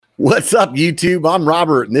What's up, YouTube? I'm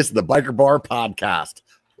Robert, and this is the Biker Bar Podcast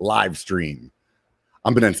live stream.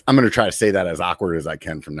 I'm gonna try to say that as awkward as I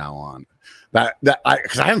can from now on.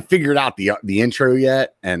 Because I haven't figured out the intro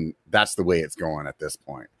yet, and that's the way it's going at this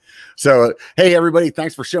point. So, hey everybody,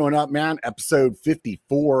 thanks for showing up, man. Episode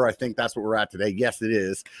 54, I think that's what we're at today. Yes, it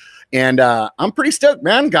is. And I'm pretty stoked,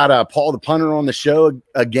 man. Got Paul the Punter on the show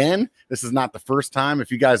again. This is not the first time.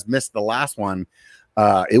 If you guys missed the last one,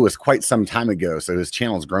 it was quite some time ago, so his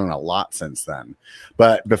channel's grown a lot since then.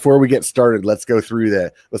 But before we get started, let's go through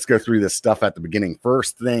the stuff at the beginning.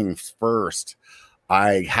 First things first,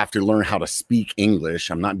 I have to learn how to speak English.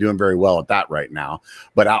 I'm not doing very well at that right now.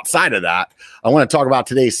 But outside of that, I want to talk about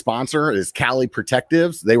today's sponsor is Cali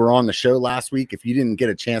Protectives. They were on the show last week. If you didn't get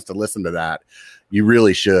a chance to listen to that, you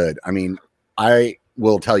really should. I mean, I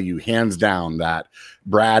will tell you hands down that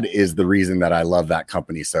Brad is the reason that I love that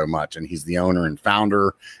company so much, and he's the owner and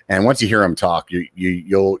founder. And once you hear him talk,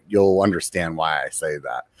 you'll understand why I say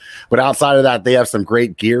that. But outside of that, they have some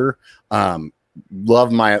great gear.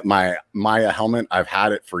 Love my Maya helmet. I've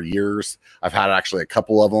had it for years. I've had actually a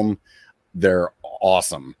couple of them. They're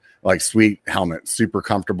awesome. Like, sweet helmet, super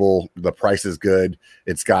comfortable. The price is good.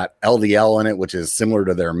 It's got LDL in it, which is similar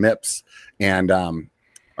to their MIPS. And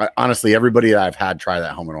honestly, everybody that I've had try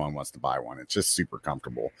that helmet on wants to buy one. It's just super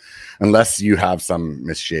comfortable, unless you have some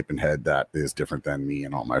misshapen head that is different than me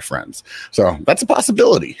and all my friends. So that's a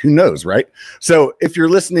possibility. Who knows, right? So if you're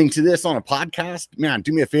listening to this on a podcast, man,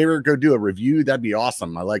 do me a favor, go do a review. That'd be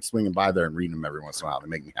awesome. I like swinging by there and reading them every once in a while. They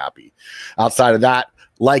make me happy. Outside of that,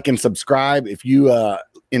 like and subscribe. If you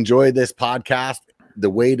enjoy this podcast, the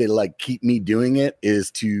way to keep me doing it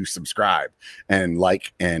is to subscribe and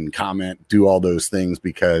like and comment, do all those things,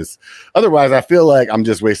 because otherwise I feel like I'm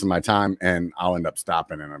just wasting my time and I'll end up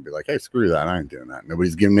stopping and I'll be like, hey, screw that. I ain't doing that.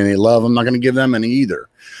 Nobody's giving me any love. I'm not going to give them any either.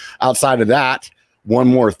 Outside of that, one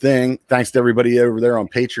more thing. Thanks to everybody over there on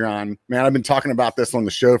Patreon. Man, I've been talking about this on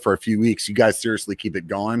the show for a few weeks. You guys seriously keep it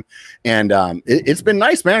going. And it's been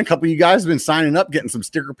nice, man. A couple of you guys have been signing up, getting some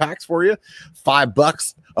sticker packs for you.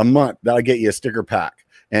 $5 a month. That'll get you a sticker pack.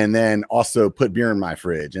 And then also put beer in my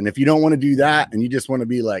fridge. And if you don't want to do that and you just want to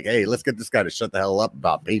be like, hey, let's get this guy to shut the hell up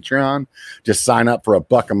about Patreon, just sign up for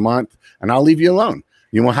 $1 a month and I'll leave you alone.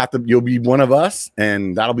 You won't have to, you'll be one of us,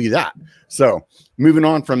 and that'll be that. So moving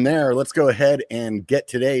on from there, let's go ahead and get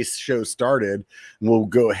today's show started. We'll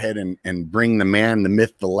go ahead and bring the man, the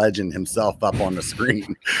myth, the legend himself up on the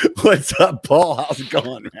screen. What's up, Paul? How's it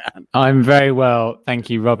going, man? I'm very well. Thank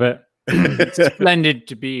you, Robert. Splendid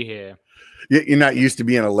to be here. You're not used to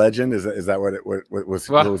being a legend? Is that what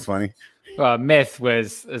was funny? Well, myth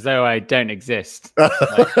was as though I don't exist.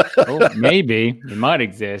 Maybe it might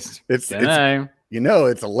exist. It's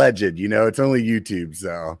it's alleged. It's only YouTube.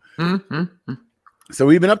 So, So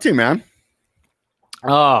what have you been up to, man?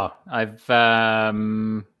 Oh, I've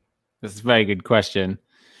this is a very good question.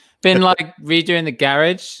 Been redoing the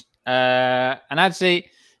garage, and actually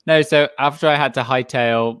no. So after I had to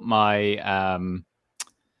hightail my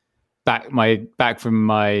back from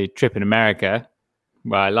my trip in America,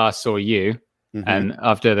 where I last saw you, and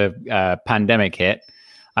after the pandemic hit,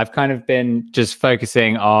 I've kind of been just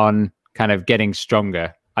focusing on kind of getting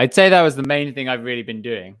stronger. I'd say that was the main thing I've really been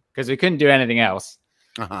doing, because we couldn't do anything else,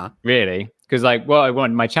 really. Because what I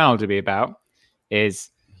want my channel to be about is,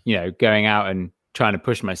 going out and trying to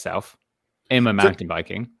push myself in my mountain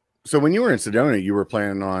biking. So when you were in Sedona, you were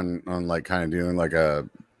planning on kind of doing a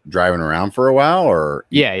driving around for a while, or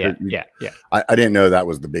yeah. I didn't know that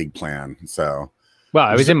was the big plan. So, well,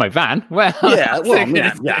 I was in my van. Well,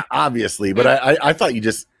 yeah, obviously, but I thought you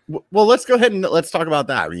just let's go ahead and let's talk about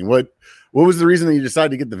that. I mean, what was the reason that you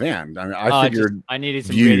decided to get the van? I mean, I figured I needed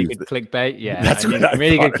some really good clickbait. Yeah, that's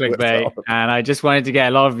really good clickbait, and I just wanted to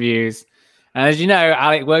get a lot of views. And as you know,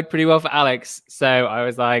 Alex worked pretty well for Alex, so I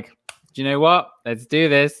was like, do you know what? Let's do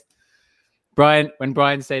this. When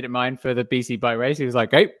Brian stayed at mine for the BC bike race, he was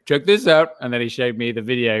like, hey, check this out. And then he showed me the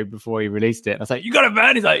video before he released it. I was like, you got a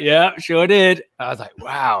van? He's like, yeah, sure did. I was like,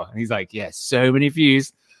 wow. And he's like, yeah, so many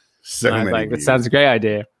views. So many views. That sounds a great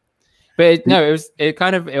idea. But it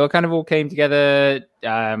kind of all came together,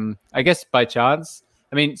 I guess, by chance.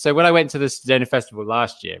 I mean, so when I went to the Sedona Festival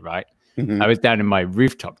last year, right, I was down in my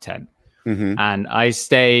rooftop tent. And I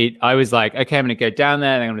was like, okay, I'm going to go down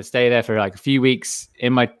there and I'm going to stay there for a few weeks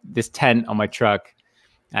in this tent on my truck,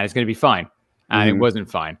 and it's going to be fine. And it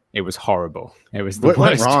wasn't fine. It was horrible. It was the worst. What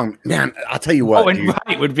went wrong? Man, I'll tell you what. What went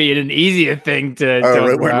right would be an easier thing to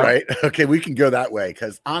it went right. Okay, we can go that way.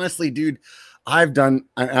 Because honestly, dude,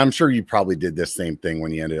 I'm sure you probably did this same thing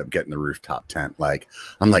when you ended up getting the rooftop tent.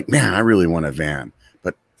 I'm like, man, I really want a van.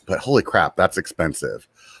 But holy crap, that's expensive.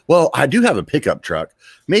 well, I do have a pickup truck.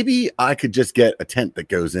 Maybe I could just get a tent that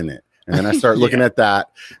goes in it. And then I start looking at that.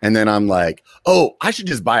 And then I'm like, oh, I should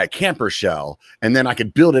just buy a camper shell. And then I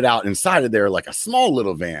could build it out inside of there like a small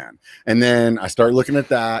little van. And then I start looking at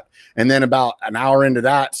that. And then about an hour into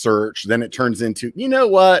that search, then it turns into, you know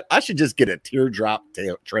what? I should just get a teardrop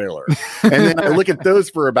trailer. And then I look at those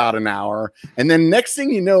for about an hour. And then next thing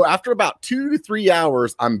you know, after about 2 to 3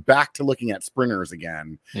 hours, I'm back to looking at sprinters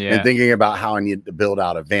again and thinking about how I need to build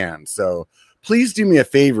out a van. So please do me a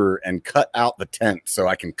favor and cut out the tent so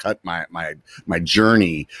I can cut my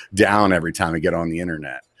journey down every time I get on the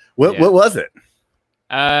internet. What was it?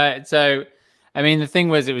 So, I mean, the thing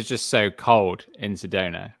was, it was just so cold in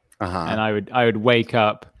Sedona. And I would wake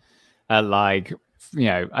up at like, you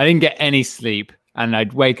know, I didn't get any sleep, and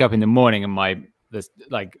I'd wake up in the morning and my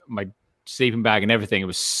sleeping bag and everything, it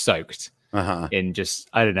was soaked in just,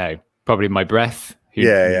 I don't know, probably my breath. Who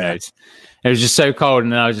knows? It was just so cold,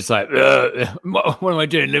 and then I was just like, what am I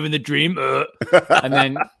doing? Living the dream. And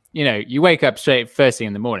then, you know, you wake up straight first thing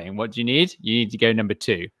in the morning. What do you need? You need to go number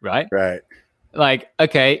 2, right? Right. Like,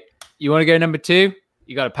 okay, you want to go number 2?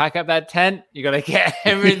 You got to pack up that tent. You got to get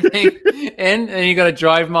everything in, and you got to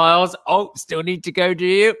drive miles. Oh, still need to go, do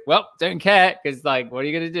you? Well, don't care, because like, what are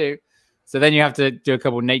you going to do? So then you have to do a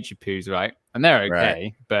couple of nature poos, right? And they're okay,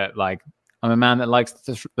 right. But like, I'm a man that likes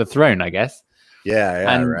the throne, I guess.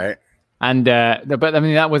 Yeah, right. And but I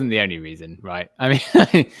mean, that wasn't the only reason, right? I mean,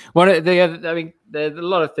 there's a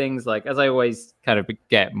lot of things, like, as I always kind of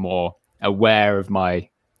get more aware of my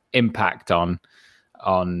impact on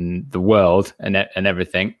the world and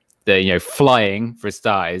everything. Flying, for a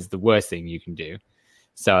start, is the worst thing you can do.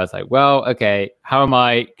 So I was like, well, okay, how am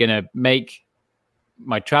I gonna make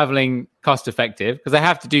my traveling cost effective? Because I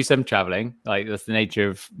have to do some traveling. Like, that's the nature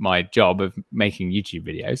of my job of making YouTube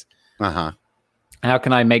videos. How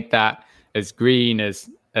can I make that as green as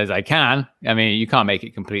I can? I mean, you can't make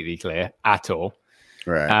it completely clear at all.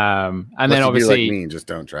 Right. And then obviously, like me, just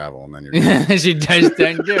don't travel, and then you're you just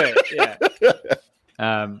don't do it.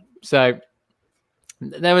 Yeah. So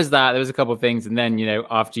there was that. There was a couple of things, and then, you know,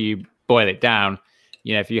 after you boil it down,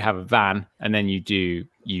 you know, if you have a van and then you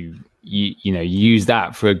use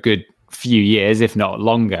that for a good few years, if not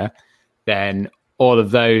longer, then all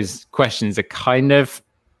of those questions are kind of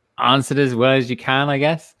answered as well as you can, I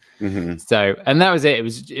guess. So, and that was it.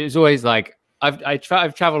 It was always like, I've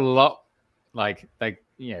traveled a lot, like,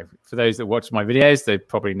 you know, for those that watch my videos, they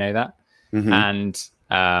probably know that. And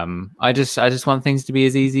I just want things to be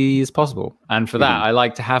as easy as possible, and for that, I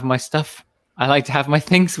like to have my stuff. I like to have my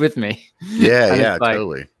things with me. Yeah, like,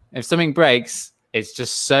 totally. If something breaks, it's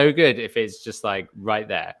just so good if it's just like right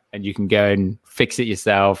there, and you can go and fix it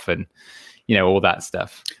yourself, and, you know, all that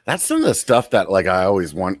stuff. That's some of the stuff that, like, I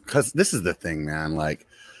always want, because this is the thing, man. Like,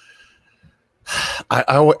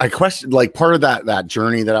 I question, like, part of that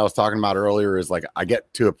journey that I was talking about earlier is, like, I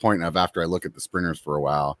get to a point of, after I look at the sprinters for a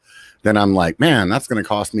while, then I'm like, man, that's going to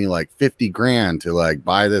cost me like 50 grand to like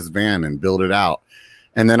buy this van and build it out.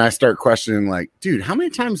 And then I start questioning, like, dude, how many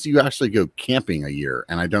times do you actually go camping a year?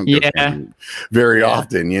 And I don't go camping very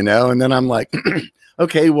often, you know? And then I'm like,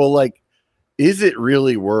 okay, well, like, is it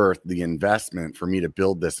really worth the investment for me to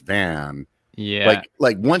build this van? Yeah.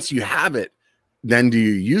 Like once you have it, then do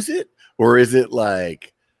you use it? Or is it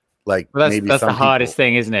like well, that's the hardest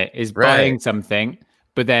thing, isn't it? Is buying something,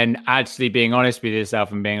 but then actually being honest with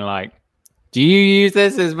yourself and being like, do you use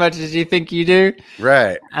this as much as you think you do?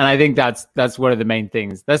 Right. And I think that's one of the main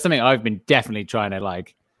things. That's something I've been definitely trying to,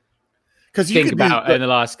 like, think about in the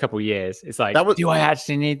last couple of years. It's like, do I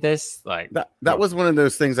actually need this? Like, that was one of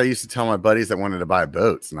those things I used to tell my buddies that wanted to buy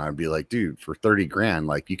boats, and I'd be like, dude, for 30 grand,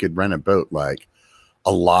 like, you could rent a boat like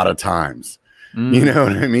a lot of times. You know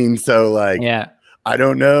what I mean? So, like, I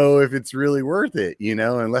don't know if it's really worth it, you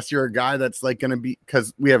know, unless you're a guy that's like going to be,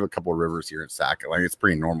 because we have a couple of rivers here in Sac. Like, it's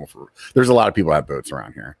pretty normal there's a lot of people that have boats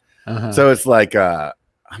around here. So it's like, I'm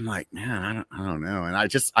like, man, I don't know. And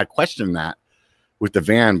I question that with the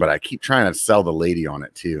van, but I keep trying to sell the lady on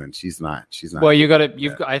it too. And she's not. Well,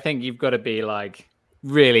 I think you've got to be like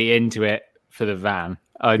really into it for the van.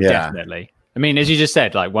 Definitely. I mean, as you just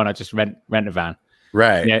said, like, why not just rent a van?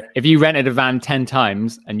 Right. Yeah. If you rented a van 10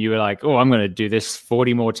 times and you were like, oh, I'm going to do this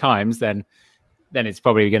 40 more times, then it's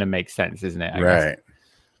probably going to make sense, isn't it? I guess.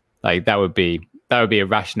 Like, that would be a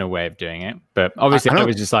rational way of doing it. But obviously, I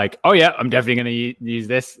was just like, oh yeah, I'm definitely going to use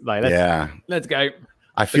this. Like, let's go.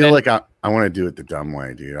 I feel like I want to do it the dumb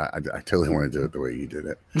way, dude. I totally want to do it the way you did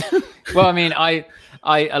it. Well, I mean, I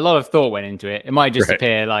a lot of thought went into it. It might just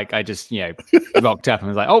appear like I just, you know, rocked up and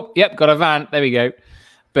was like, oh, yep, got a van. There we go.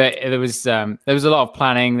 But there was a lot of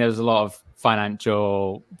planning. There was a lot of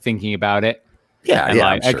financial thinking about it. Yeah, And yeah.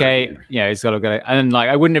 like, I'm sure. okay, it's got to go. And like,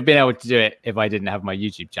 I wouldn't have been able to do it if I didn't have my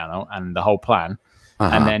YouTube channel and the whole plan.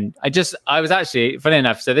 And then I was actually, funny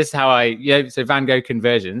enough, so this is how so Van Gogh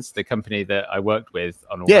Conversions, the company that I worked with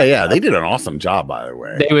on all that Yeah, stuff, they did an awesome job, by the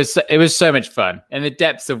way. it was so much fun. In the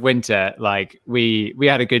depths of winter, like we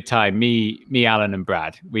had a good time. Me, Alan, and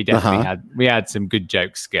Brad. We definitely had some good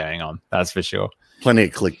jokes going on. That's for sure. Plenty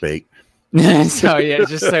of clickbait. So yeah, it's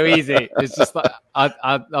just so easy. It's just like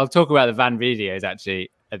I'll talk about the van videos actually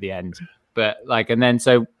at the end. But like, and then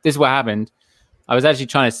so this is what happened. I was actually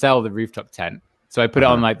trying to sell the rooftop tent. So I put it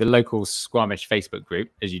on like the local Squamish Facebook group,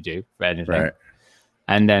 as you do for anything. Right.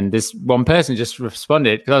 And then this one person just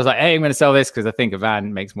responded because I was like, hey, I'm going to sell this because I think a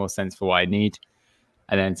van makes more sense for what I need.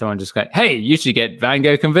 And then someone just went, hey, you should get Van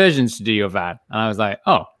Gogh Conversions to do your van. And I was like,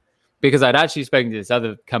 oh, because I'd actually spoken to this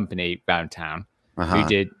other company around town who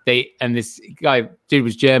did, this dude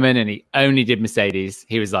was German and he only did Mercedes.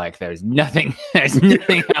 He was like, there's nothing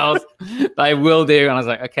else that I will do. And I was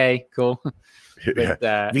like, okay, cool.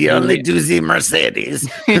 But, we only do the Mercedes.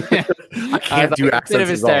 I can't do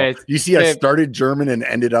accents at all. You see, I started German and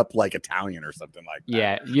ended up like Italian or something like that.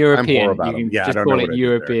 Yeah, European. You can just call it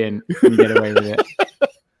European and get away with it.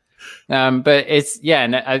 But it's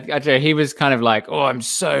actually he was kind of like, oh, I'm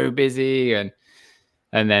so busy, and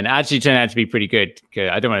then actually turned out to be pretty good.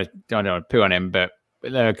 I don't want to poo on him, but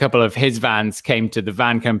a couple of his vans came to the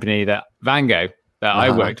van company that Van Gogh that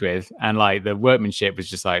I worked with, and like the workmanship was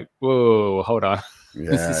just like, whoa, hold on,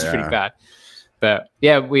 this is pretty bad. But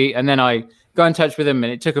and then I got in touch with him,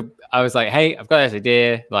 and I was like, hey, I've got this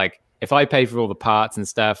idea. Like, if I pay for all the parts and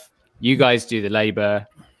stuff, you guys do the labor.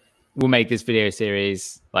 We'll make this video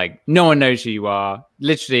series. Like, no one knows who you are.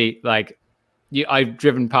 Literally, like, I've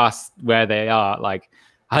driven past where they are like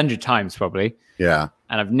 100 times probably. Yeah.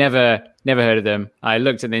 And I've never heard of them. I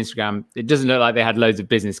looked at the Instagram. It doesn't look like they had loads of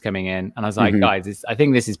business coming in. And I was like, guys, I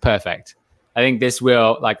think this is perfect. I think this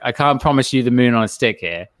will, like, I can't promise you the moon on a stick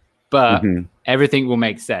here, but everything will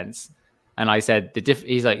make sense. And I said,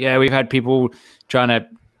 he's like, yeah, we've had people trying to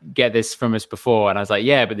get this from us before. And I was like,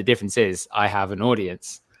 yeah, but the difference is I have an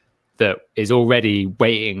audience that is already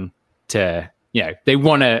waiting to, they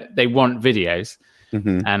want videos.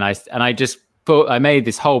 And I made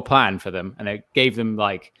this whole plan for them, and I gave them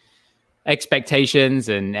like expectations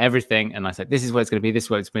and everything. And I said, this is what it's going to be. This is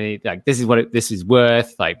what it's going to be. Like, this is what this is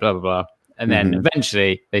worth, like blah, blah, blah. And then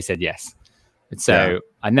eventually they said yes. And so,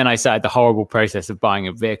 and then I started the horrible process of buying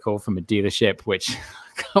a vehicle from a dealership, which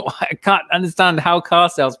I can't understand how car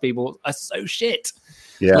salespeople are so shit.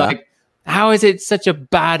 Yeah. Like, how is it such a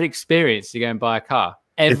bad experience to go and buy a car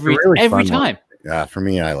every time? Yeah, for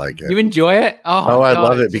me, I like it. You enjoy it? Oh, I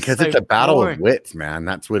love it because it's a battle of wits, man.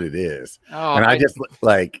 That's what it is. Oh, and I just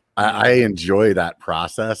like, I enjoy that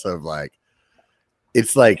process of like,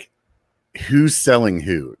 it's like, who's selling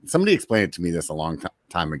who? Somebody explained it to me this a long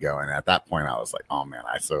time ago. And at that point I was like, oh man,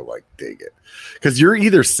 I so like dig it. Because you're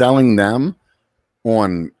either selling them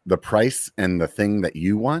on the price and the thing that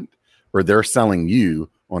you want, or they're selling you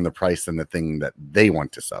on the price and the thing that they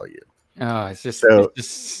want to sell you. Oh, it's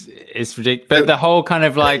ridiculous. But the whole kind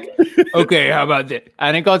of like, okay, how about this?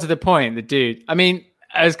 And it got to the point, the dude, I mean,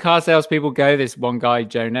 as car salespeople go, this one guy,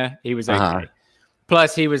 Jonah, he was okay.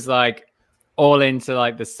 Plus he was like all into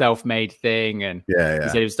like the self-made thing. And he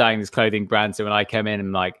said he was starting this clothing brand. So when I came in,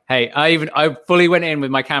 I'm like, hey, I fully went in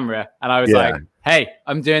with my camera and I was like, hey,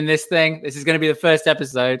 I'm doing this thing. This is going to be the first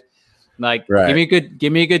episode. Like, give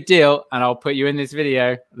me a good deal and I'll put you in this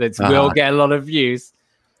video that will get a lot of views.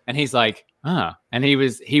 And he's like, and he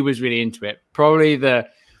was really into it. Probably the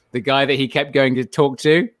guy that he kept going to talk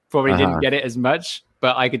to probably didn't get it as much,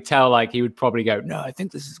 but I could tell like he would probably go, no, I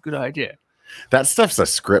think this is a good idea. That stuff's a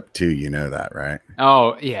script too, you know that, right?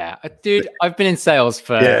 Oh yeah, dude, I've been in sales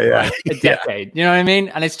for like a decade. You know what I mean?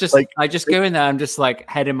 And it's just like I just go in there, I'm just like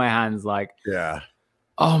head in my hands, like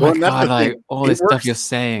oh my god, like all this stuff you're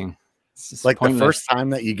saying. Like pointless. The first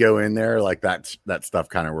time that you go in there, like that stuff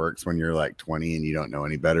kind of works when you're like 20 and you don't know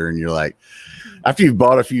any better. And you're like, after you've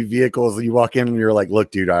bought a few vehicles, you walk in and you're like,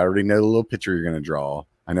 look, dude, I already know the little picture you're going to draw.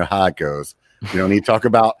 I know how it goes. You don't need to talk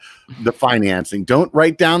about the financing. Don't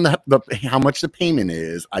write down the how much the payment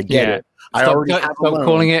is. I get it.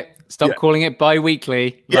 Stop calling it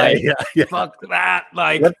bi-weekly. Fuck that.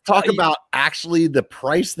 Like, let's talk about actually the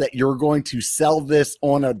price that you're going to sell this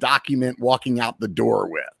on a document walking out the door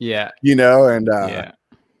with. Yeah. You know, and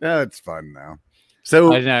no, it's fun though.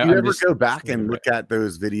 So do you ever go back and look at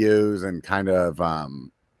those videos and kind of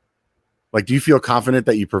like, do you feel confident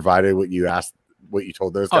that you provided what you asked, what you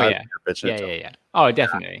told those guys? Yeah. Oh,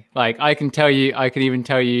 definitely. Like I can even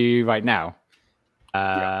tell you right now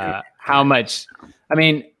how much. I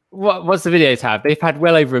mean, what's the videos have? They've had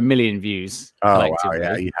well over 1 million views. Oh wow,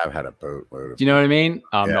 yeah, you have had a boatload. Do you know what I mean?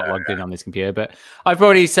 I'm not logged in on this computer, but I've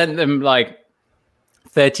already sent them like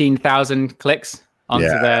 13,000 clicks onto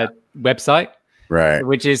their website, right?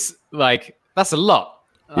 Which is like that's a lot.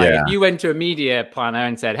 Like, if you went to a media planner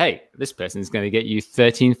and said, "Hey, this person's going to get you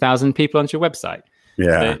 13,000 people onto your website,"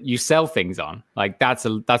 that you sell things on, like that's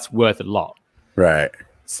worth a lot, right?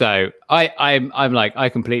 So I'm like I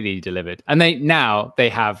completely delivered, and they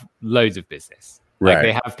have loads of business. Like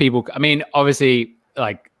they have people. I mean, obviously,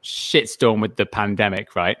 like shitstorm with the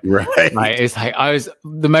pandemic, right? Right. Like, it's like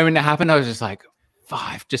the moment it happened, I was just like,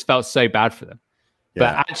 I just felt so bad for them.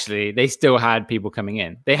 But actually, they still had people coming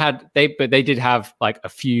in. But they did have like a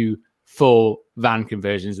few full van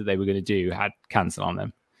conversions that they were going to do had cancel on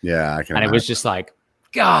them. Yeah, I can. And it was just like,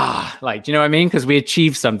 God, like, do you know what I mean? Because we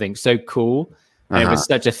achieved something so cool, and it was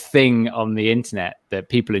such a thing on the internet that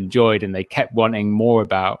people enjoyed, and they kept wanting more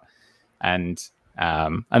about, and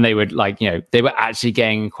they would like, they were actually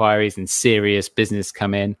getting inquiries and serious business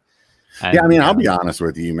come in. And, I mean, I'll be honest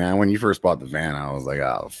with you, man. When you first bought the van, I was like,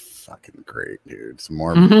 oh, fucking great, dude. Some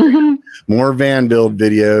more van build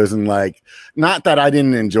videos. And like, not that I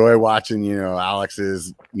didn't enjoy watching,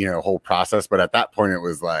 Alex's, whole process, but at that point it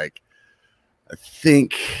was like, I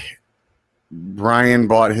think Brian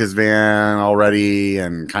bought his van already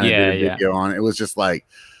and kind of did a video on it. It was just like,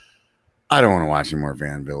 I don't want to watch any more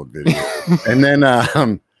van build videos. And then,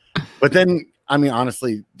 but then, I mean,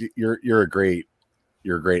 honestly, you're a great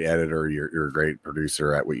editor. You're a great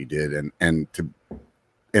producer at what you did. And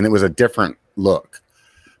it was a different look,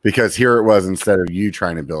 because here it was, instead of you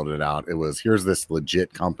trying to build it out, it was, here's this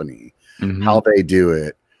legit company, how they do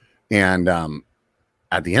it. And,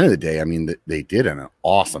 at the end of the day, I mean, they did an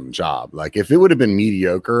awesome job. Like, if it would have been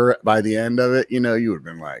mediocre by the end of it, you would have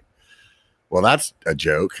been like, well, that's a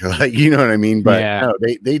joke. Like, you know what I mean? But no,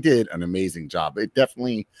 they did an amazing job. It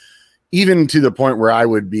definitely, even to the point where I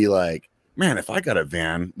would be like, man, if I got a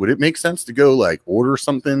van, would it make sense to go like order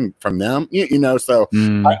something from them? So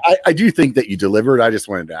I do think that you delivered. I just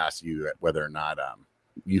wanted to ask you whether or not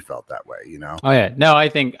you felt that way, Oh yeah. No, I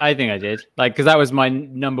think I did. Like, because that was my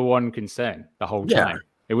number one concern the whole time.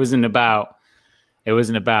 It wasn't about that was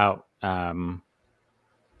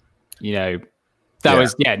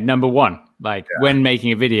number one. Like, when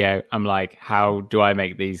making a video, I'm like, how do I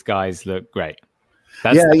make these guys look great?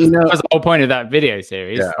 That was the whole point of that video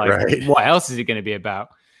series. What else is it going to be about?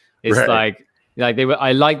 It's like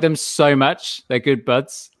I like them so much. They're good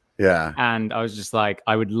buds. Yeah. And I was just like,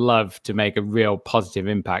 I would love to make a real positive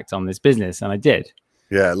impact on this business. And I did.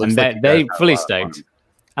 Yeah. It looks and they fully stoked.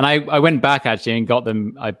 And I went back actually and got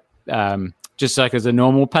them. Just like as a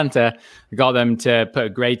normal punter, I got them to put a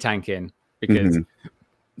gray tank in, because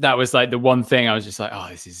that was like the one thing I was just like, oh,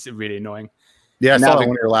 this is really annoying. Yeah, I saw one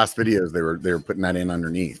of your last videos. They were putting that in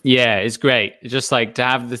underneath. Yeah, it's great. It's just like to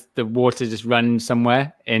have the water just run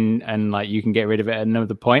somewhere in, and like you can get rid of it at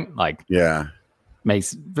another point. Like,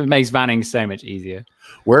 makes vanning so much easier.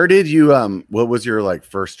 Where did you what was your like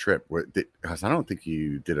first trip? Because I don't think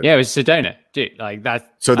you did it. Yeah, it was Sedona, dude. Like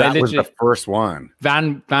that. So that was the first one.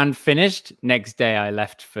 Van finished. Next day, I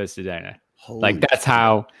left for Sedona. Like, that's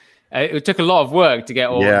how. It took a lot of work to get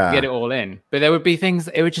it all in. But there would be things.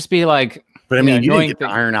 It would just be like. But I mean, you didn't get to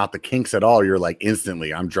iron out the kinks at all. You're like,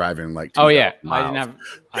 instantly, I'm driving like. Oh yeah, miles.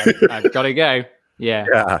 I didn't have. I've got to go.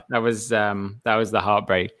 Yeah. That was the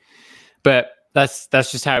heartbreak. But that's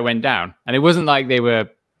just how it went down. And it wasn't like they were,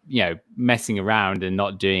 messing around and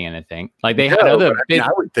not doing anything. Like they had other. I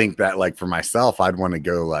would think that, like, for myself, I'd want to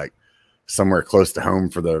go like somewhere close to home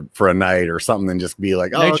for a night or something, and just be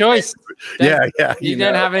like, no choice. Yeah. You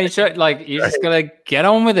don't have any choice. Like, you just gotta get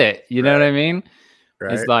on with it. You know what I mean?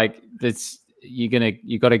 Right. It's like you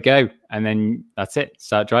got to go, and then that's it.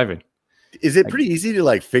 Start driving. Is it pretty easy to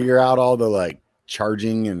like figure out all the like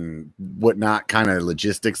charging and whatnot kind of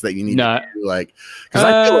logistics that you need to do? Like, because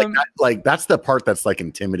I feel like that's the part that's like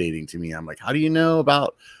intimidating to me. I'm like, how do you know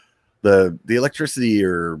about the electricity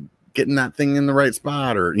or getting that thing in the right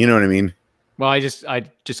spot, or you know what I mean? Well, I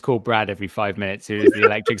just call Brad every 5 minutes, who is the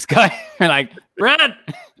electrics guy. I'm like, Brad,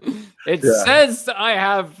 it says I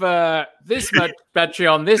have this much battery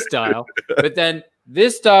on this dial, but then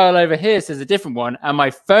this dial over here says a different one, and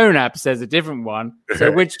my phone app says a different one.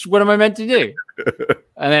 So what am I meant to do?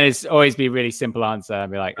 And then it's always be a really simple answer.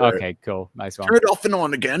 I'd be like, okay, cool, nice one. Turn it off and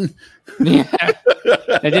on again. Yeah,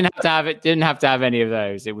 I didn't have to have any of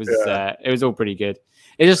those. It was all pretty good.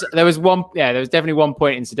 It just there was definitely one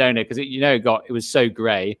point in Sedona, because it was so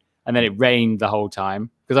grey, and then it rained the whole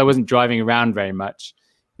time because I wasn't driving around very much.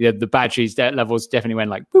 The batteries levels definitely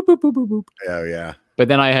went like boop boop boop boop boop. Oh yeah. But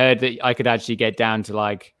then I heard that I could actually get down to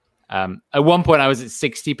like At one point I was at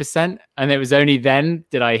 60%, and it was only then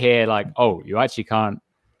did I hear like, oh, you actually can't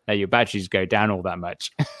let your batteries go down all that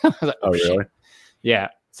much. I was like, Oh, really? shit. Yeah.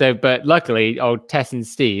 So, but luckily, old Tess and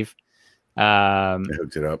Steve, I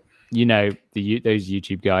hooked it up. you know, those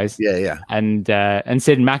YouTube guys. Yeah. And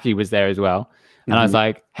Sid and Mackie was there as well. And I was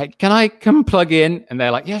like, hey, can I come plug in? And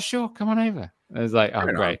they're like, yeah, sure, come on over. I was like, oh,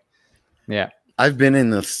 great. Yeah. I've been in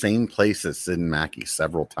the same place as Sid and Mackie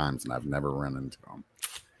several times, and I've never run into them.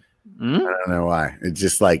 I don't know why. It's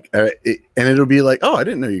just like, and it'll be like, oh, I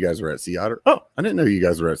didn't know you guys were at Sea Otter. Oh, I didn't know you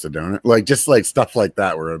guys were at Sedona. Like, just like stuff like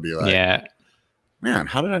that, where it'll be like, yeah, man,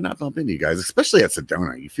 how did I not bump into you guys? Especially at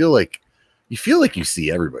Sedona, you feel like you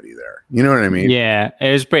see everybody there. You know what I mean? Yeah,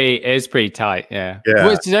 it was pretty tight. Yeah.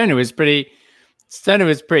 Yeah. Sedona was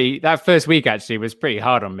pretty. That first week actually was pretty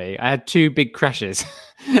hard on me. I had 2 big crashes.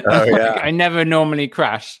 Oh, yeah. I never normally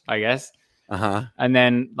crash, I guess. Uh-huh. And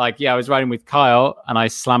then I was riding with Kyle and I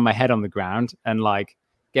slammed my head on the ground and like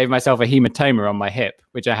gave myself a hematoma on my hip,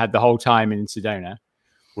 which I had the whole time in Sedona.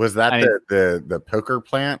 Was that the poker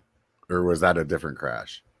plant, or was that a different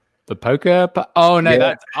crash? The poker? Oh no,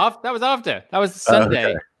 Yeah. that was after. That was Sunday.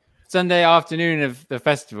 Okay. Sunday afternoon of the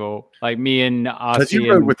festival. Like me and RC. Because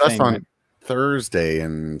you rode with us Shane on went. Thursday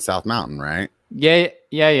in South Mountain, right? Yeah.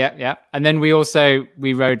 And then we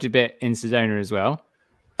rode a bit in Sedona as well.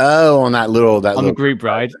 Oh, on that little The group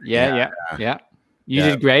ride. Yeah. You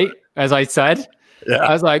did great, as I said. Yeah.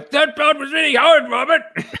 I was like, that part was really hard, Robert.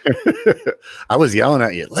 I was yelling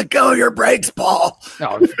at you, let go of your brakes, Paul.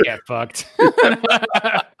 Oh, get fucked.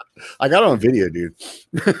 I got it on video, dude.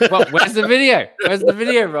 Well, where's the video? Where's the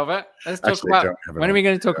video, Robert? Let's talk Actually, I don't about have it when on. are we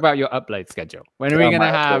going to talk about your upload schedule? When are we going to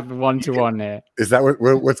my have upload. one-to-one here? Is that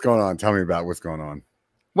what's going on? Tell me about what's going on.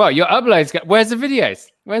 Well, your uploads. Where's the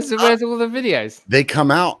videos? Where's all the videos? They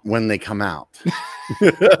come out when they come out.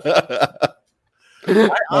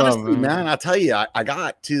 Honestly, man, I'll tell you, I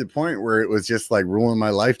got to the point where it was just like ruining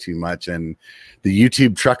my life too much, and the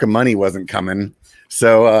YouTube truck of money wasn't coming.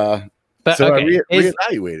 So, I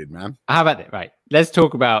reevaluated, man. How about that? Right. Let's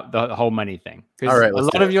talk about the whole money thing. All right, a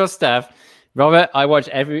lot of your stuff, Robert, I watch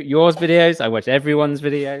yours videos. I watch everyone's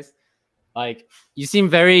videos. Like, you seem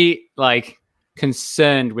very like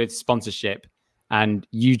concerned with sponsorship and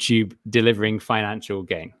YouTube delivering financial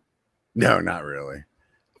gain. No, not really.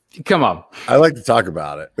 Come on. I like to talk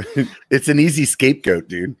about it. It's an easy scapegoat,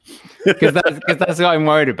 dude. Because that's what I'm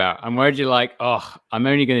worried about. I'm worried you're like, oh, I'm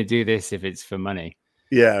only going to do this if it's for money.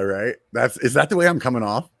 Yeah, right. Is that the way I'm coming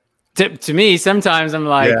off? To me, sometimes I'm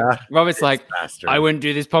like, Yeah, Robert's like, faster. I wouldn't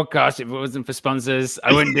do this podcast if it wasn't for sponsors.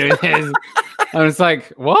 I wouldn't do this. I was like,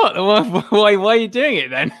 what? Why are you doing it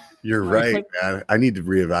then? You're right, man. I need to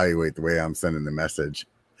reevaluate the way I'm sending the message.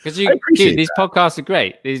 Because appreciate these podcasts are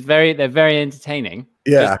great. They're very entertaining.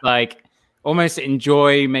 Yeah. Just like almost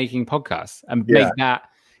enjoy making podcasts and make that,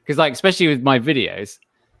 because like especially with my videos,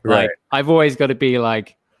 Right. like I've always got to be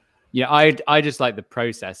like, I just like the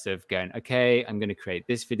process of going, okay, I'm going to create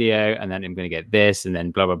this video and then I'm going to get this and then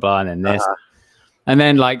blah blah blah and then this, and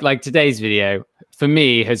then like today's video for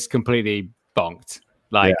me has completely bonked,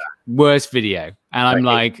 like worst video, and I'm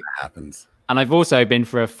like, that happens. and I've also been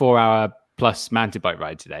for a 4-hour plus mountain bike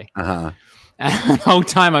ride today. Uh-huh. And the whole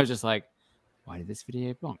time I was just like, why did this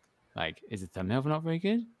video bonk? Like, is the thumbnail not very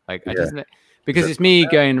good? Like, because it's me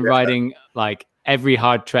going and riding like every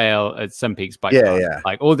hard trail at Sun Peaks bike park,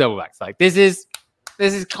 like all double backs. Like, this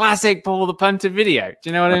is classic Paul the Punter video. Do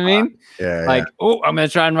you know what I mean? Like, oh, I'm gonna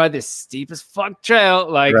try and ride this steep as fuck trail.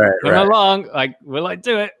 Like, along. Like, will I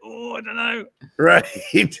do it? Oh, I don't know. Right.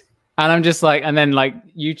 And I'm just like, and then like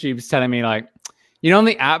YouTube's telling me like, on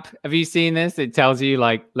the app, have you seen this? It tells you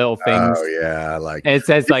like little things. Oh yeah, like it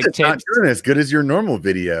says like it's not doing as good as your normal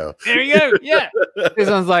video. There you go. Yeah. This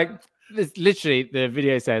one's like, this literally the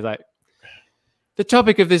video says like, the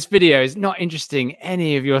topic of this video is not interesting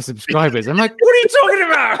any of your subscribers. I'm like, what are you talking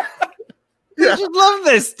about? I just love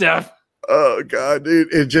this stuff. Oh god,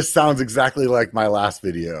 dude. It just sounds exactly like my last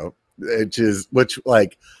video. Which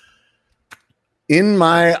like in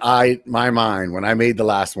my mind, when I made the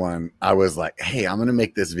last one, I was like, hey, I'm gonna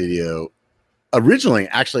make this video. Originally,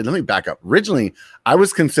 actually, let me back up. Originally, I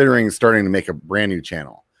was considering starting to make a brand new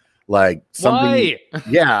channel. Like something. Why?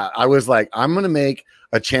 Yeah, I was like, I'm gonna make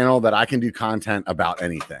a channel that I can do content about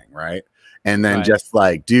anything, right? And then just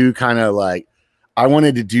like do kind of like, I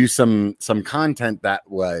wanted to do some content that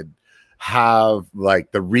would have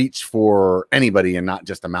like the reach for anybody and not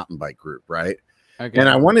just a mountain bike group, right? Okay. And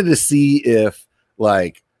I wanted to see if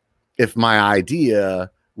my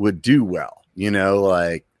idea would do well,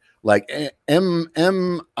 like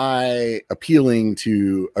am I appealing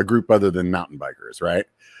to a group other than mountain bikers, right?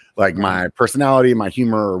 like my personality, my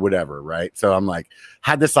humor, or whatever, right? So I'm like,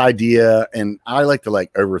 had this idea, and I like to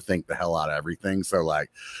like overthink the hell out of everything. So like,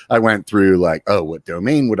 I went through like, oh, what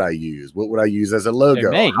domain would I use? What would I use as a logo?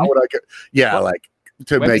 Domain? How would I get? Yeah, What? like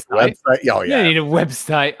to Website? make a website. Oh You don't yeah. need a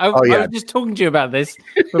website. I Oh, yeah. was just talking to you about this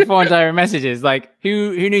before on direct messages. Like,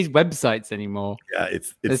 who needs websites anymore? Yeah,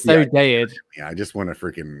 it's They're so dated. Yeah, I just want to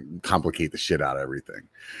freaking complicate the shit out of everything.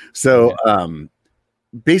 So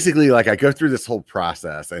basically, like I go through this whole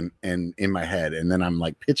process and in my head, and then I'm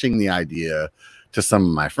like pitching the idea to some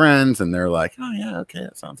of my friends, and they're like, oh yeah, okay,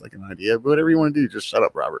 that sounds like an idea. But whatever you want to do, just shut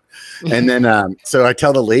up, Robert. And then so I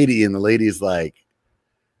tell the lady, and the lady's like,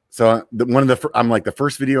 so I'm like, the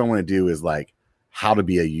first video I want to do is like how to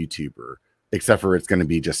be a YouTuber, except for it's going to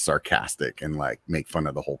be just sarcastic and like make fun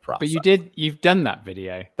of the whole process. But you've done that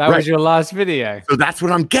video. That was your last video. So that's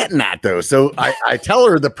what I'm getting at though. So I tell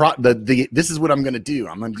her this is what I'm going to do.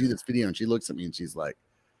 I'm going to do this video. And she looks at me and she's like,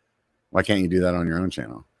 why can't you do that on your own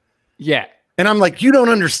channel? Yeah. And I'm like, you don't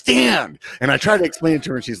understand. And I try to explain it to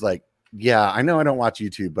her, and she's like, yeah, I know I don't watch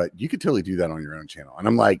YouTube, but you could totally do that on your own channel. And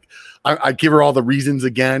I'm like, I give her all the reasons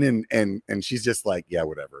again, and she's just like, yeah,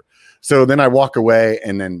 whatever. So then I walk away,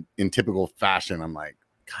 and then in typical fashion, I'm like,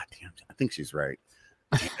 God damn, I think she's right.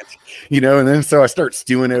 And then so I start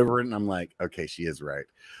stewing over it, and I'm like, okay, she is right.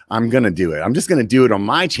 I'm gonna do it. I'm just gonna do it on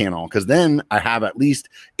my channel, because then I have at least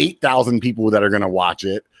 8,000 people that are gonna watch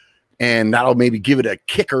it. And that'll maybe give it a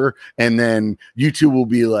kicker. And then YouTube will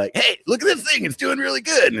be like, hey, look at this thing. It's doing really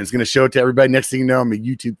good. And it's going to show it to everybody. Next thing you know, I'm a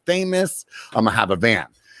YouTube famous. I'm going to have a van.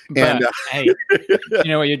 But, hey, you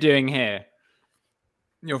know what you're doing here?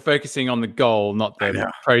 You're focusing on the goal, not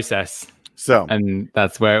the process. So, and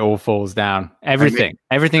that's where it all falls down. Everything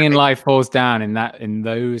in life falls down in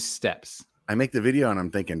those steps. I make the video and I'm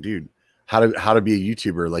thinking, dude, how to be a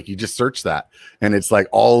YouTuber. Like, you just search that and it's like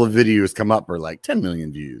all the videos come up are like 10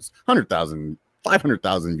 million views, 100,000,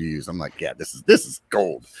 500,000 views. I'm like, yeah, this is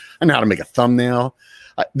gold. I know how to make a thumbnail.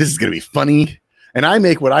 This is going to be funny. And I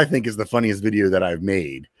make what I think is the funniest video that I've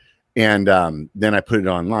made. And then I put it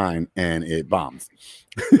online and it bombs.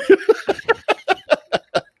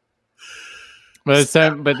 Well,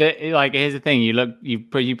 like, here's the thing.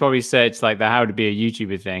 You probably searched like the how to be a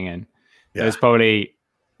YouTuber thing. And there's probably,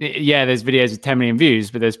 there's videos with 10 million views,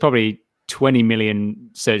 but there's probably 20 million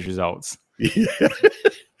search results. You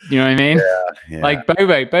know what I mean? Yeah. Like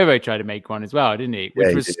Bobo tried to make one as well, didn't he?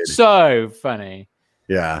 Which was so funny.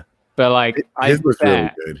 Yeah. But like, his was really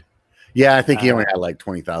good. Yeah, I think he only had like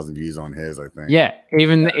 20,000 views on his, I think. Yeah,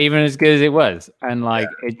 even as good as it was. And like,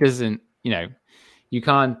 it doesn't, you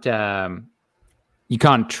can't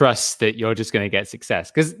trust that you're just going to get success.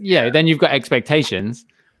 Because, then you've got expectations,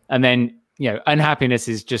 and then, unhappiness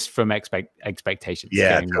is just from expectations.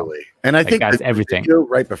 Yeah, totally. And I think that's everything.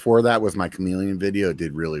 Right before that was my chameleon video. It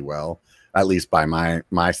did really well, at least by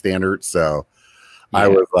my standards. So I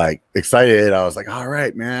was like excited. I was like, all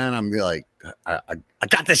right, man. I'm like, I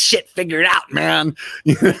got this shit figured out, man.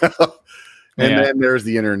 And then there's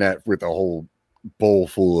the internet with a whole bowl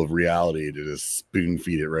full of reality to just spoon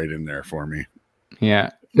feed it right in there for me. Yeah.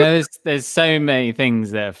 No, there's so many things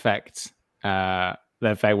that affect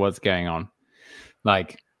what's going on.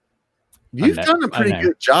 Like, you've done a pretty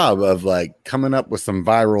good job of like coming up with some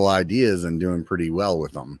viral ideas and doing pretty well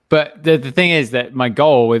with them. But the thing is that my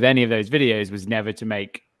goal with any of those videos was never to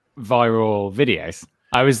make viral videos.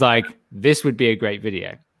 I was like, this would be a great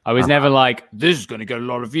video. I was never like, this is going to get a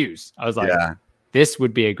lot of views. I was like, this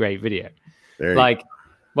would be a great video. Like,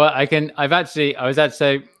 well, I'm trying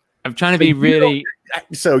to be really.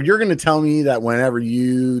 So you're going to tell me that whenever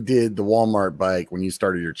you did the Walmart bike, when you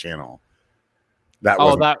started your channel, that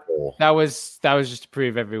was just to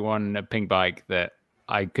prove everyone at Pink Bike that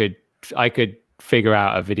I could figure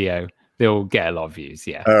out a video that will get a lot of views.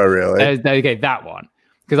 Yeah. Oh, really? Okay, that one.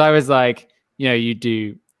 Because I was like,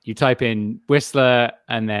 you type in Whistler,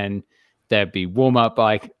 and then there'd be Walmart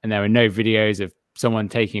bike, and there were no videos of someone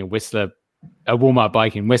taking a Walmart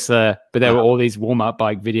bike in Whistler, but there were all these Walmart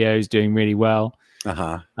bike videos doing really well.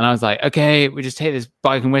 And I was like, okay, we just take this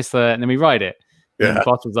bike in Whistler and then we ride it. And the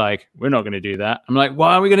boss was like, we're not going to do that. I'm like,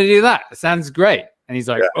 why are we going to do that? It sounds great. And he's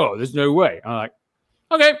like, oh, there's no way. I'm like,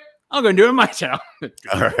 okay, I'll go and do it on my channel.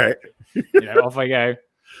 All right. Off I go.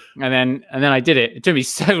 And then I did it. It took me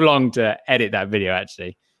so long to edit that video,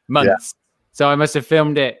 actually. Months. So I must have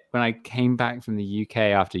filmed it when I came back from the UK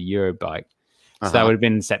after Eurobike. So that would have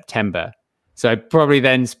been in September. So I probably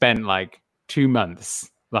then spent like 2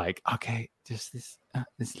 months, like, okay, just this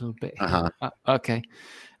little bit here. Okay.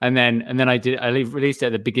 And then I released it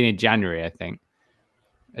at the beginning of January, I think.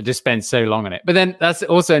 I just spend so long on it. But then that's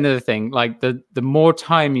also another thing. Like the more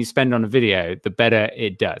time you spend on a video, the better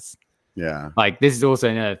it does. Yeah. Like this is also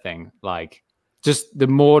another thing. Like just the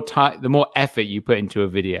more time, the more effort you put into a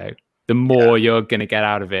video, the more you're going to get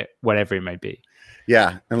out of it, whatever it may be.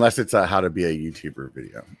 Yeah. Unless it's a how to be a YouTuber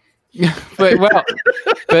video.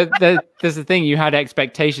 but there's the thing. You had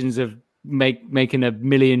expectations of making a 1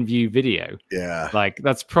 million view video. Yeah. Like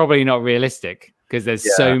that's probably not realistic because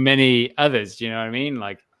there's so many others. Do you know what I mean?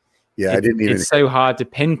 Like, yeah, it's so hard to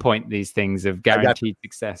pinpoint these things of guaranteed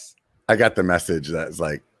success. I got the message that's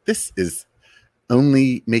like, this is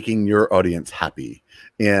only making your audience happy.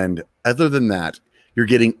 And other than that, you're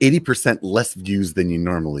getting 80% less views than you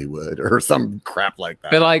normally would, or some crap like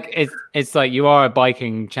that. But like, it's like you are a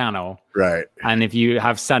biking channel. Right. And if you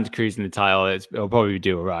have Santa Cruz in the title, it'll probably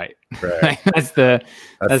do all right. Right. that's the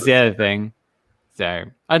other thing. So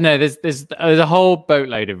I don't know, there's a whole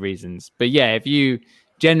boatload of reasons. But yeah, if you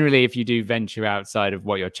do venture outside of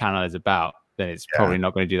what your channel is about, then it's probably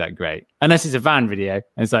not going to do that great. Unless it's a van video.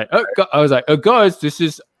 And it's like, I was like, guys, this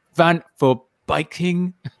is van for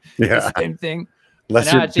biking. Yeah. Same thing.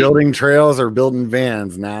 Unless you're building trails or building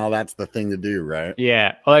vans, now that's the thing to do, right?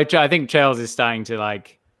 Yeah. Although I think trails is starting to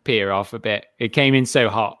like peer off a bit. It came in so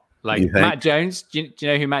hot. Like Matt Jones. Do you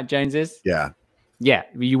know who Matt Jones is? Yeah. Yeah.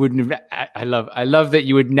 You wouldn't have, I love that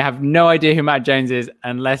you would have no idea who Matt Jones is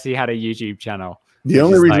unless he had a YouTube channel. The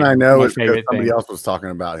only reason I know is because somebody else was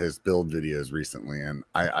talking about his build videos recently, and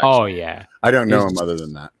I don't know him other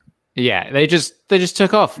than that. Yeah, they just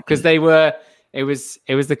took off because they were. It was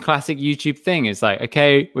the classic YouTube thing. It's like,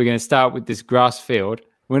 okay, we're going to start with this grass field.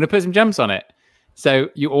 We're going to put some jumps on it. So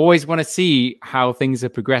you always want to see how things are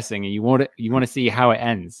progressing, and you want to see how it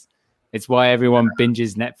ends. It's why everyone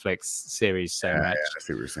binges Netflix series so much. Yeah, I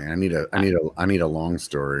see what you're saying. I need a long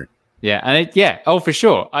story. Yeah, and for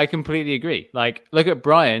sure. I completely agree. Like, look at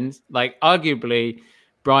Brian's. Like, arguably,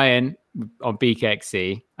 Brian on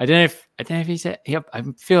BKXC. I don't know if he said. I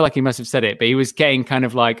feel like he must have said it, but he was getting kind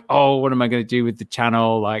of like, oh, what am I going to do with the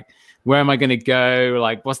channel? Like, where am I going to go?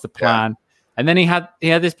 Like, what's the plan? Yeah. And then he had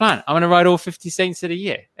this plan. I'm going to ride all 50 Saints in a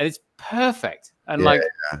year, and it's perfect. And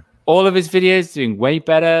all of his videos doing way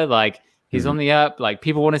better. Like, he's on the up. Like,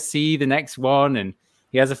 people want to see the next one, and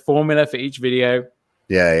he has a formula for each video.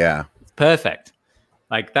 Yeah. It's perfect.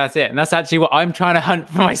 Like, that's it. And that's actually what I'm trying to hunt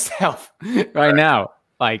for myself right now.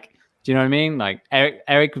 Like, do you know what I mean? Like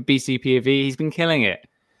Eric with BCPOV, he's been killing it.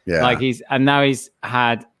 Yeah. Like he's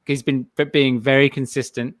been being very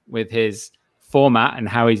consistent with his format and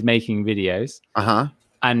how he's making videos. Uh-huh.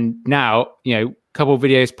 And now, a couple of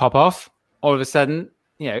videos pop off. All of a sudden,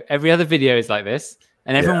 every other video is like this,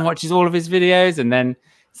 and everyone watches all of his videos, and then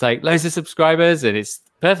it's like loads of subscribers, and it's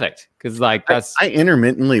perfect because like that's. I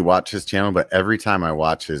intermittently watch his channel, but every time I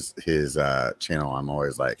watch his channel, I'm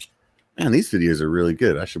always like, man, these videos are really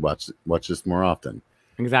good. I should watch this more often.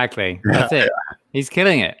 Exactly. That's it. He's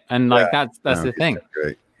killing it, and like that's the thing.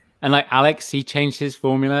 Great. And like Alex, he changed his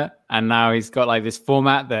formula, and now he's got like this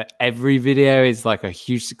format that every video is like a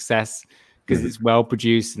huge success because it's well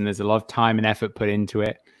produced and there's a lot of time and effort put into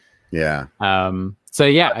it. Yeah. So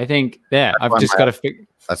yeah, I think I've just got to figure.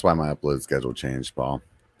 That's why my upload schedule changed, Paul.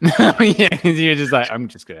 Yeah, you're just like, I'm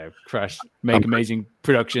just gonna make amazing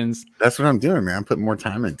productions. That's what I'm doing, man. I'm putting more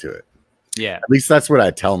time into it. Yeah. At least that's what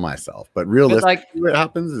I tell myself. But realistically, what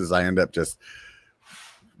happens is I end up just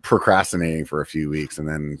procrastinating for a few weeks and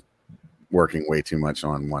then working way too much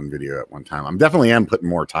on one video at one time. I'm definitely putting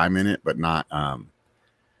more time in it, but not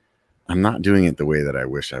I'm not doing it the way that I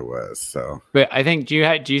wish I was. So, but I think do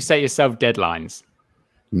you set yourself deadlines?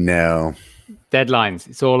 No. Deadlines.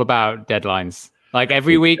 It's all about deadlines. Like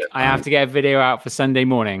every week I have to get a video out for Sunday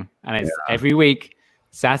morning, and it's every week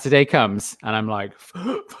Saturday comes and I'm like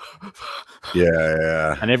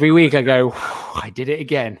yeah. And every week I go, I did it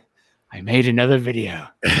again. I made another video.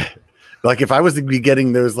 Like if I was to be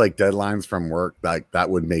getting those like deadlines from work, like that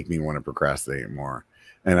would make me want to procrastinate more.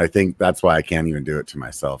 And I think that's why I can't even do it to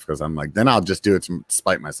myself, because I'm like, then I'll just do it to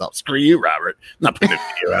spite myself. Screw you, Robert. I'm not putting a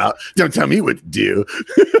video out. Don't tell me what to do.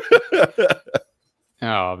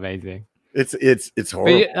 Oh, amazing. It's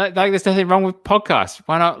horrible. But like there's nothing wrong with podcasts.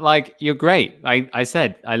 Why not? Like you're great. Like I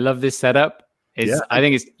said, I love this setup. I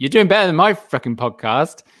think you're doing better than my fucking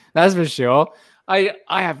podcast. That's for sure. I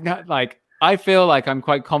have not I feel like I'm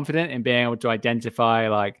quite confident in being able to identify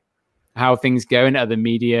like how things go in other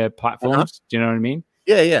media platforms. Do you know what I mean?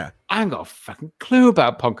 Yeah. I haven't got a fucking clue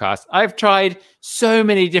about podcasts. I've tried so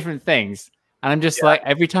many different things, and I'm just like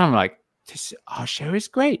every time I'm like, our show is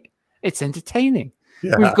great. It's entertaining.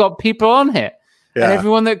 Yeah. We've got people on here, and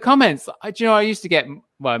everyone that comments. I used to get.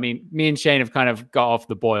 Well, I mean, me and Shane have kind of got off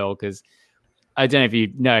the boil because I don't know if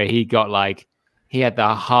you know, he had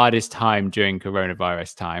the hardest time during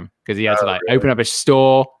coronavirus time because he had to like open up a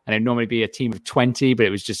store and it'd normally be a team of 20, but it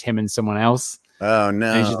was just him and someone else. Oh no.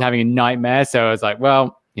 And he's just having a nightmare. So I was like,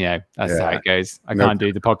 well, that's how it goes. I can't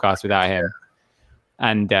do the podcast without him.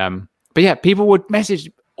 And but yeah, people would message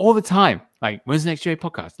all the time, like, when's the next Joey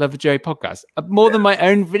podcast? Love the Joey podcast. More than my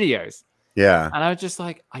own videos. Yeah. And I was just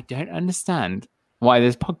like, I don't understand why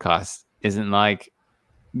this podcast isn't like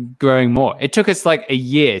growing more. It took us like a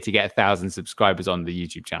year to get 1,000 subscribers on the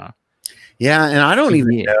YouTube channel. Yeah, and I don't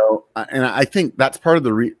even know. And I think that's part of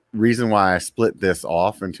the reason why I split this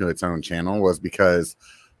off into its own channel was because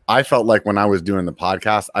I felt like when I was doing the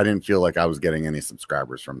podcast, I didn't feel like I was getting any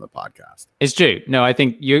subscribers from the podcast. It's true. No, I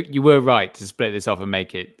think you were right to split this off and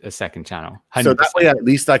make it a second channel. 100%. So that way, at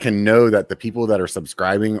least I can know that the people that are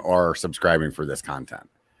subscribing for this content.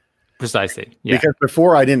 Precisely. Yeah. Because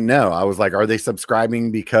before I didn't know. I was like, are they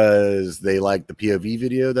subscribing because they like the POV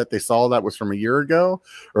video that they saw that was from a year ago?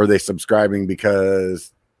 Or are they subscribing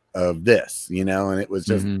because of this, And it was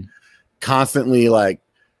just constantly like,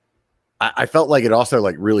 I felt like it also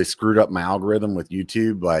like really screwed up my algorithm with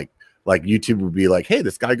YouTube. Like YouTube would be like, hey,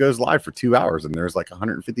 this guy goes live for 2 hours and there's like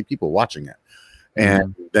 150 people watching it.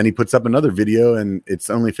 And then he puts up another video and it's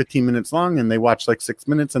only 15 minutes long and they watch like 6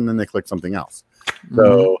 minutes and then they click something else.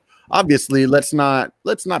 So obviously let's not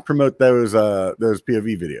promote those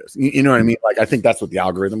POV videos. You know what I mean? Like, I think that's what the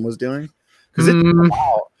algorithm was doing. Because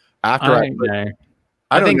I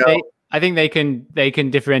think they can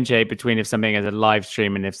differentiate between if something is a live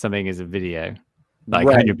stream and if something is a video. Like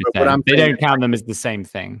 100%. They don't count them as the same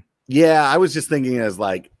thing. Yeah, I was just thinking as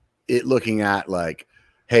like it looking at like,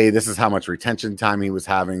 hey, this is how much retention time he was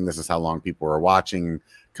having. This is how long people are watching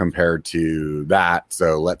compared to that.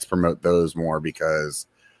 So let's promote those more because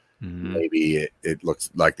maybe it looks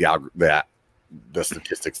like the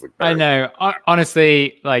statistics look better. I know.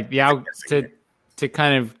 Honestly, like to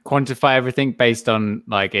kind of quantify everything based on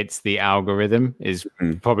like it's the algorithm is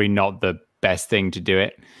probably not the best thing to do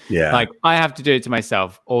it. Yeah. Like I have to do it to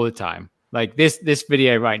myself all the time. Like this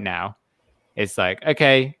video right now, it's like,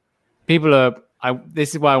 okay,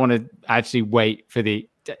 this is why I want to actually wait for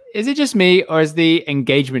is it just me or is the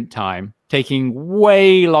engagement time taking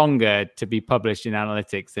way longer to be published in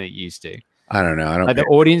analytics than it used to? I don't know. I don't like the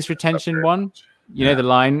audience retention one, you know, the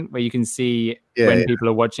line where you can see when people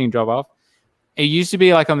are watching drop off. It used to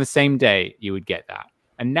be like on the same day you would get that.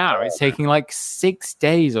 And now it's taking like 6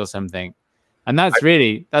 days or something. And that's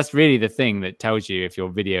really the thing that tells you if your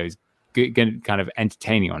video is kind of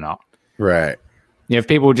entertaining or not. Right. You know, if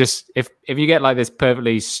people just if you get like this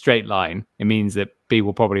perfectly straight line, it means that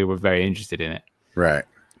people probably were very interested in it. Right.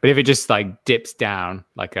 But if it just like dips down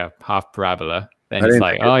like a half parabola, then it's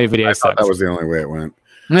like, oh, your video sucks. That was the only way it went.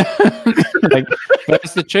 Like, but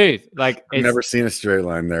it's the truth. Like, I've never seen a straight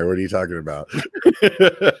line there. What are you talking about?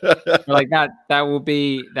 Like that will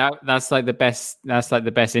be that's like the best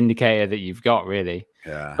indicator that you've got, really.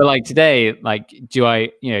 Yeah. But like today, like do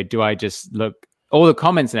I just look, all the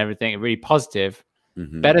comments and everything are really positive,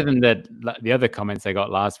 better than the other comments I got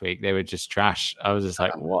last week. They were just trash. I was just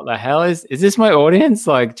like, what the hell is this my audience?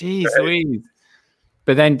 Like, geez Louise.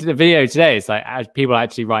 But then the video today, it's like people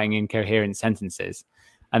actually writing incoherent sentences.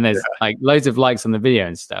 And there's like loads of likes on the video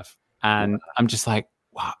and stuff. And I'm just like,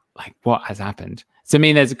 wow, like what has happened? So I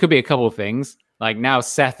mean, it could be a couple of things. Like now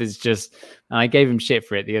Seth is just, and I gave him shit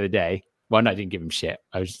for it the other day. Well, no, I didn't give him shit.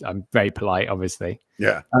 I'm very polite, obviously.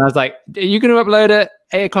 Yeah. And I was like, are you going to upload at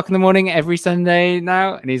 8 o'clock in the morning every Sunday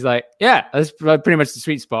now? And he's like, yeah, that's pretty much the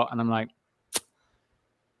sweet spot. And I'm like,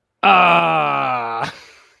 now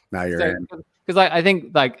you're in. Because I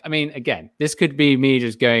think, like, I mean, again, this could be me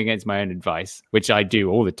just going against my own advice, which I do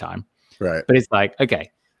all the time. Right. But it's like, okay,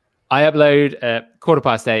 I upload at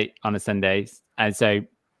 8:15 on a Sunday. And so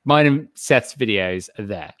mine and Seth's videos are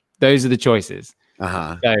there. Those are the choices.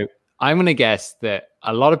 So I'm going to guess that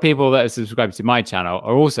a lot of people that are subscribed to my channel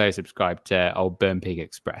are also subscribed to old Burn Pig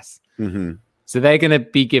Express. So they're going to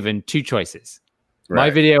be given two choices.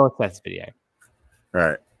 My video or Seth's video.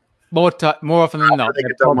 Right. More often than not. They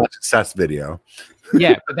don't watch Seth's video.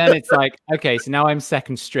 Yeah, but then it's like, okay, so now I'm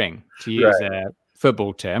second string, to use a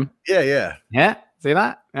football term. Yeah. Yeah, see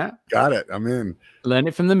that? Yeah. Got it. I'm in. Learn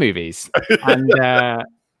it from the movies.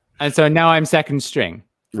 And so now I'm second string.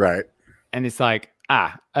 Right. And it's like,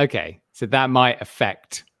 okay, so that might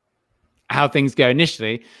affect how things go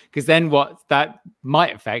initially, because then what that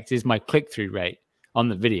might affect is my click-through rate on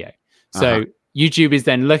the video. So YouTube is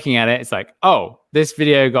then looking at it. It's like, oh, this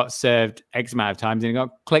video got served X amount of times and it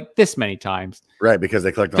got clicked this many times. Right, because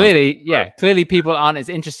they clicked on it. Clearly people aren't as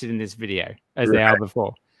interested in this video as they are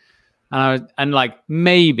before. And like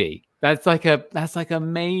maybe That's like a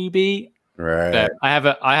maybe. Right. But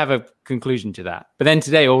I have a conclusion to that. But then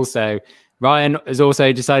today also, Ryan has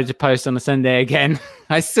also decided to post on a Sunday again.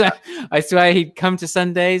 I swear he'd come to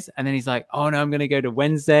Sundays and then he's like, oh no, I'm going to go to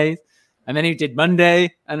Wednesdays. And then he did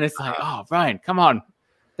Monday and it's like, oh, Ryan, come on.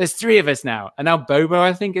 There's 3 of us now. And now Bobo,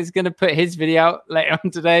 I think, is going to put his video out later on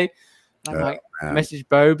today. And I'm message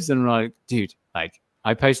Bobes and I'm like, dude, like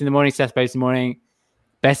I post in the morning, Seth posts in the morning.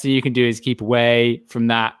 Best thing you can do is keep away from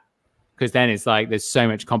that. Because then it's like there's so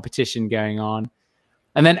much competition going on.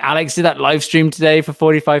 And then Alex did that live stream today for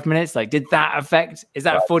 45 minutes. Like, did that affect? Is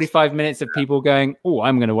that 45 minutes of people going, oh,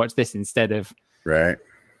 I'm going to watch this instead of. Right.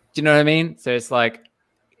 Do you know what I mean? So it's like,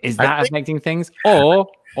 is that affecting things?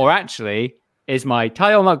 Or actually, is my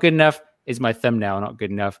title not good enough? Is my thumbnail not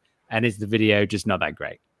good enough? And is the video just not that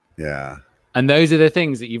great? Yeah. And those are the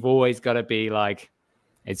things that you've always got to be like,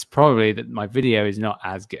 it's probably that my video is not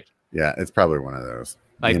as good. Yeah, it's probably one of those.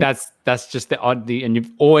 Like that's just the odd, and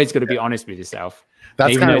you've always got to be honest with yourself.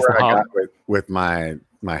 That's kind of where I got with my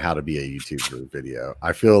how to be a YouTuber video.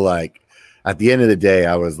 I feel like at the end of the day,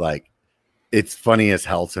 I was like, it's funny as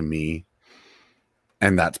hell to me.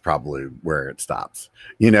 And that's probably where it stops.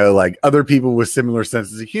 You know, like other people with similar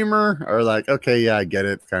senses of humor are like, okay, yeah, I get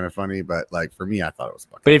it. It's kind of funny. But like for me, I thought it was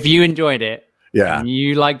funny. But if you enjoyed it, yeah, and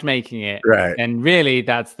you liked making it, right, and really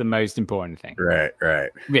that's the most important thing. Right.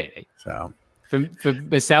 Really. So for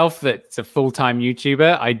myself, that's a full-time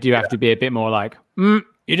YouTuber, I do have to be a bit more like, you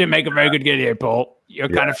didn't make a very good video, Paul. You're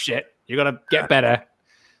kind of shit. You got to get better.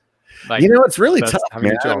 Like, you know, it's really tough,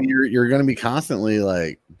 man. I mean, you're going to be constantly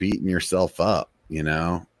like beating yourself up, you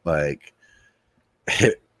know, like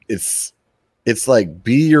it's like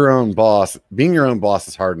be your own boss. Being your own boss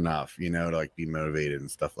is hard enough, you know, to like be motivated and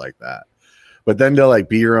stuff like that. But then to like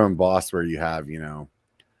be your own boss where you have, you know,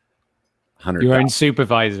 100 your own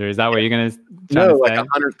supervisor. Is that what you're going to no, like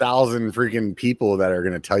 100,000 freaking people that are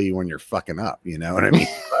going to tell you when you're fucking up. You know what I mean?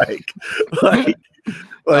 like,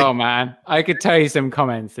 oh man, I could tell you some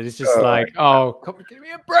comments that it's just like, oh, come give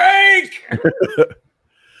me a break.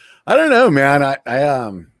 I don't know, man.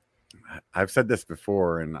 I've said this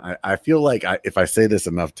before, and I feel like if I say this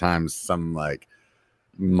enough times, some like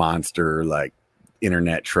monster like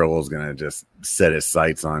internet troll is gonna just set his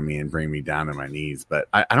sights on me and bring me down to my knees. But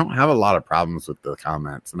I don't have a lot of problems with the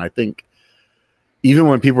comments, and I think even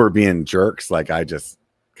when people are being jerks, like I just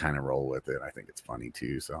kind of roll with it. I think it's funny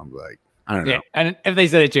too. So I'm like, I don't know. Yeah, and if they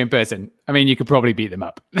said it to you in person, I mean, you could probably beat them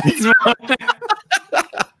up.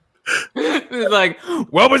 It's like,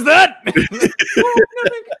 what was that? I'm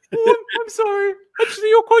sorry. Actually,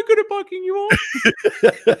 you're quite good at barking. You are.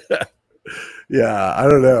 Yeah, I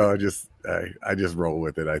don't know. I just roll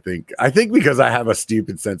with it. I think because I have a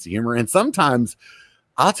stupid sense of humor, and sometimes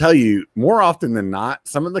I'll tell you more often than not,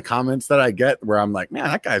 some of the comments that I get where I'm like, man,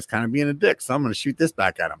 that guy's kind of being a dick, so I'm going to shoot this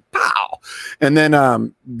back at him. Pow! And then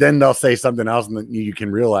they'll say something else, and then you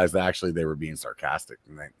can realize that actually they were being sarcastic,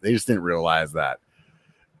 and they just didn't realize that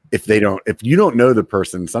if you don't know the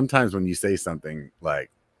person, sometimes when you say something,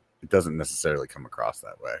 like it doesn't necessarily come across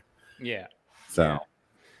that way. Yeah. So. Yeah.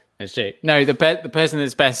 That's true. No, the person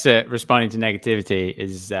that's best at responding to negativity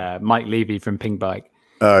is Mike Levy from Ping Bike.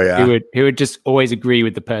 Oh yeah, he would just always agree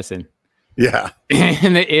with the person. Yeah.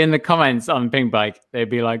 in the comments on Ping Bike,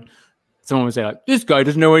 they'd be like, someone would say like, "This guy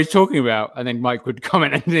doesn't know what he's talking about," and then Mike would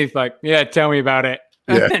comment and he's like, "Yeah, tell me about it."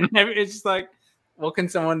 Yeah. And it's just like, what can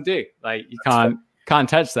someone do? Like you can't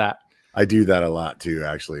touch that. I do that a lot too,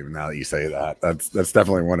 actually. Now that you say that, that's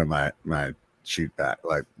definitely one of my shoot back,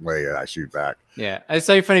 like way I shoot back. Yeah, it's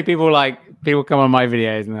so funny. People come on my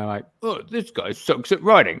videos and they're like, "Oh, this guy sucks at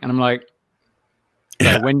riding," and I'm like,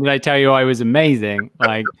 when did I tell you I was amazing?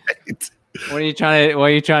 Like, right. What are you trying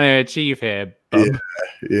to achieve here, bub?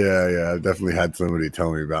 Yeah. I definitely had somebody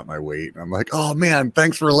tell me about my weight. I'm like, oh man,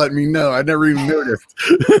 thanks for letting me know. I never even noticed.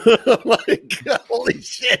 I'm like, holy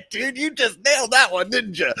shit, dude, you just nailed that one,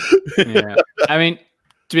 didn't you? Yeah, I mean,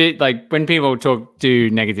 to be like when people do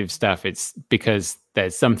negative stuff, it's because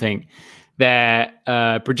there's something they're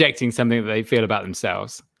projecting something that they feel about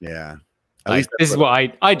themselves. Yeah, like, this is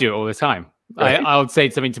what I do all the time. Right? I'll say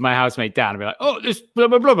something to my housemate Dan and be like, "Oh, this blah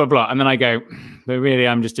blah blah blah blah," and then I go, "But really,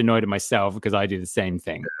 I'm just annoyed at myself because I do the same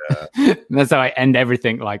thing." Yeah. And that's how I end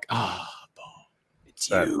everything. Like, "Oh, it's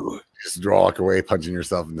you." Just walk away, punching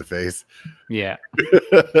yourself in the face. Yeah.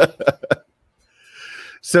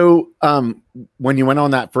 So, when you went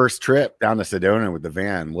on that first trip down to Sedona with the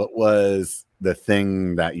van, what was the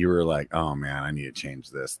thing that you were like, "Oh man, I need to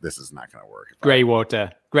change this. This is not going to work"? Gray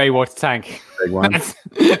water tank. Big one.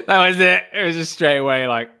 That was it. It was just straight away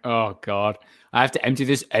like, "Oh god, I have to empty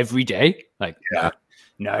this every day." Like, yeah,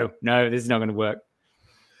 no, this is not going to work.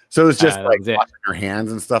 So it's just That like was it. washing your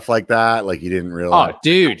hands and stuff like that. Like you didn't realize. Oh,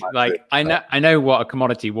 dude! Like I know what a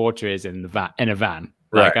commodity water is in a van.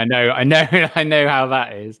 Like Right. I know how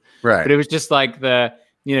that is. Right. But it was just like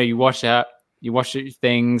you wash your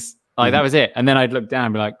things. Like that was it. And then I'd look down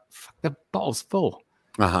and be like, fuck, the bottle's full.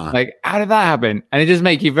 Uh-huh. Like, how did that happen? And it just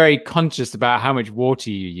make you very conscious about how much water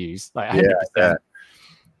you use. Like 100%. Yeah.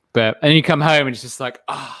 But and then you come home and it's just like,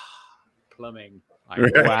 plumbing.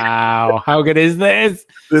 Like, wow, how good is this?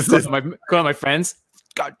 This is Call on my friends.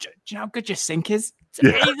 God, do you know how good your sink is? It's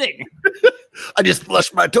amazing. I just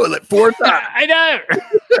flushed my toilet 4 times. I know.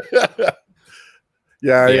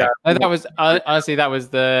 Yeah. That was honestly that was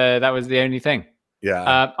the only thing.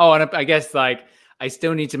 Yeah. And I guess like I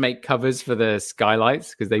still need to make covers for the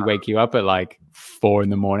skylights because they wake you up at like 4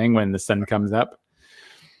 a.m. when the sun comes up.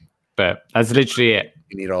 But that's literally it.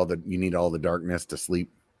 You need all the darkness to sleep.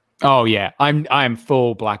 Oh yeah, I'm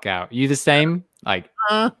full blackout. You the same? Like,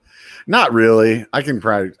 not really. I can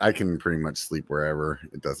pretty much sleep wherever.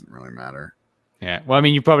 It doesn't really matter. Yeah. Well, I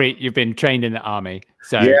mean, you've been trained in the army,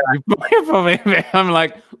 so Yeah. you're probably. I'm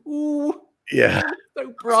like, ooh, Yeah.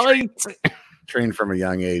 so bright. Trained from a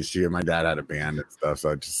young age too. My dad had a band and stuff,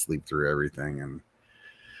 so I just sleep through everything and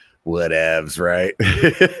whatevs, right?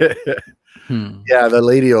 Yeah, the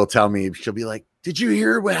lady will tell me, she'll be like, did you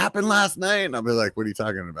hear what happened last night? And I'll be like, what are you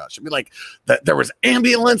talking about? She'll be like, that there was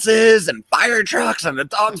ambulances and fire trucks and the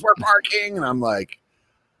dogs were barking. And I'm like,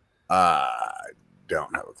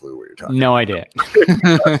 don't have a clue what you're talking No idea.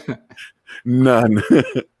 None.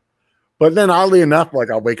 But then oddly enough, like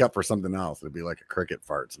I'll wake up for something else. It'll be like a cricket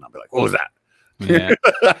farts. And I'll be like, what was that? Yeah.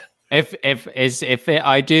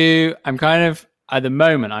 I'm kind of at the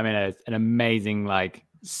moment, I'm in an amazing, like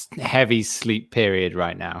heavy sleep period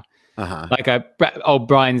right now. Uh-huh. Like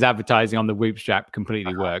Brian's advertising on the Whoop strap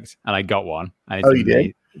completely worked, and I got one. And Oh, you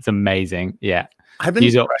did? It's amazing. Yeah. I've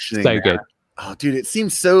been questioning so good. Oh, dude, it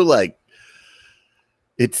seems so like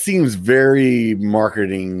it seems very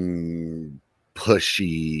marketing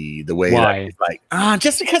pushy the way that it's like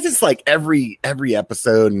just because it's like every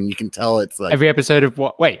episode and you can tell it's like every episode of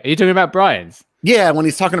what? Wait, are you talking about Brian's? Yeah, when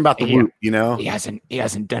he's talking about the Whoop, you know, he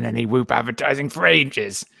hasn't done any Whoop advertising for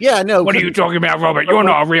ages. Yeah, no. What are you talking about, Robert? You're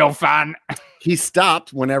not a real fan. He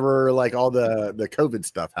stopped whenever like all the COVID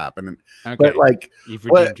stuff happened. Okay. But like you've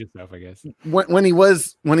redeemed yourself, I guess. When he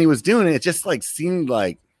was doing it, it just like seemed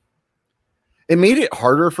like it made it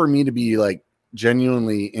harder for me to be like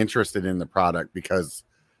genuinely interested in the product because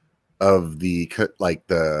of the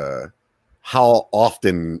how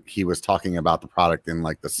often he was talking about the product in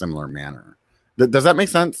like the similar manner. Does that make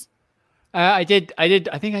sense? I did. I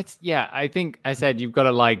think I said you've got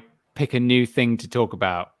to like pick a new thing to talk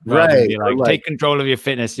about. Right. Take control of your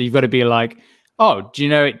fitness. So you've got to be like, oh, do you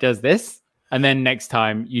know it does this? And then next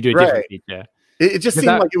time you do a different feature. It just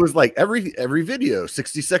seemed like it was like every video,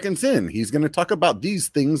 60 seconds in, he's going to talk about these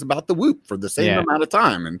things about the Whoop for the same amount of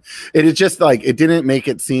time. And it is just like, it didn't make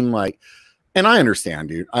it seem like, and I understand,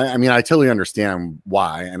 dude. I mean, I totally understand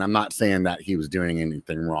why. And I'm not saying that he was doing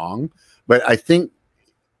anything wrong, but I think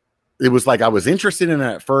it was like, I was interested in it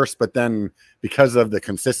at first, but then because of the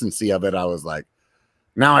consistency of it, I was like,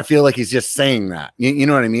 now I feel like he's just saying that, you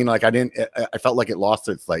know what I mean? Like I felt like it lost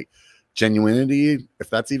its like genuinity, if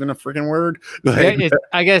that's even a freaking word. Like,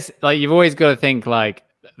 I guess like you've always got to think like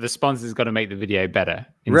the sponsor's got to make the video better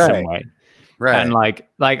in some way. Right. And like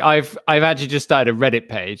I've actually just started a Reddit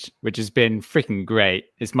page, which has been freaking great.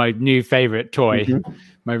 It's my new favorite toy,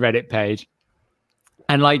 my Reddit page.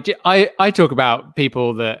 And like I talk about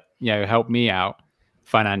people that, you know, help me out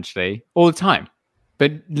financially all the time.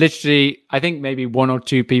 But literally, I think maybe 1 or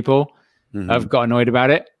 2 people have got annoyed about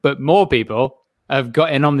it, but more people have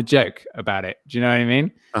got in on the joke about it. Do you know what I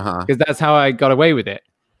mean? Because that's how I got away with it,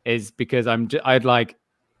 is because when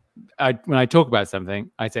I talk about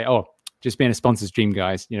something, I say, oh, just being a sponsor's dream,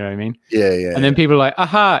 guys. You know what I mean? Yeah. And then people are like,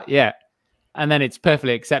 aha, yeah. And then it's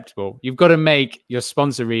perfectly acceptable. You've got to make your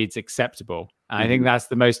sponsor reads acceptable. And I think that's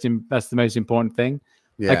the most important thing.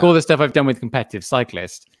 Yeah. Like all the stuff I've done with competitive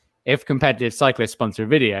cyclists, if competitive cyclists sponsor a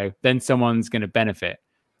video, then someone's going to benefit.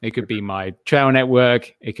 It could be my trail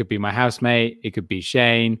network. It could be my housemate. It could be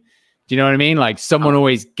Shane. Do you know what I mean? Like someone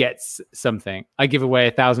always gets something. I give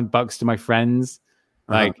away $1,000 to my friends.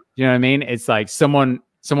 Like, you know what I mean? It's like someone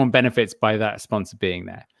benefits by that sponsor being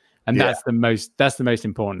there. And that's the most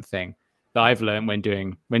important thing that I've learned when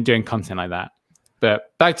doing content like that.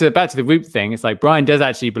 But back to the Whoop thing, it's like Brian does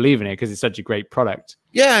actually believe in it because it's such a great product.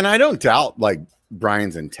 Yeah, and I don't doubt like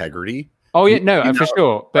Brian's integrity. Oh yeah, no, for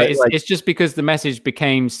sure. But it's just because the message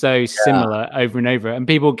became so similar over and over, and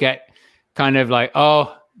people get kind of like,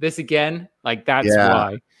 oh, this again, like that's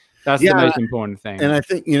why. That's the most important thing. And I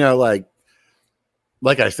think,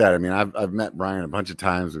 like I said, I mean, I've met Brian a bunch of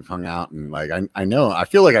times. We've hung out, and like I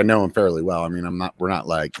feel like I know him fairly well. I mean, we're not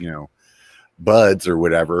like buds or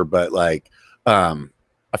whatever, but like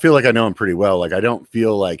I feel like I know him pretty well. Like I don't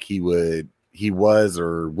feel like he was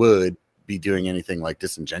or would be doing anything like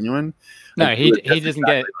disingenuine. No, like, he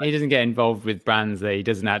doesn't get involved with brands that he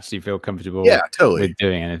doesn't actually feel comfortable with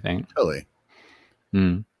doing anything. Totally.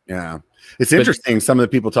 Mm. Yeah. It's interesting. Some of the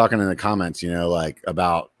people talking in the comments, like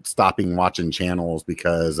about stopping watching channels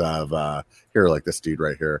because of here, like this dude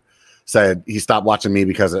right here said he stopped watching me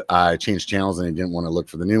because I changed channels and he didn't want to look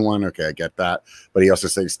for the new one. Okay, I get that. But he also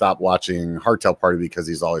said stop watching Hardtail Party because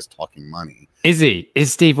he's always talking money. Is he?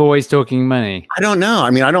 Is Steve always talking money? I don't know.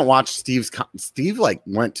 I mean, I don't watch Steve like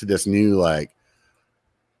went to this new like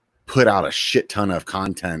put out a shit ton of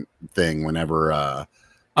content thing whenever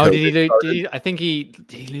did he I think did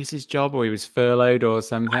he lose his job or he was furloughed or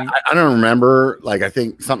something? I don't remember. Like I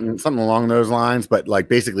think something along those lines, but like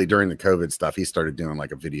basically during the COVID stuff, he started doing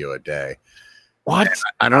like a video a day. What?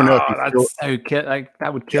 I don't know if that's so like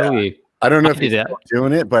that would kill you. I don't know if he's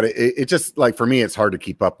doing it, but it just like for me, it's hard to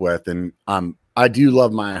keep up with. And I do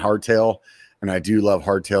love my hardtail and I do love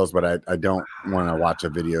hardtails, but I don't want to watch the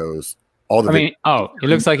videos. It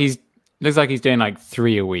looks like he's doing like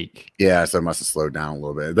 3 a week. Yeah, so it must have slowed down a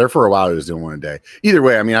little bit. There for a while, he was doing one a day. Either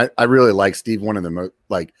way, I mean, I really like Steve. One of the most,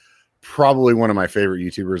 like, probably one of my favorite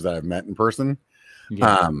YouTubers that I've met in person.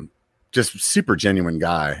 Yeah. Just super genuine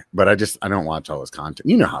guy. But I don't watch all his content.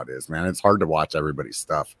 You know how it is, man. It's hard to watch everybody's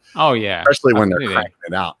stuff. Oh yeah, especially when they're cranking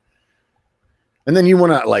it out. And then you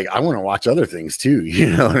want to I want to watch other things too. You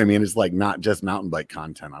know what I mean? It's like not just mountain bike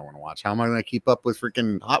content. I want to watch. How am I going to keep up with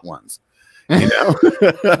freaking hot ones?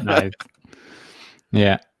 Nice.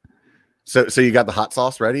 Yeah. So you got the hot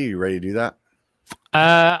sauce ready? You ready to do that?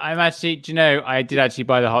 I'm actually. Do you know? I did actually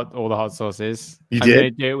buy all the hot sauces. I'm did? Going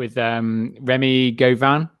to do it with Remy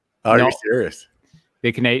Gauvin. Oh, are you serious?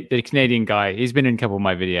 The Canadian guy. He's been in a couple of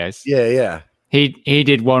my videos. Yeah. He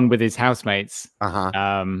did one with his housemates.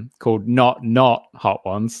 Called not hot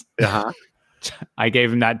ones. I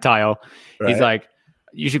gave him that tile. Right. He's like,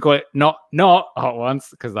 you should call it not hot ones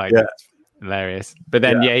because it's hilarious. But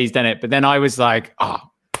then he's done it. But then I was like,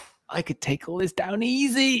 I could take all this down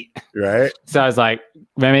easy. Right. So I was like,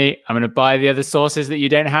 Remy, I'm gonna buy the other sauces that you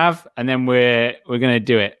don't have, and then we're gonna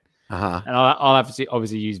do it. And I'll have to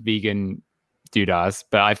obviously use vegan doodahs,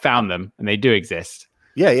 but I found them and they do exist.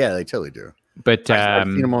 Yeah, they totally do. But I've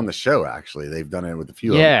seen them on the show. Actually, they've done it with a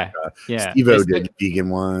few. Yeah. Steve-O did vegan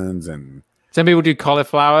ones, and some people do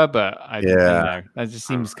cauliflower, but I don't know. That just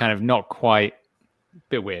seems kind of not quite a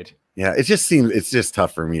bit weird. Yeah, it's just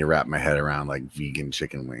tough for me to wrap my head around like vegan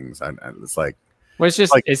chicken wings. It's like, well,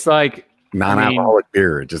 it's like non-alcoholic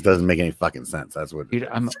beer. It just doesn't make any fucking sense. That's what. Dude,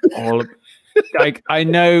 I'm all like, I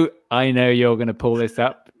know you're gonna pull this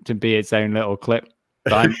up to be its own little clip,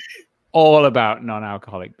 but I'm all about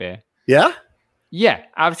non-alcoholic beer. Yeah,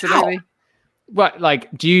 absolutely. How? What, like,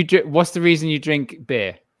 what's the reason you drink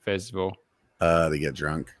beer? First of all, they get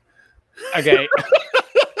drunk. Okay.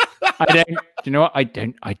 I don't. Do you know what? I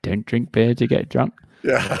don't drink beer to get drunk.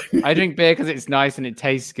 Yeah. I drink beer because it's nice and it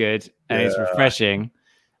tastes good and it's refreshing.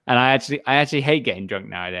 And I actually hate getting drunk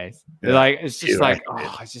nowadays. Yeah. Like it's just I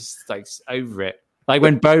just like over it. Like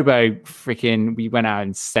when Bobo we went out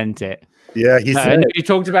and sent it. Yeah, he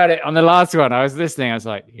talked about it on the last one. I was listening. I was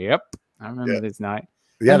like, "Yep, I remember this night."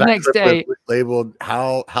 Yeah, the next day labeled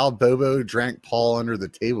how Bobo drank Paul under the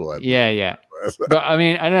table. Yeah. But I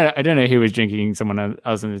mean, I don't know who was drinking someone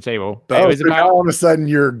else on the table. But it was about all of a sudden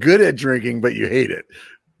you're good at drinking, but you hate it.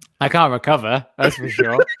 I can't recover. That's for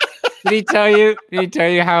sure. Did he tell you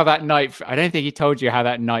how that night? I don't think he told you how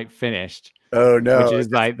that night finished. Oh no! Which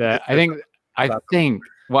is like I think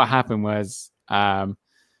what happened was, I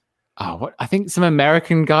think some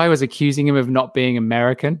American guy was accusing him of not being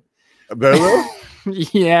American. Bobo?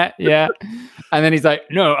 yeah. And then he's like,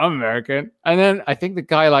 "No, I'm American." And then I think the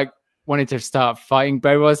guy wanted to start fighting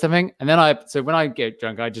Bobo or something. And then when I get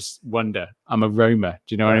drunk, I just wonder. I'm a roamer.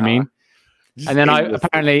 Do you know what I mean? And then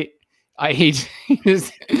apparently I just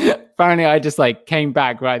like came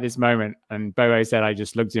back right at this moment, and Bobo said I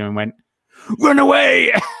just looked at him and went, "Run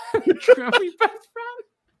away!" We both ran.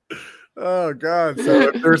 Oh God! So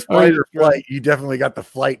if there's fight or flight, you definitely got the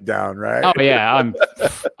flight down, right? Oh yeah,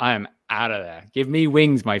 I'm out of there. Give me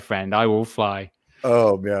wings, my friend. I will fly.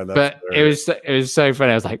 Oh man, it was so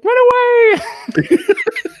funny. I was like, "Run away!"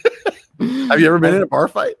 Have you ever been in a bar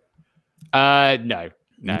fight? No.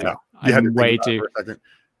 I'm way too.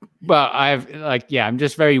 Well, I'm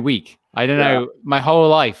just very weak. I don't know. My whole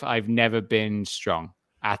life, I've never been strong.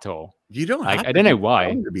 at all. You don't like. have I don't know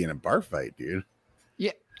why. to be in a bar fight, dude.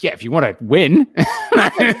 Yeah, if you want to win.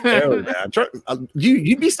 Oh, man.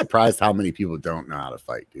 You'd be surprised how many people don't know how to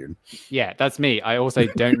fight, dude. Yeah, that's me. I also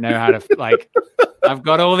don't know how to like. I've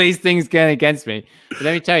got all these things going against me. But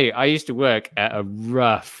let me tell you, I used to work at a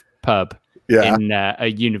rough pub in a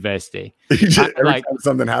university. Every time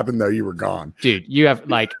something happened, though, you were gone, dude. You have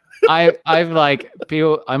like. I've like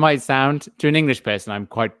people. I might sound to an English person, I'm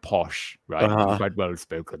quite posh, right? I'm quite well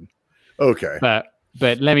spoken. Okay,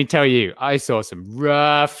 but let me tell you, I saw some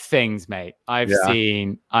rough things, mate. I've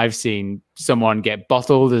seen someone get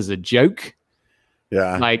bottled as a joke.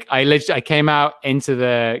 Yeah, like I came out into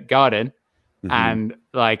the garden, and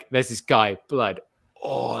like there's this guy, blood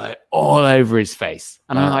all over his face,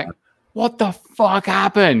 and I'm like, what the fuck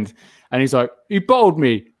happened? And he's like, he bottled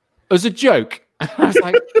me as a joke. And I was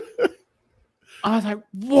like,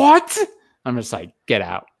 what? I'm just like, get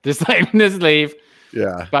out, just leave.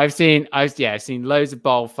 Yeah. But I've seen loads of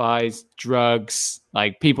bowl fights, drugs,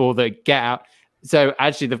 like people that get out. So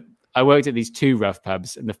actually I worked at these 2 rough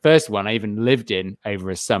pubs, and the first one I even lived in over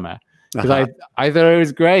a summer because I thought it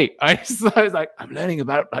was great. I was like, I'm learning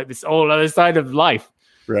about like this whole other side of life.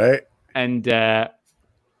 Right. And yeah,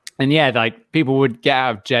 like people would get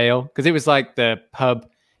out of jail because it was like the pub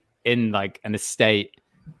in like an estate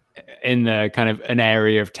in the kind of an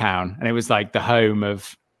area of town. And it was like the home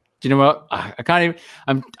of, do you know what? I can't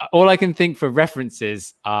even, all I can think for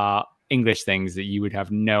references are English things that you would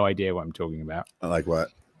have no idea what I'm talking about. Like what?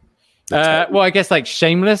 Well, I guess like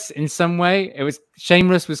Shameless in some way.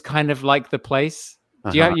 Shameless was kind of like the place.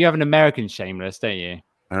 You have an American Shameless, don't you?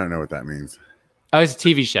 I don't know what that means. Oh, it's a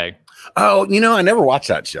TV show. Oh, I never watched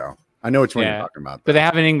that show. I know which one you're talking about, but they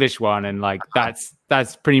have an English one, and like that's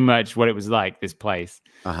pretty much what it was like. This place,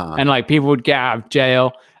 and like people would get out of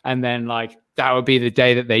jail, and then like that would be the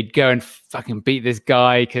day that they'd go and fucking beat this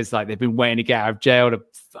guy because like they've been waiting to get out of jail to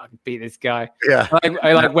fucking beat this guy. Yeah,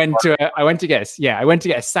 I went to get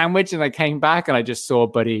a sandwich, and I came back and I just saw a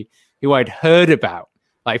buddy who I'd heard about.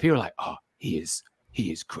 Like people were like, oh, he is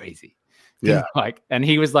crazy. Yeah, like, and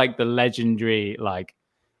he was like the legendary like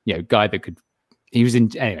guy that could. He was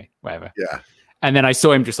in anyway, whatever. Yeah. And then I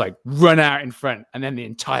saw him just like run out in front, and then the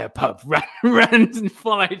entire pub ran and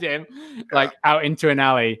followed him like out into an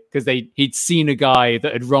alley because he'd seen a guy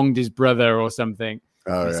that had wronged his brother or something.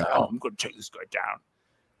 Oh, He's like, oh, I'm gonna take this guy down.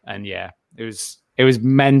 And yeah, it was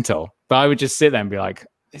mental. But I would just sit there and be like,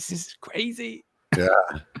 this is crazy. Yeah.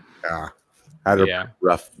 Yeah. I had a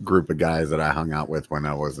rough group of guys that I hung out with when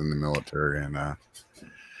I was in the military, and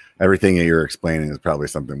everything that you're explaining is probably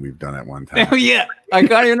something we've done at one time. Oh yeah, I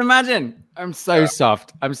can't even imagine. I'm so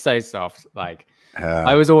soft. Like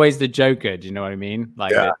I was always the joker. Do you know what I mean?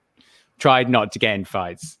 Like I tried not to get in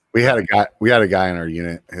fights. We had a guy in our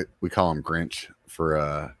unit. We call him Grinch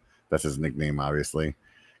for that's his nickname, obviously.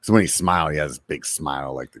 So when he smiled, he has this big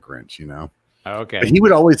smile like the Grinch, Okay. But he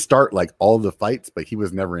would always start like all the fights, but he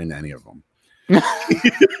was never in any of them. And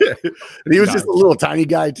he was just a little tiny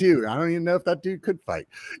guy too. I don't even know if that dude could fight,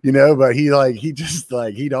 but he'd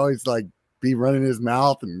always like be running his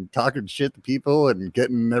mouth and talking shit to people and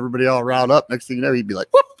getting everybody all riled up. Next thing you know, he'd be like,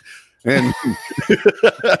 whoop, and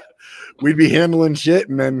we'd be handling shit,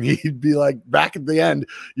 and then he'd be like back at the end,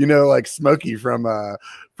 like Smokey from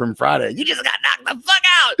Friday. You just got knocked the fuck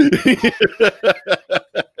out.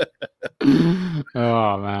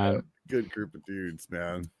 Oh man. Good group of dudes,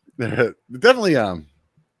 man. Definitely a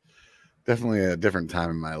different time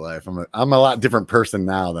in my life. I'm a lot different person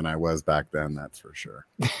now than I was back then, that's for sure.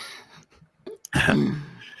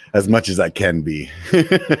 As much as I can be.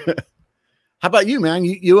 How about you, man?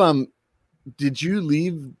 You did you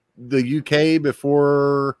leave the UK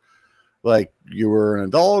before like you were an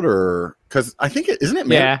adult, or because I think isn't it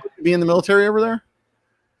mandatory to be in the military over there?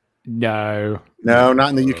 No, not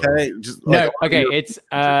in the UK. Just no. Okay, it's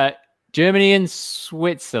Germany and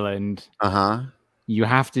Switzerland. You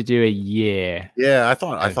have to do a year. Yeah, I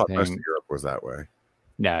thought most of Europe was that way.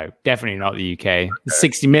 No, definitely not the UK. Okay.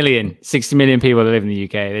 60 million people that live in the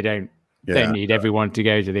UK. They don't need everyone to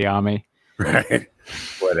go to the army. Right.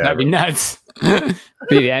 Whatever. That'd be nuts.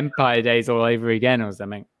 Be the Empire days all over again or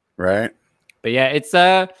something. Right. But yeah, it's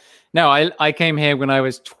no, I came here when I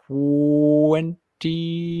was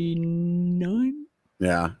 29.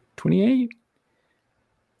 Yeah. 28.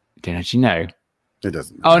 Don't actually know. It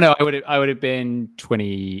doesn't matter. Oh no, I would have been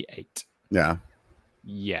 28. Yeah.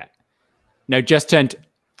 Yeah. No, I just turned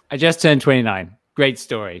 29. Great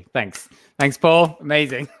story. Thanks, Paul.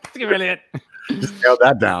 Amazing. Brilliant. Just nailed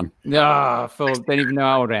that down. No, Phil, don't even know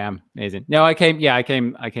how old I am. Amazing. No, I came here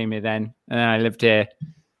then, and then I lived here,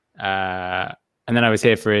 and then I was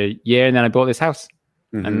here for a year, and then I bought this house.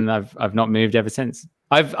 and I've not moved ever since.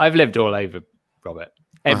 I've lived all over, Robert,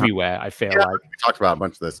 everywhere. I feel like we talked about a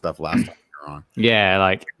bunch of this stuff last time we were on. Yeah,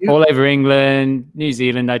 like all over England, New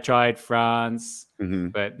Zealand. I tried France,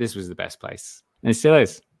 but this was the best place, and it still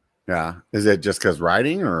is. Yeah, is it just because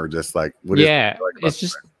writing, or just like it's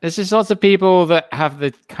just lots of people that have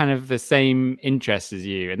the kind of the same interests as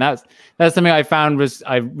you, and that's something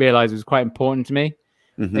I realized was quite important to me.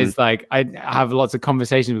 It's like I have lots of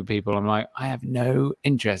conversations with people. I'm like, I have no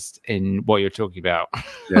interest in what you're talking about.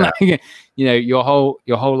 Yeah. Like, your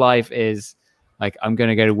whole life is like, I'm going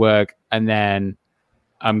to go to work, and then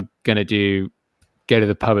I'm going to go to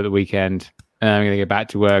the pub at the weekend, and I'm going to go back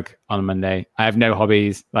to work on a Monday. I have no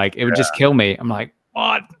hobbies. Like, it would just kill me. I'm like,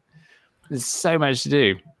 what? There's so much to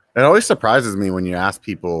do. It always surprises me when you ask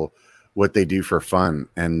people what they do for fun,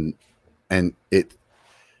 and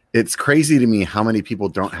it's crazy to me how many people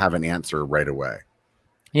don't have an answer right away.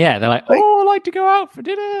 Yeah, they're like, I like to go out for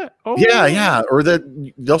dinner. Oh. Yeah, or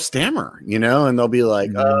they'll stammer, and they'll be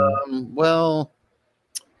like, well,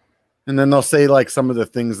 and then they'll say like some of the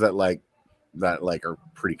things that are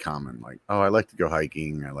pretty common, like, oh, I like to go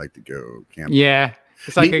hiking, I like to go camping. Yeah,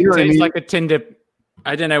 it's like like a Tinder.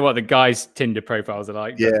 I don't know what the guys' Tinder profiles are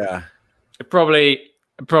like. Yeah, probably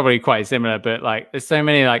quite similar, but like, there's so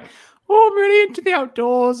many like, oh, I'm really into the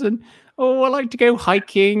outdoors, and I like to go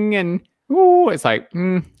hiking, and it's like,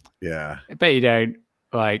 yeah, I bet you don't.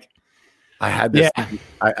 Like, I had this.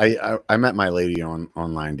 Yeah. I met my lady on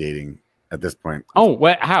online dating at this point. Oh,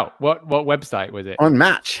 how? What website was it? On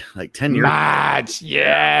Match, like 10 years. Match,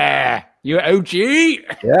 yeah, you're OG.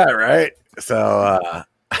 Yeah, right. So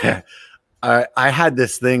I had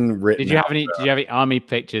this thing written. Did you have any army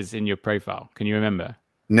pictures in your profile? Can you remember?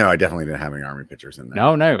 No, I definitely didn't have any army pictures in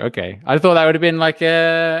there. No. Okay. I thought that would have been like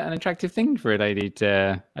an attractive thing for a lady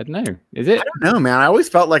to, I don't know. Is it? I don't know, man. I always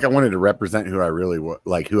felt like I wanted to represent who I really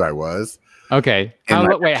who I was. Okay. How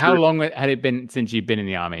long had it been since you'd been in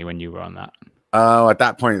the army when you were on that? Oh, at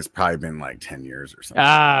that point, it's probably been like 10 years or something.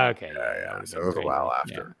 Ah, okay. Yeah. So it was a while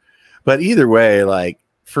after. Yeah. But either way, like,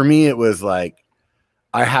 for me, it was like,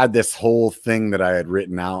 I had this whole thing that I had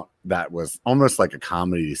written out that was almost like a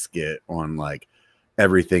comedy skit on like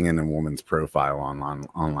everything in a woman's profile on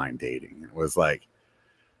online dating. It was like,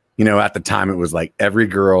 at the time it was like every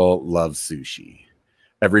girl loves sushi.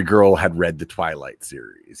 Every girl had read the Twilight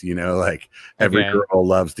series, like every girl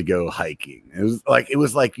loves to go hiking. It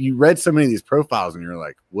was like you read so many of these profiles and you're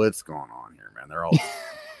like, what's going on here, man? They're all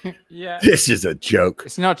yeah. This is a joke.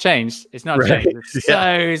 It's not changed. It's changed. It's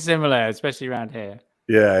so similar, especially around here.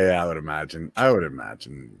 Yeah, I would imagine.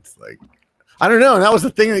 It's like, I don't know. And that was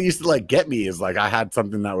the thing that used to like get me, is like I had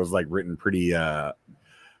something that was like written pretty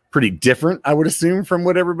different, I would assume, from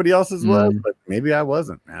what everybody else's was, but maybe I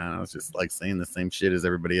wasn't, man. I was just like saying the same shit as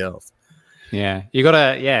everybody else. Yeah. You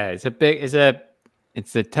gotta,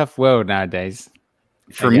 it's a tough world nowadays.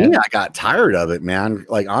 For me, I got tired of it, man.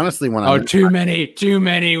 Like, honestly, when too many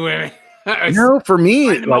women. No, for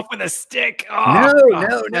me, them off with a stick.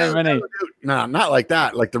 Oh, no, not like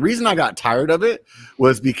that. Like, the reason I got tired of it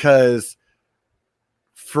was because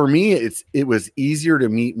for me, it was easier to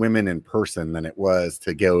meet women in person than it was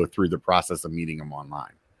to go through the process of meeting them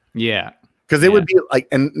online. Yeah. Because it would be like,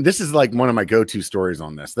 and this is like one of my go-to stories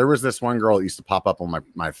on this. There was this one girl that used to pop up on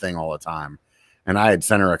my thing all the time. And I had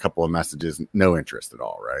sent her a couple of messages, no interest at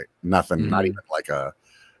all, right? Nothing, not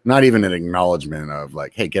even an acknowledgement of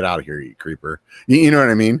like, hey, get out of here, you creeper. You know what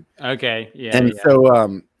I mean? Okay. Yeah. And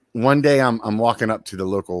so one day I'm walking up to the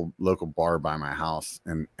local bar by my house,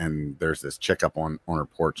 and there's this chick up on her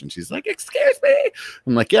porch, and she's like, excuse me.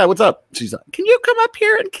 I'm like, yeah, what's up? She's like, can you come up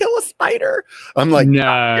here and kill a spider? I'm like,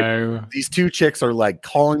 no. These two chicks are like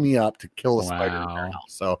calling me up to kill a spider in their house.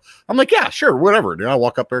 So I'm like, yeah, sure, whatever. Dude, I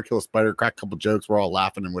walk up there, kill a spider, crack a couple jokes, we're all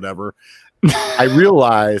laughing and whatever. I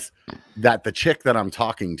realize that the chick that I'm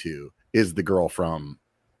talking to is the girl from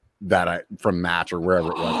Match or wherever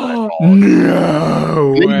it was.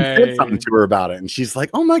 No way. I said something to her about it, and she's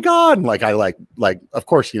like, "Oh my god!" And like I like of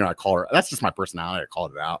course, I call her. That's just my personality. I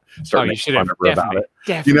called it out. You should have about it.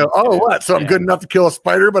 Definitely. What? So I'm good enough to kill a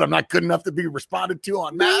spider, but I'm not good enough to be responded to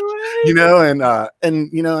on Match. And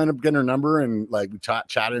end up getting her number, and like we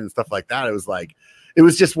chatted and stuff like that. It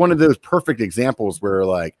was just one of those perfect examples where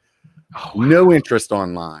like no interest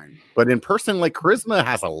online, but in person, like charisma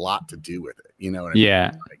has a lot to do with it. You know what I mean?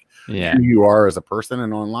 Yeah. Like, who you are as a person,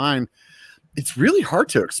 and online, it's really hard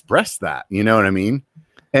to express that. You know what I mean?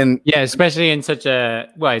 And yeah, especially in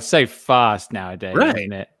it's so fast nowadays, right?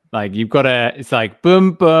 Isn't it? Like it's like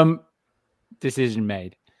boom, boom, decision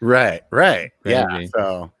made. Right. Crazy. Yeah.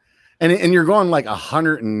 So, and you're going like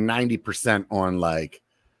 190% on like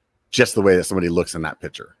just the way that somebody looks in that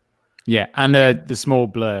picture. Yeah, and the small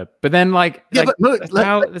blurb. But then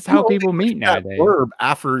that's how people meet nowadays. Blurb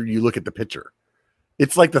after you look at the picture.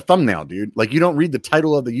 It's like the thumbnail, dude. Like you don't read the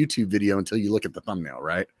title of the YouTube video until you look at the thumbnail,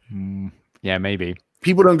 right? Yeah, maybe.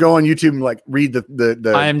 People don't go on YouTube and like read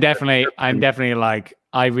the I'm definitely like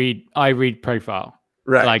I read profile.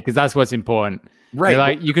 Right. Like, because that's what's important. Right.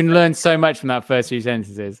 Like you can learn so much from that first few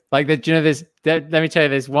sentences. Like let me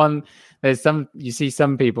tell you, you see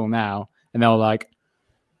some people now and they're like,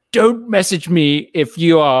 don't message me if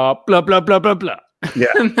you are blah, blah, blah, blah, blah. Yeah.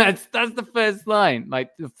 And that's the first line. Like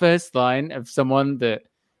the first line of someone that,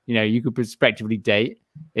 you could prospectively date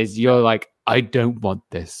is you're like, I don't want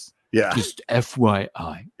this. Yeah. Just FYI.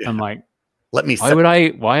 Yeah. I'm like, let me,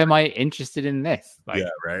 why am I interested in this? Like, yeah,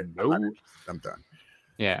 right. No. I'm done.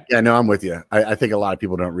 Yeah. Yeah, no, I'm with you. I think a lot of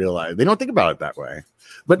people don't realize, they don't think about it that way.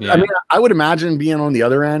 But I mean, I would imagine being on the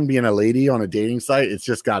other end, being a lady on a dating site, it's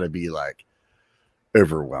just got to be like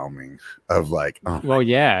overwhelming of like, oh. Well,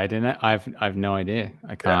 yeah, I don't know. I've no idea.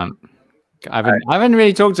 I can't. Yeah. I haven't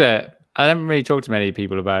really talked to many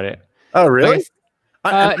people about it. Oh, really?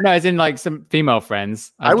 No, as in like some female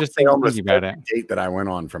friends. I was just thinking almost about it. Date that I went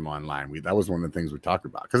on from online. That was one of the things we talked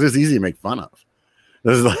about because it's easy to make fun of.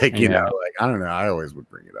 This is like, you know, like, I don't know. I always would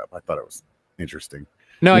bring it up. I thought it was interesting.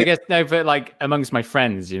 No, I guess no, but like amongst my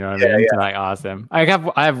friends, you know what I mean? To like ask them. I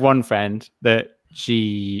have one friend that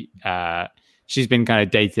she's been kind of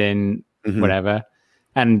dating, whatever.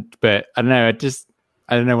 But I don't know,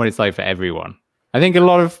 I don't know what it's like for everyone. I think a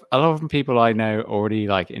lot of people I know already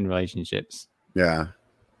like in relationships. Yeah.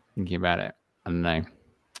 Thinking about it. I don't know.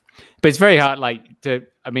 But it's very hard,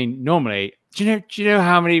 normally, do you know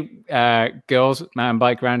how many girls mountain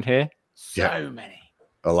bike around here? So many.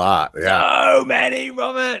 A lot. Yeah. So many,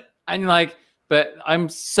 Robert. And but I'm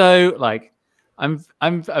so I'm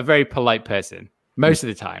a very polite person most of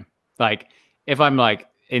the time. Like if I'm like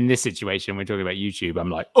in this situation, we're talking about YouTube, I'm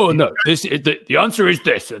like, oh no, this is the answer is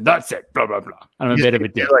this, and that's it. Blah blah blah. I'm a bit of a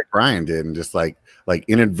dick, like Brian did, and just like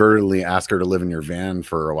inadvertently ask her to live in your van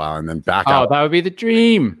for a while, and then back out. Oh, that would be the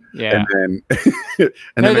dream. Yeah. And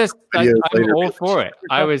then I'm all for it.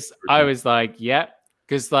 I was like, yeah,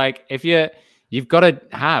 because like if you've got to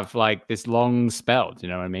have like this long spell. Do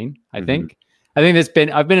you know what I mean? I think I've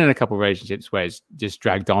been in a couple of relationships where it's just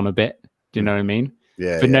dragged on a bit. Do you know what I mean?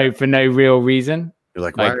 Yeah. For no real reason. You're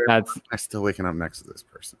like, why am I still waking up next to this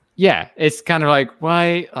person? Yeah, it's kind of like,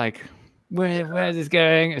 why? Like, where is this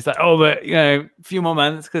going? It's like, oh, but a few more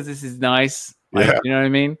months because this is nice. Like, you know what I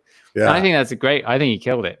mean? Yeah. And I think that's I think he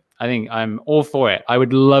killed it. I think I'm all for it. I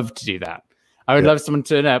would love to do that. I would love someone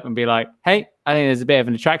to turn up and be like, hey, I think there's a bit of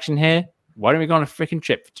an attraction here. Why don't we go on a freaking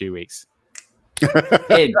trip for 2 weeks?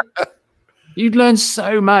 You'd learn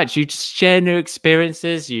so much. You'd share new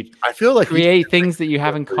experiences. I feel like create things that you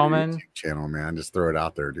have in common. YouTube channel, man. Just throw it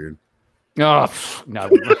out there, dude. Oh no!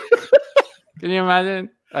 Can you imagine?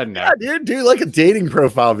 I don't know. Yeah, dude, do like a dating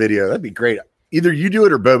profile video. That'd be great. Either you do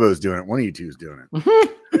it or Bobo's doing it. One of you two is doing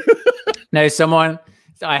it. No, someone.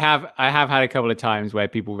 I have had a couple of times where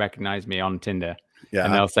people recognize me on Tinder. Yeah,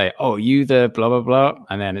 and they'll say, "Oh, you the blah blah blah,"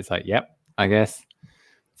 and then it's like, "Yep, I guess."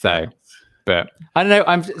 So. But I don't know.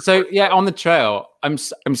 On the trail, I'm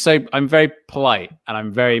very polite and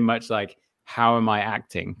I'm very much like, how am I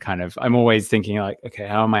acting? Kind of, I'm always thinking like, okay,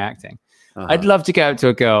 how am I acting? I'd love to go up to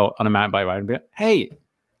a girl on a mountain bike ride and be like, hey,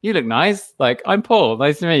 you look nice. Like, I'm Paul.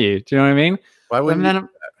 Nice to meet you. Do you know what I mean? Why wouldn't you do that?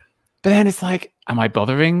 But then it's like, am I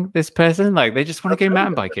bothering this person? Like, they just want to go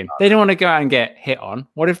mountain biking. They don't want to go out and get hit on.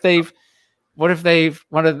 What if they're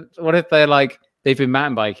like, they've been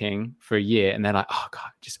mountain biking for a year and they're like, oh God,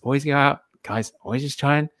 just always go out. Guys, always just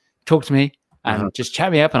try and talk to me and just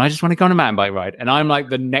chat me up. And I just want to go on a mountain bike ride. And I'm like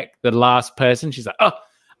the last person. She's like, oh,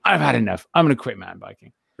 I've had enough. I'm going to quit mountain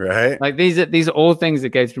biking. Right. Like these are all things that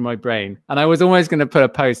go through my brain. And I was always going to put a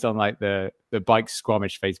post on like the Bike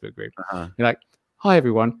Squamish Facebook group. You're like, hi,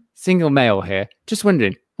 everyone. Single male here. Just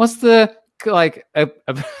wondering, what's the like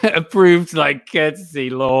approved like courtesy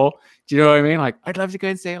law? Do you know what I mean? Like, I'd love to go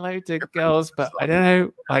and say hello to girls, but I don't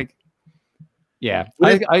know, like, yeah,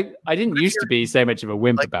 I didn't used to be so much of a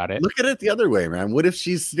wimp about it. Look at it the other way, man. What if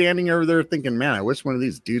she's standing over there thinking, man, I wish one of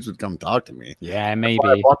these dudes would come talk to me. Yeah, maybe.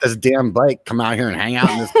 I bought this damn bike, come out here and hang out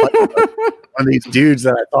in this bike. One of these dudes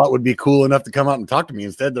that I thought would be cool enough to come out and talk to me.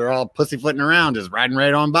 Instead, they're all pussyfooting around, just riding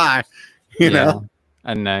right on by. You know?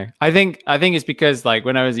 I don't know. I think it's because like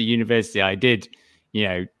when I was at university, I did,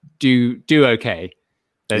 do okay.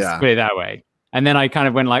 Let's put it that way. And then I kind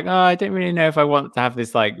of went like, oh, I don't really know if I want to have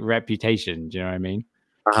this like reputation. Do you know what I mean?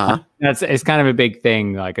 It's kind of a big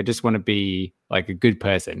thing. Like, I just want to be like a good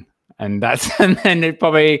person, and then it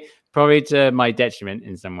probably probably to my detriment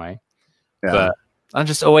in some way. Yeah. But I'm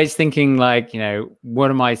just always thinking, like,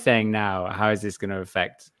 what am I saying now? How is this going to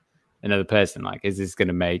affect another person? Like, is this going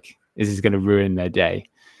to ruin their day?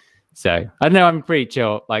 So I don't know. I'm pretty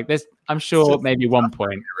chill. Like this, I'm sure maybe one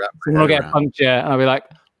point someone will get a puncture and I'll be like,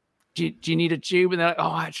 do you need a tube? And they're like,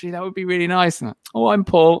 oh, actually, that would be really nice. And like, oh, I'm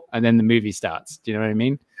Paul. And then the movie starts. Do you know what I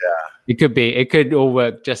mean? Yeah. It could all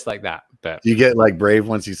work just like that. But do you get like brave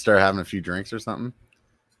once you start having a few drinks or something?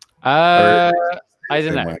 I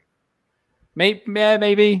don't know.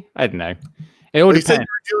 Maybe. I don't know. It all depends.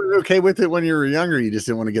 You were okay with it when you were younger. You just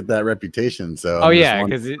didn't want to get that reputation. So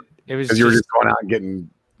because it was you were just going out and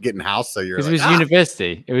getting house. So you're because it was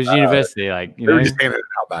university. It was university. Like they were just handing it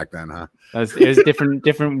out back then, huh? It was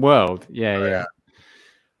different world. Yeah.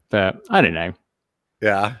 But I don't know.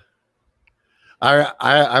 Yeah.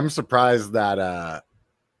 I'm surprised that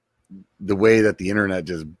the way that the internet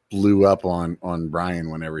just blew up on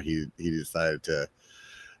Brian whenever he decided to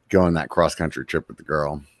go on that cross country trip with the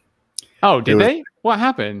girl. Oh, did they? What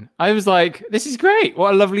happened? I was like, this is great.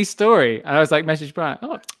 What a lovely story. And I was like, message Brian.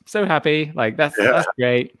 Oh, I'm so happy. Like that's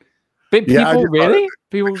great. But people really?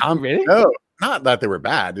 People really? No, not that they were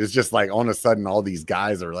bad. It's just like all of a sudden all these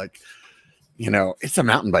guys are like, it's a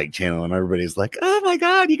mountain bike channel and everybody's like, oh my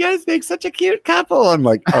God, you guys make such a cute couple. I'm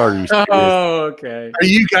like, are you serious? Oh, okay. Are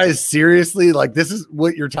you guys seriously? Like, this is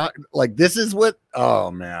what you're talking, like, this is what,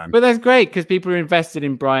 oh man. But that's great because people are invested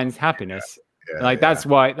in Brian's happiness. That's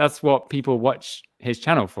what people watch his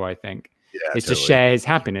channel for, I think. Yeah, is to share his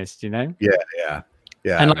happiness, Yeah.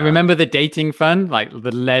 And like, remember the dating fun, like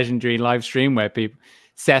the legendary live stream where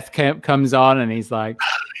Seth comes on and he's like,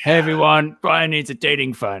 hey everyone, Brian needs a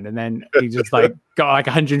dating fund. And then he just like got like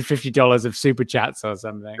 $150 of super chats or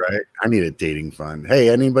something. Right. I need a dating fund. Hey,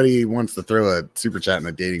 anybody wants to throw a super chat in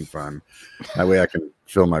a dating fund? That way I can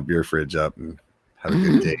fill my beer fridge up and have a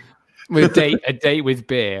good date. A date with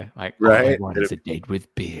beer. Like, right. All I want is a date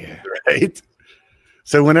with beer. Right.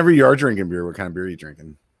 So whenever you are drinking beer, what kind of beer are you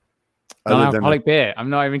drinking? Non-alcoholic beer.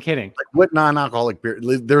 I'm not even kidding. Like what non-alcoholic beer?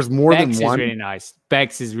 There's more Beck's than one. Is really nice.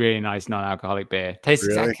 Beck's is really nice non-alcoholic beer. Tastes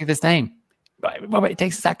exactly the same. But it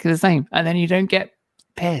tastes exactly the same. And then you don't get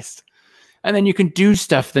pissed. And then you can do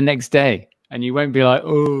stuff the next day. And you won't be like,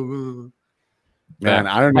 oh. Man,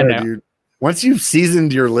 I don't know, dude. Once you've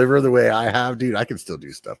seasoned your liver the way I have, dude, I can still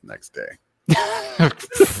do stuff next day.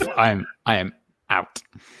 I am out.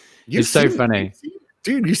 It's so funny.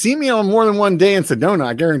 Dude, you see me on more than one day in Sedona.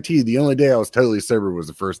 I guarantee you the only day I was totally sober was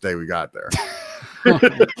the first day we got there.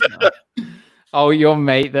 Oh, your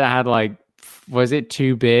mate that had like, was it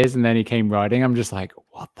 2 beers and then he came riding? I'm just like,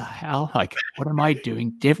 what the hell? Like, what am I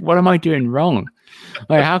doing what am I doing wrong?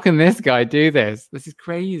 Like, how can this guy do this? This is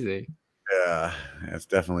crazy. Yeah, it's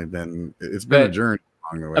definitely been a journey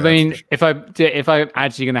along the way. I mean, if I'm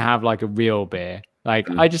actually gonna have like a real beer, like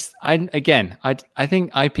I think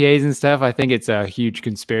IPAs and stuff, I think it's a huge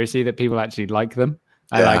conspiracy that people actually like them.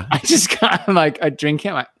 I just kind of like, I drink it,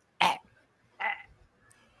 I'm like,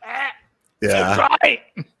 so dry.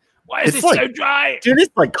 Why is it so dry? Dude,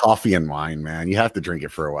 it's like coffee and wine, man. You have to drink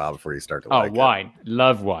it for a while before you start to like wine. It.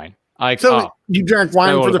 Love wine. You drank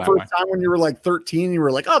wine for the first time when you were like 13. You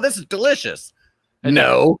were like, oh, this is delicious.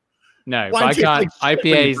 No, but I can't.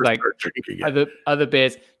 IPAs like other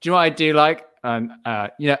beers. Do you know what I do like?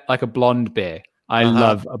 Like a blonde beer. I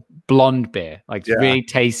love a blonde beer. Like it's really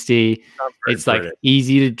tasty. It's like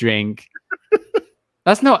easy to drink.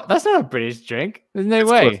 That's not a British drink. There's no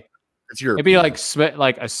way. Close. It's European. It'd be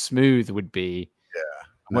like a smooth would be.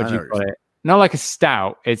 Yeah. What do you call it? Not like a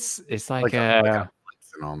stout. It's like a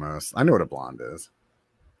almost. I know what a blonde is.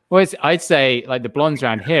 Well, I'd say like the blondes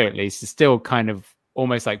around here at least is still kind of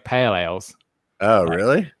almost like pale ales. Oh,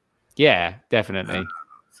 really? Yeah, definitely.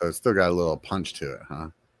 So it's still got a little punch to it, huh?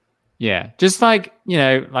 Yeah, just like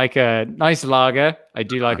like a nice lager. I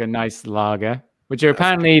do like a nice lager, which are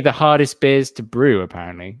apparently the hardest beers to brew.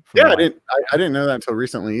 Apparently, I didn't know that until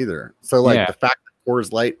recently either. So like the fact that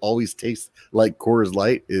Coors Light always tastes like Coors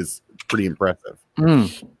Light is pretty impressive.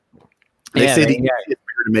 They say the easiest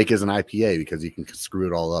beer to make is an IPA because you can screw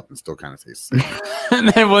it all up and still kind of taste the same. And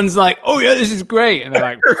everyone's like, "Oh yeah, this is great," and they're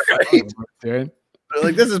like, They're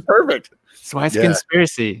like, "This is perfect." That's why it's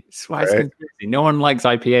conspiracy. That's why it's conspiracy. No one likes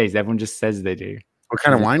IPAs. Everyone just says they do. What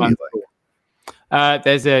kind of wine do you like?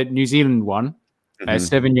 There's a New Zealand one,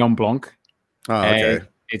 Sauvignon Blanc. Oh, okay.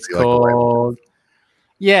 It's called.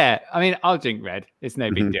 Yeah, I mean, I'll drink red. It's no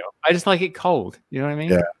big deal. I just like it cold. You know what I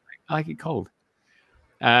mean? Yeah. I like it cold.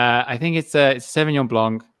 I think it's Sauvignon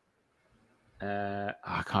Blanc.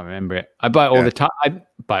 I can't remember it. I buy it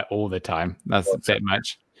all the time. That's a bit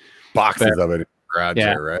much. Boxes of it. garage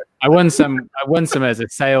Yeah. there, right? I won some as a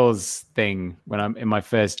sales thing when I'm in my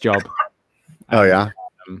first job. Oh yeah.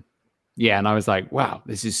 Yeah, and I was like, "Wow,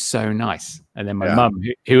 this is so nice." And then my Yeah. mum,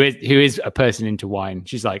 who is a person into wine,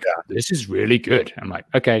 she's like, "This is really good." I'm like,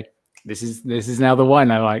 "Okay, this is now the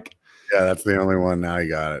wine I like." Yeah, that's the only one. Now you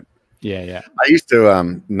got it. Yeah. I used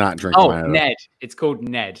to not drink wine. Oh, Ned. It's called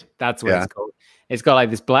Ned. That's what Yeah. it's called. It's got like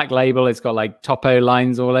this black label. It's got like Topo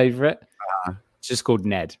lines all over it. It's just called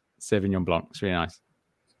Ned Sauvignon Blanc. It's really nice.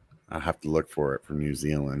 I'll have to look for it from New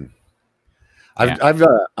Zealand. Yeah.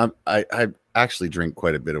 I actually drink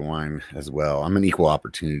quite a bit of wine as well. I'm an equal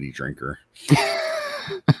opportunity drinker.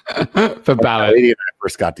 For Ballard. The lady and I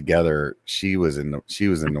first got together, she was into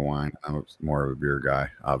wine. I was more of a beer guy,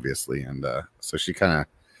 obviously, and so she kind of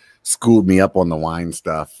schooled me up on the wine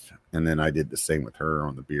stuff, and then I did the same with her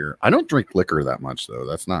on the beer. I don't drink liquor that much though.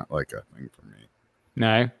 That's not like a thing for me.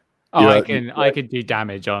 No. Oh, I could do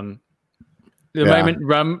damage on the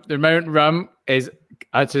moment rum is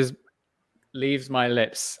I just leaves my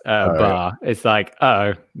lips bar. Yeah. It's like,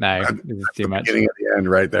 oh no, this is too much. Beginning at the end,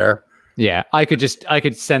 right there. Yeah, I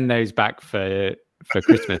could send those back for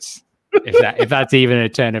Christmas if that's even a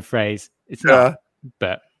turn of phrase. It's not,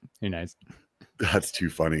 but who knows? That's too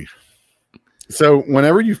funny. So,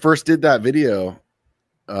 whenever you first did that video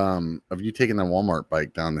of you taking the Walmart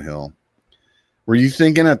bike down the hill, were you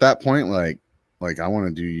thinking at that point like I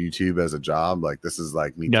want to do YouTube as a job? Like this is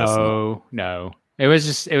like me. No. It was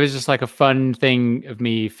just like a fun thing of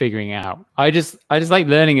me figuring out. I just like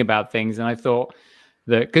learning about things, and I thought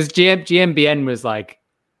that because GMBN was like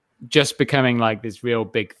just becoming like this real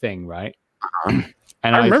big thing, right? Uh-huh.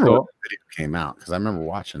 And I remember when the video came out because I remember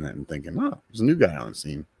watching it and thinking, "Oh, there's a new guy on the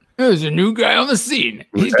scene." There's a new guy on the scene.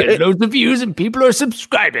 He's getting loads of views and people are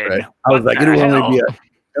subscribing. Right. I was like, it'll only be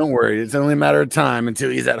don't worry, it's only a matter of time until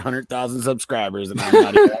he's at 100,000 subscribers, and I'm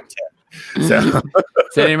not even at 10. So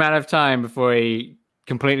it's any amount of time before he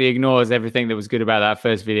completely ignores everything that was good about that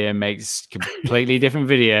first video and makes completely different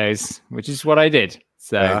videos, which is what I did.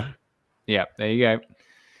 So yeah, there you go.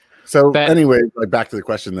 So anyway, like back to the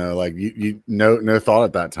question though, like you no thought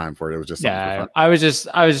at that time for it. It was just I was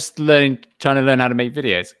just trying to learn how to make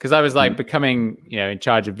videos because I was like becoming, in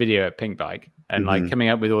charge of video at Pink Bike and like coming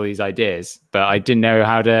up with all these ideas, but I didn't know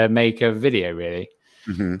how to make a video really.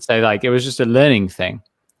 So like it was just a learning thing.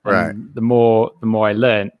 Right. And the more I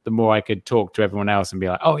learned, the more I could talk to everyone else and be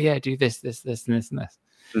like, oh yeah, do this, and this, and this.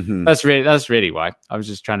 That's really why I was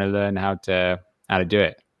just trying to learn how to do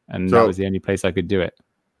it, and that was the only place I could do it.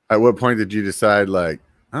 At what point did you decide, like,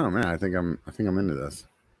 oh man, I think I'm into this?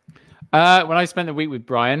 When I spent the week with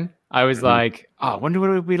Brian, I was like, oh, I wonder what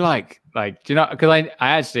it would be like. Like, do you know? Because I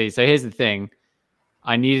actually, so here's the thing,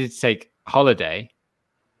 I needed to take holiday.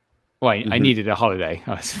 Well, I needed a holiday.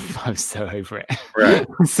 I was so over it. Right.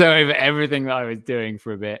 So over everything that I was doing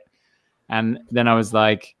for a bit. And then I was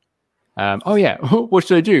like, oh yeah, what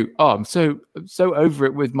should I do? Oh, I'm so over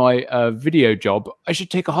it with my video job. I should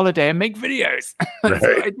take a holiday and make videos. That's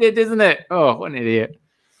what I did, isn't it? Oh, what an idiot.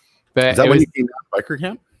 But is that when you came out of biker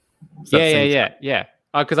camp? Yeah.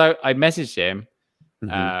 Because I messaged him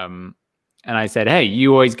and I said, hey,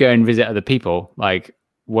 you always go and visit other people. Like,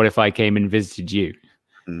 what if I came and visited you?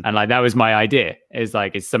 And like that was my idea. It's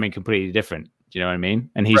like it's something completely different. Do you know what I mean?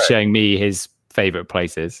 And he's showing me his favorite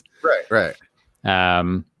places. Right.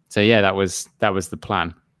 So yeah, that was the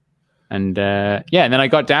plan. And and then I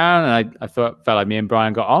got down and I felt like me and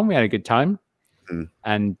Brian got on. We had a good time.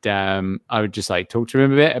 And I would just like talk to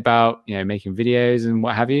him a bit about making videos and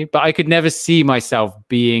what have you. But I could never see myself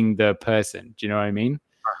being the person. Do you know what I mean?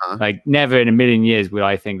 Like never in a million years would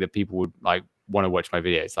I think that people would like want to watch my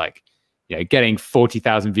videos. Like getting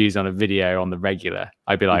 40,000 views on a video on the regular,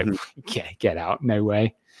 I'd be like, get out, no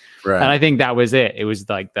way. Right. And I think that was it. It was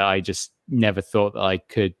like that. I just never thought that I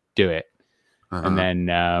could do it. And then,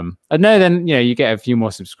 then you get a few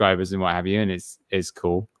more subscribers and what have you, and it's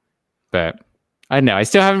cool. But I don't know. I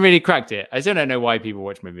still haven't really cracked it. I still don't know why people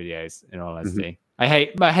watch my videos. In all honesty, I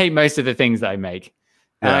hate most of the things that I make.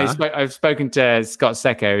 And I've spoken to Scott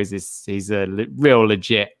Secco. He's a real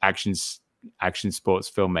legit action sports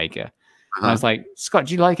filmmetmaker. And I was like, Scott,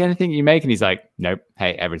 do you like anything you make? And he's like, nope,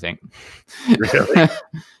 hate everything. Really?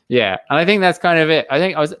 Yeah. And I think that's kind of it. I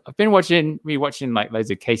think I've been rewatching like loads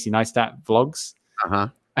of Casey Neistat vlogs.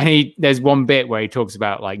 And there's one bit where he talks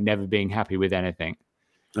about like never being happy with anything.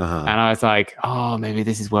 And I was like, oh, maybe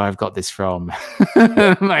this is where I've got this from.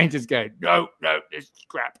 And I just go, no, this is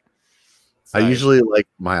crap. So, I usually like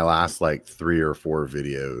my last like 3 or 4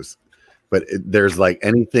 videos, but there's like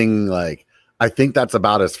anything like, I think that's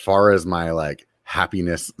about as far as my like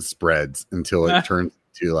happiness spreads until it turns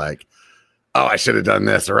to like, oh, I should have done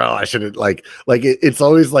this, or oh, I should have it's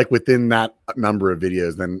always like within that number of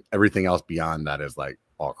videos. Then everything else beyond that is like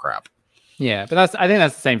all crap. Yeah, but I think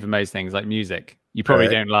that's the same for most things, like music. You probably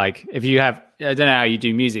don't like, if you have, I don't know how you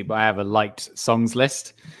do music, but I have a liked songs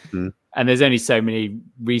list. Mm-hmm. And there's only so many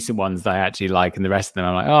recent ones that I actually like, and the rest of them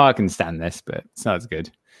I'm like, oh, I can stand this, but it's not as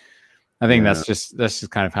good. I think that's just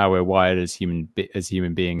kind of how we're wired as human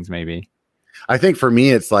beings, maybe. I think for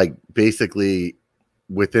me, it's like basically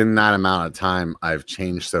within that amount of time, I've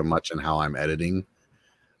changed so much in how I'm editing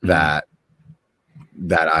that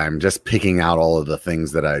I'm just picking out all of the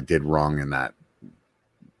things that I did wrong in that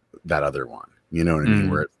other one. You know what I mean?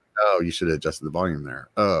 Where it's, oh, you should have adjusted the volume there.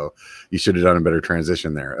 Oh, you should have done a better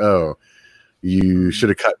transition there. Oh, you should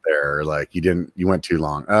have cut there. Or like you went too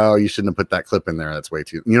long. Oh, you shouldn't have put that clip in there. That's way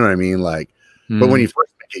too, you know what I mean? Like, but when you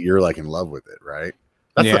first make it, you're like in love with it, right?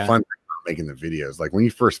 That's the fun thing about making the videos. Like when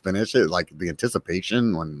you first finish it, like the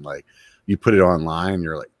anticipation when like you put it online,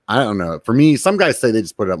 you're like, I don't know. For me, some guys say they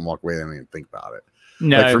just put it up and walk away. They don't even think about it.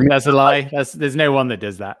 No, like me, that's a lie. There's no one that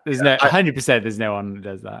does that. There's 100%. There's no one that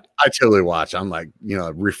does that. I totally watch. I'm like,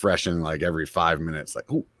 refreshing like every 5 minutes. Like,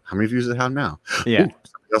 oh, how many views does it have now? Yeah,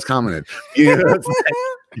 somebody else commented. You're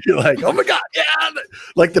like, oh my god, yeah.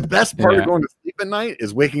 Like the best part of going to sleep at night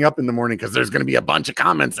is waking up in the morning because there's going to be a bunch of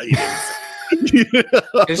comments that you didn't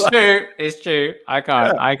see. It's true. I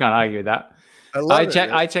can't argue with that.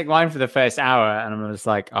 I check mine for the first hour, and I'm just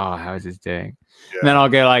like, oh, how is this doing? Yeah. And then I'll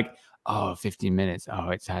go like, oh, 15 minutes. Oh,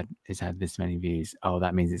 it's had this many views. Oh,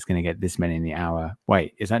 that means it's going to get this many in the hour.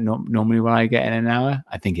 Wait, is that normally what I get in an hour?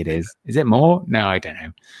 I think it is. Is it more? No, I don't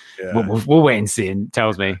know. Yeah. We'll wait and see. And it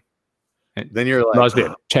tells me. Then you're like,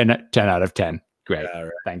 oh. 10 out of 10. Great. Yeah,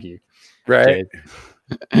 right. Thank you. Right.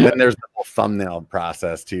 Then there's the whole thumbnail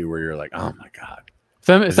process too, where you're like, oh my God.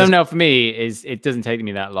 Thumbnail for me is, it doesn't take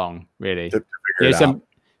me that long, really. To figure it out.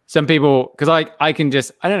 Some people, because I can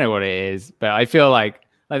just, I don't know what it is, but I feel like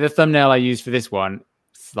the thumbnail I used for this one,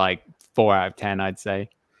 it's like 4 out of 10, I'd say.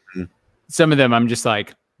 Mm-hmm. Some of them I'm just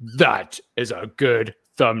like, that is a good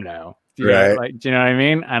thumbnail. Right. Like, do you know what I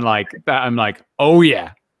mean? And like that, I'm like, oh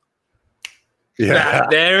yeah. Yeah.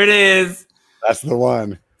 There it is. That's the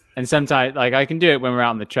one. And sometimes like I can do it when we're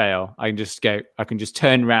out on the trail. I can just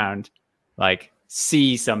turn around, like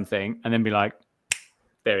see something and then be like,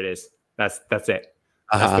 there it is. That's it.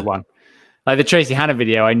 That's the one. Like the Tracy Hannah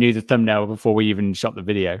video, I knew the thumbnail before we even shot the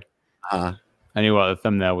video. I knew what the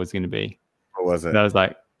thumbnail was going to be. What was it? And I was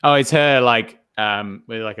like, oh, it's her like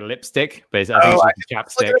with like a lipstick, but I think it's a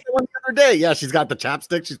chapstick. The one the other day. Yeah, she's got the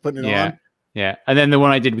chapstick. She's putting it on. Yeah. And then the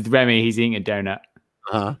one I did with Remy, he's eating a donut.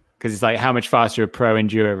 Because it's like, how much faster are pro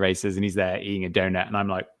enduro racers? And he's there eating a donut. And I'm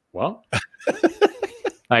like, what?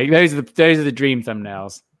 Like those are the dream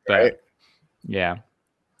thumbnails. But right. Yeah.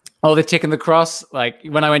 Oh, the Tick and the Cross. Like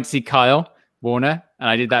when I went to see Kyle Warner and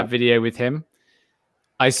I did that video with him,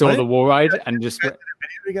 I saw the wall ride and just video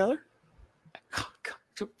together.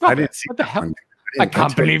 Robert, I didn't see what the hell. I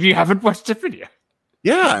can't believe you haven't watched the video.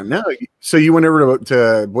 Yeah, no. So you went over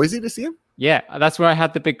to Boise to see him? Yeah, that's where I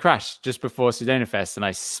had the big crash just before Sedona Fest, and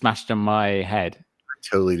I smashed on my head. I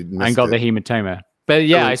totally missed and got the hematoma. But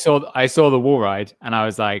yeah, I saw the wall ride, and I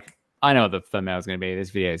was like, I know what the thumbnail is going to be.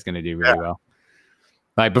 This video is going to do really well.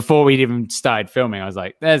 Like before we'd even started filming, I was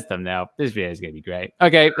like, there's the thumbnail. This video is going to be great.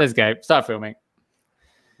 Okay, let's go. Start filming.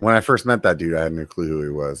 When I first met that dude, I had no clue who he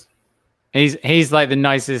was. He's like the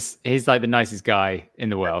nicest. He's like the nicest guy in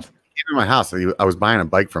the world. He came to my house. I was buying a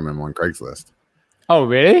bike from him on Craigslist. Oh,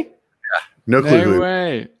 really? Yeah. No clue. No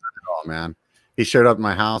way. Oh man, he showed up at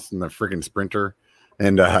my house in the freaking Sprinter,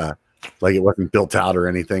 and like it wasn't built out or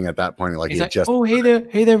anything at that point. Like he's like, just. Oh, hey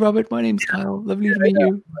there, Robert. My name's Kyle. Lovely to meet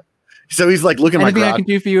you. So he's like looking at my garage. Anything I can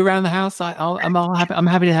do for you around the house, I'm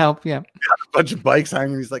happy to help. Yeah. A bunch of bikes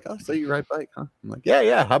hanging. He's like, oh, so you ride bike, huh? I'm like,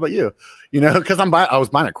 yeah. How about you? You know, because I was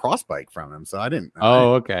buying a cross bike from him, so I didn't.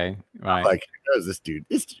 Oh, okay, right. Like, who knows this dude?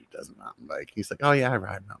 This dude doesn't mountain bike. He's like, oh yeah, I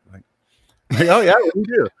ride mountain bike. I'm like, oh yeah, what do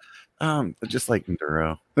you do? Just like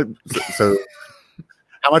enduro. So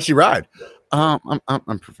how much you ride?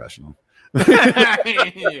 I'm professional.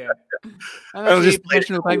 Yeah. I'm just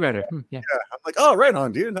professional bike rider. Yeah. I'm like, oh, right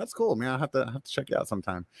on, dude. That's cool, man. I have to check you out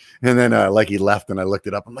sometime. And then like he left, and I looked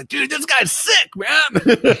it up. I'm like, dude, this guy's sick,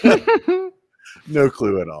 man. No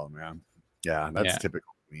clue at all, man. Yeah, that's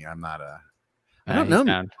typical of me. I'm not I don't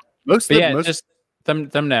know. Most just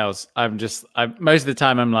thumbnails. Most of the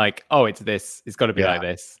time I'm like, oh, it's this. It's got to be like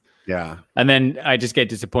this. Yeah. And then I just get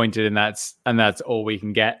disappointed, and that's all we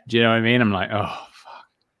can get. Do you know what I mean? I'm like, oh.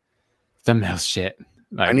 Thumbnail shit.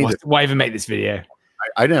 Like, why even make this video?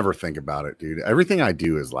 I never think about it, dude. Everything I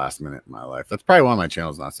do is last minute in my life. That's probably why my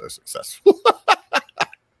channel's not so successful.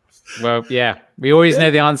 Well, yeah, we always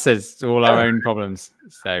know the answers to all our own problems,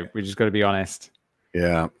 so we just got to be honest.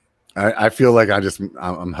 Yeah, I feel like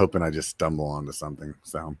I'm hoping I just stumble onto something.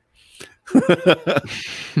 So,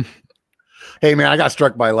 hey man, I got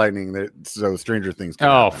struck by lightning. So Stranger Things.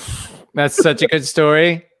 Oh, that's such a good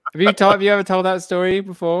story. Have you ever told that story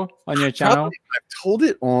before on your channel? I've told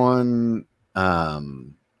it on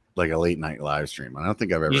like a late night live stream. I don't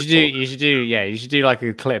think I've ever. You should do like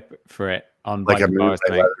a clip for it on like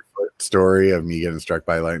Biker a story of me getting struck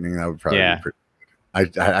by lightning. That would probably be pretty.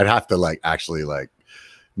 I'd have to like actually like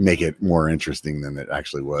make it more interesting than it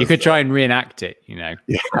actually was. You could try and reenact it, you know.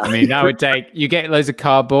 Yeah. I mean, that would take you get loads of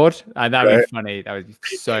cardboard, and that would be funny. That would be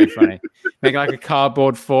so funny. Make like a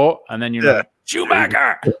cardboard fort, and then you're like,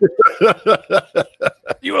 Schumacher,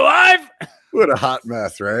 you alive? What a hot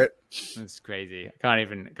mess, right? That's crazy. I can't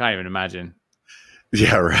even imagine.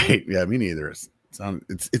 Yeah, right. Yeah, me neither.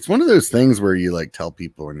 It's one of those things where you like tell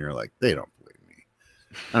people and you're like, they don't believe me.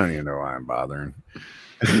 I don't even know why I'm bothering.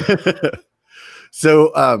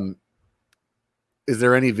 So, is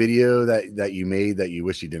there any video that you made that you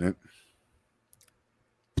wish you didn't?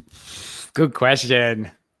 Good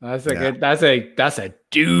question. That's a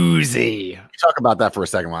doozy. Talk about that for a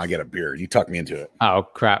second while I get a beer. You talk me into it. Oh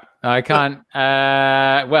crap. I can't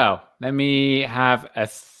well, let me have a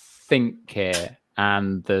think here.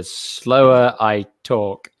 And the slower I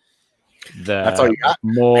talk, the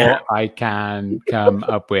more I can come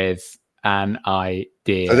up with an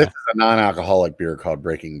idea. So this is a non-alcoholic beer called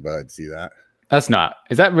Breaking Bud. See that? That's not.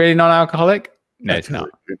 Is that really non-alcoholic? No, it's not.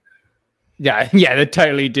 Yeah, they're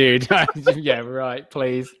totally dude. Yeah, right.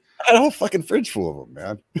 Please. I had a whole fucking fridge full of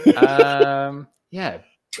them, man. Yeah,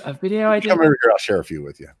 a video I did. Come over here. I'll share a few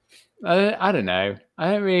with you. I don't know.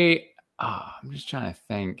 I don't really. I'm just trying to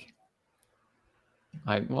think.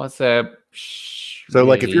 Like, what's a so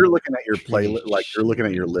like if you're looking at your playlist, like you're looking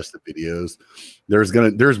at your list of videos, there's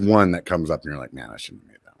one that comes up and you're like, man, I shouldn't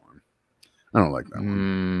have made that one. I don't like that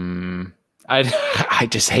one. I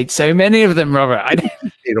just hate so many of them, Robert. I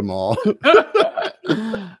hate them all.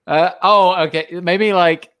 Okay. Maybe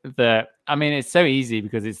like I mean, it's so easy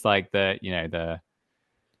because it's like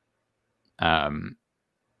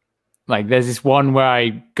like there's this one where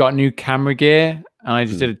I got new camera gear and I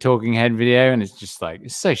just did a talking head video and it's just like,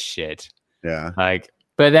 it's so shit. Yeah. Like,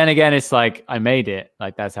 but then again, it's like, I made it.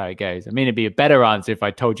 Like, that's how it goes. I mean, it'd be a better answer if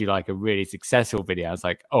I told you like a really successful video. I was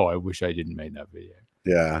like, oh, I wish I didn't make that video.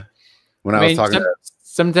 Yeah. When I was talking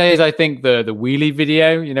some days I think the wheelie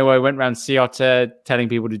video, you know, where I went around Sea Otter telling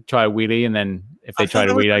people to try a wheelie and then if they tried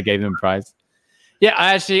a wheelie, I gave them a prize. Yeah,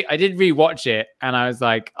 I did rewatch it and I was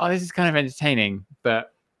like, oh, this is kind of entertaining, but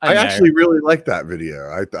I actually really liked that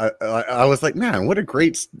video. I was like, man, what a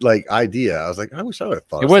great like idea. I was like, I wish I would have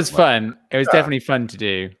thought it was fun. It was definitely fun to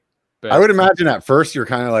do. But I would imagine at first you're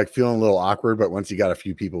kind of like feeling a little awkward, but once you got a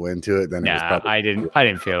few people into it, then it was probably I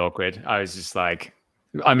didn't feel awkward. I was just like,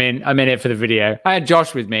 I'm in it for the video. I had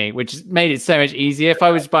Josh with me, which made it so much easier. If I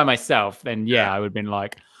was by myself, then I would have been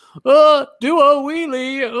like, oh, do a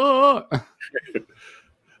wheelie. Oh.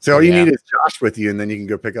 So all you need is Josh with you, and then you can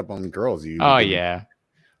go pick up on girls. Yeah.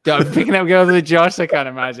 I'm picking up girls with Josh. I can't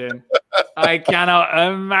imagine. I cannot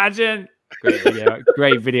imagine.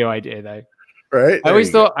 Great video idea though. Right.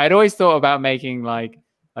 I'd always thought about making like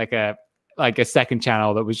a second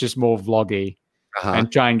channel that was just more vloggy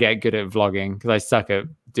and try and get good at vlogging because I suck at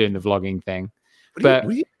doing the vlogging thing. What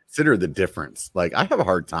do you consider the difference? Like I have a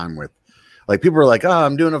hard time with like people are like, oh,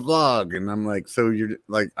 I'm doing a vlog. And I'm like, so you're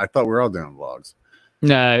like, I thought we we're all doing vlogs.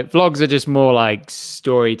 No, vlogs are just more like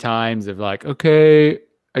story times of like, okay,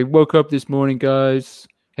 I woke up this morning, guys.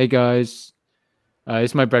 Hey, guys.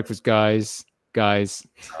 It's my breakfast, guys.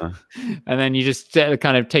 And then you just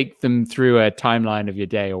kind of take them through a timeline of your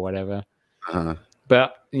day or whatever.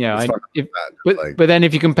 But, you know, but then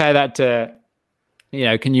if you compare that to, you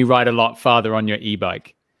know, can you ride a lot farther on your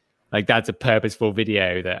e-bike? Like that's a purposeful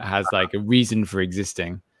video that has like a reason for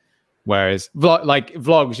existing. Whereas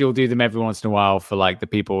vlogs, you'll do them every once in a while for like the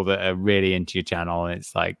people that are really into your channel. And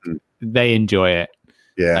it's like, they enjoy it.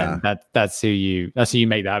 Yeah, and that's who you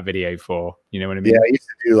make that video for. You know what I mean? Yeah, I used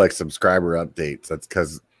to do like subscriber updates. That's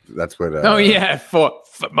because that's what. For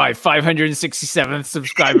my 567th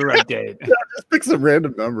subscriber update. Just pick some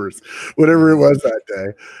random numbers, whatever it was that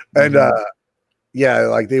day, and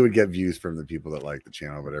like they would get views from the people that like the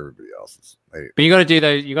channel, but everybody else is. But you got to do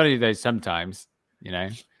those. You got to do those sometimes. You know.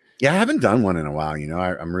 Yeah, I haven't done one in a while. You know,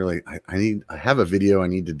 I have a video I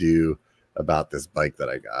need to do about this bike that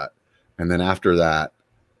I got, and then after that.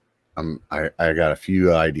 I got a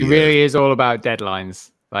few ideas. It really is all about deadlines.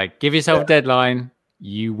 Like, give yourself a deadline.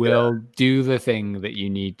 You will do the thing that you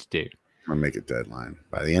need to do. I'm gonna make a deadline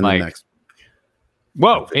by the end Like, of next.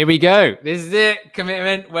 Whoa, here we go. This is it.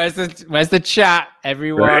 Commitment. Where's the chat?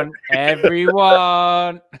 Everyone,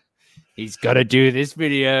 everyone. He's got to do this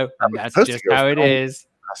video, and that's just how it is.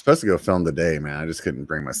 I was supposed to go film today, man. I just couldn't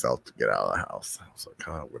bring myself to get out of the house. I was like,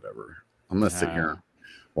 oh, whatever. I'm gonna sit here and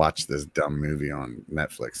watch this dumb movie on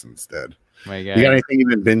Netflix instead. You got anything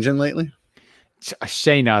you've been binging lately?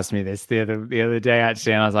 Shane asked me this the other day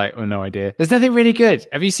actually, and I was like, "Oh, no idea." There's nothing really good.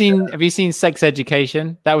 Have you seen Sex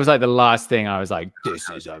Education? That was like the last thing I was like, "This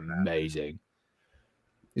is amazing."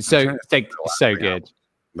 It's so good.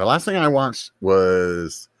 The last thing I watched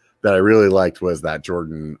was that I really liked was that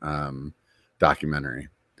Jordan documentary.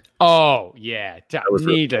 Oh yeah,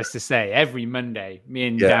 needless to say, every Monday, me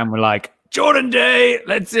and Dan were like, "Jordan Day,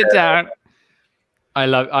 let's sit down." I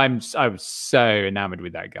was so enamored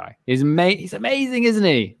with that guy. He's amazing, isn't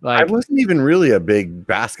he? Like, I wasn't even really a big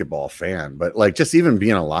basketball fan, but like just even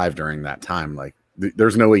being alive during that time, like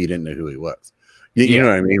there's no way you didn't know who he was. You know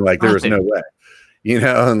what I mean? Like there was no way,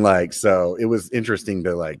 and like, so it was interesting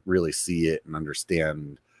to like really see it and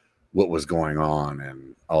understand what was going on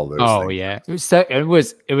and all those things. Yeah. It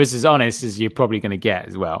was as honest as you're probably going to get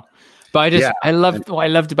as well. But what I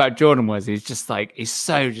loved about Jordan was he's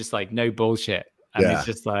so just like no bullshit. And it's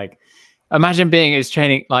just like, imagine being his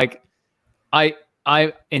training. Like I,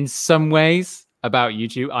 in some ways about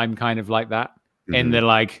YouTube, I'm kind of like that. Mm-hmm. And they're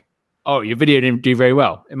like, oh, your video didn't do very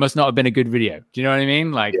well. It must not have been a good video. Do you know what I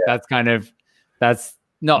mean? Like that's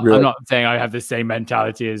not, really? I'm not saying I have the same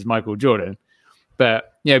mentality as Michael Jordan,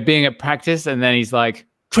 but being at practice and then he's like,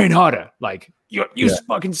 train harder. Like you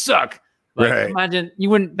fucking suck. Like imagine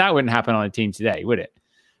that wouldn't happen on a team today, would it?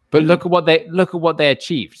 But look at what they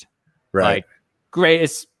achieved. Right. Like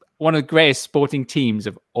one of the greatest sporting teams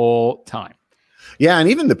of all time. Yeah, and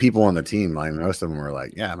even the people on the team, like most of them were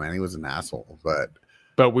like, "Yeah, man, he was an asshole," but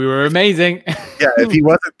we were amazing. Yeah, if he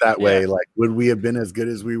wasn't that way, like, would we have been as good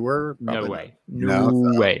as we were? Probably no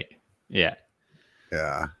way. Yeah.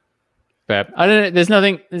 But I don't know. There's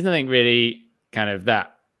nothing really kind of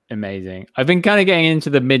that amazing. I've been kind of getting into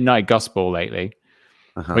the Midnight Gospel lately,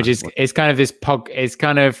 which is it's kind of this It's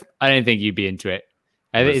kind of, I don't think you'd be into it.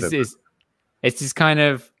 It's this kind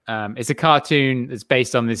of it's a cartoon that's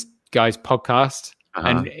based on this guy's podcast,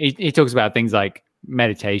 and he talks about things like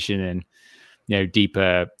meditation and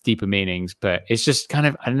deeper meanings. But it's just kind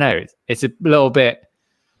of, I don't know. It's a little bit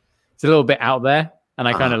out there, and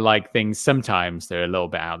I kind of like things sometimes they're a little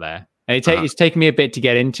bit out there. And it's taken me a bit to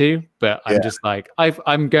get into, but I'm just like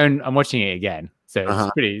I'm watching it again,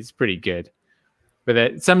 so it's pretty good.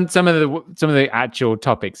 But some of the actual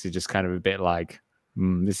topics are just kind of a bit like.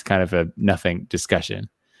 This is kind of a nothing discussion.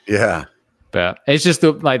 Yeah. But it's just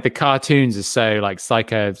like the cartoons are so like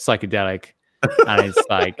psychedelic. And it's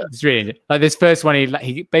like, it's really like this first one.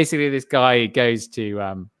 He basically, this guy goes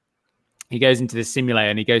to, he goes into the simulator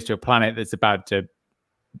and he goes to a planet that's about to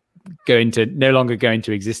no longer go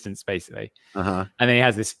into existence basically. And then he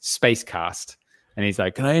has this space cast and he's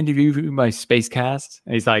like, can I interview my space cast?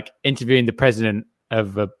 And he's like interviewing the president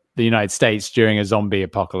of the United States during a zombie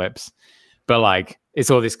apocalypse. But like, it's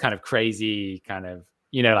all this kind of crazy kind of,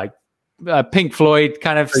 like Pink Floyd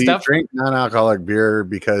kind of stuff. You drink non-alcoholic beer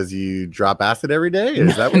because you drop acid every day?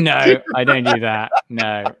 Is that what No, I don't do that.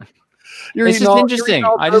 No. It's just interesting.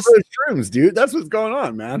 I just shrooms, dude. That's what's going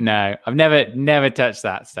on, man. No, I've never touched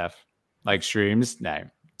that stuff. Like shrooms, no.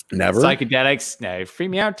 Never. Psychedelics, no. Freak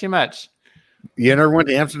me out too much. You never went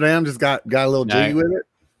to Amsterdam? Just got a little jiggy with it?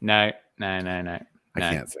 No. I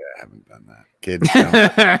can't say I haven't done that. Kids.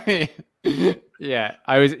 Yeah,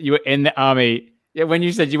 you were in the army. Yeah, when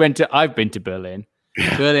you said you went to, I've been to Berlin.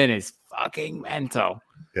 Berlin is fucking mental.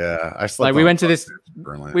 Yeah, I slept. Like we went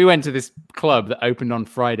to this club that opened on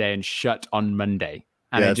Friday and shut on Monday,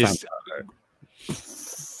 and it just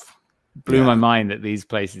blew my mind that these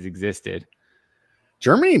places existed.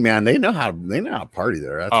 Germany, man, they know how to party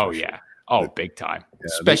there. Big time. Yeah,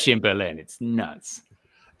 especially in Berlin, it's nuts.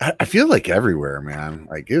 I feel like everywhere, man.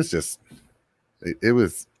 Like it was just. It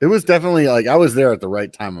was definitely like I was there at the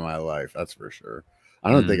right time of my life. That's for sure. I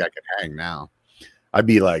don't think I could hang now. I'd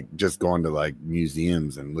be like just going to like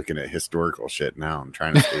museums and looking at historical shit now. I'm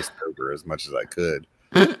trying to stay sober as much as I could.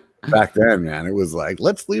 Back then, man, it was like,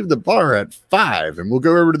 let's leave the bar at 5 and we'll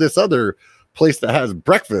go over to this other place that has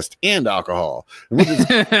breakfast and alcohol. And we'll just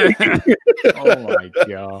oh my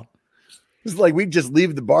God. It's like we'd just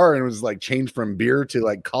leave the bar and it was like change from beer to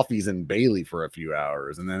like coffees and Bailey for a few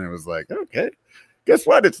hours. And then it was like, okay, guess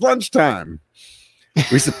what? It's lunchtime. We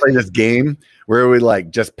used to play this game where we like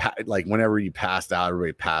just like whenever you passed out,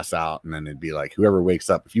 everybody pass out. And then it'd be like whoever wakes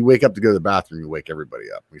up. If you wake up to go to the bathroom, you wake everybody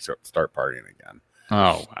up. We start partying again.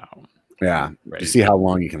 Oh, wow. Yeah. You see how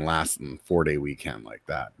long you can last in a 4-day weekend like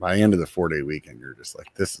that. By the end of the 4-day weekend, you're just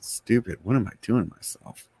like, this is stupid. What am I doing to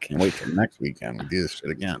myself? Can't wait till next weekend we do this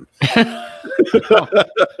shit again.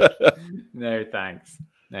 No, thanks.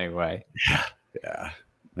 No way. Yeah.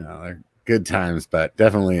 No, they're good times, but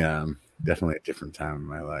definitely a different time in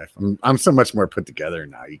my life. I'm so much more put together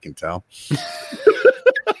now, you can tell.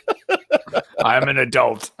 I'm an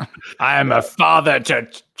adult. I am a father to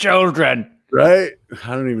children. Right? I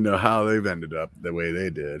don't even know how they've ended up the way they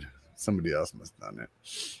did. Somebody else must have done it.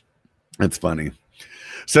 It's funny.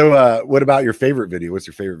 So what about your favorite video? What's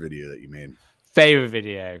your favorite video that you made? Favorite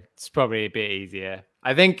video? It's probably a bit easier.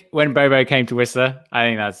 I think when Bobo came to Whistler, I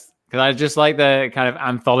think that's because I just like the kind of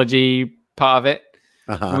anthology part of it.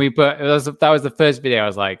 Uh-huh. That was the first video. I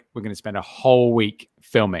was like, we're going to spend a whole week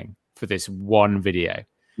filming for this one video.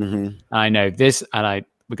 Mm-hmm. I know this, and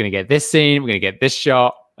we're going to get this scene, we're going to get this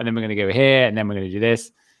shot, and then we're going to go here, and then we're going to do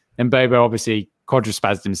this. And Bobo obviously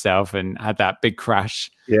quadruspazzed himself and had that big crash.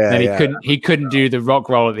 Yeah, and he couldn't do the rock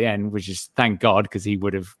roll at the end, which is thank God, because he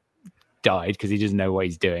would have died because he doesn't know what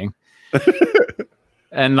he's doing.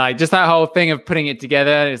 And like just that whole thing of putting it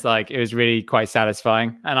together is like it was really quite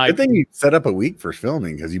satisfying. And I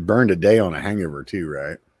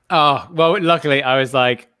Oh well, luckily I was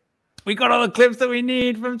like, we got all the clips that we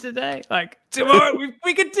need from today. Like tomorrow,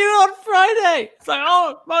 we could do it on Friday. It's like,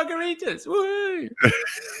 oh, margaritas, woo!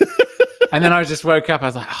 And then I just woke up. I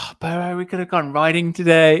was like, oh, Bobo, we could have gone riding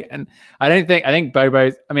today. And I think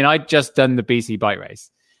Bobo's. I mean, I'd just done the BC bike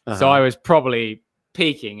race, so I was probably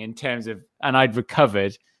peaking in terms of, and I'd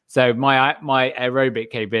recovered. So my aerobic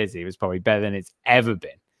capability was probably better than it's ever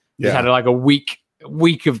been. Just had like a week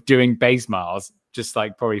of doing base miles, just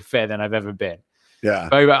like probably fitter than I've ever been. Yeah.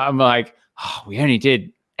 Bobo, I'm like, oh, we only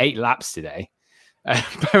did 8 laps today.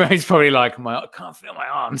 Bobo's probably like, I can't feel my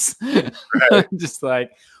arms. Right. Just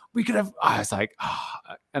like, we could have, I was like, oh.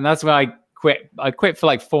 And that's when I quit. I quit for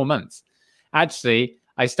like 4 months. Actually,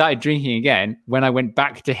 I started drinking again when I went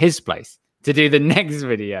back to his place to do the next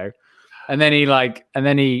video. And then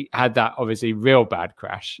he had that obviously real bad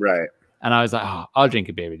crash. Right. And I was like, oh, I'll drink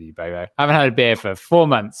a beer with you, Bobo. I haven't had a beer for 4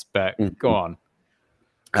 months, but go on.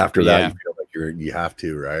 After that, you feel like you have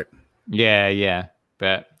to, right? Yeah.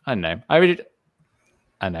 But I don't know.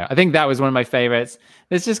 I think that was one of my favorites.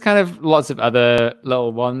 There's just kind of lots of other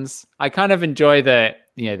little ones. I kind of enjoy the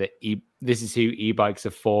this is who e-bikes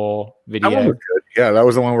are for video. That one was good. Yeah, that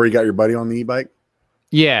was the one where you got your buddy on the e-bike.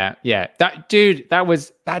 Yeah. That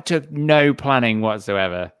took no planning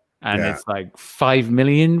whatsoever. And it's like 5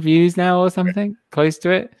 million views now or something, close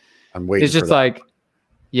to it. I'm waiting. It's just like,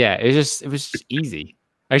 it was just easy.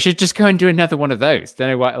 I should just go and do another one of those. Don't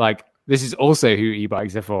know what, like, this is also who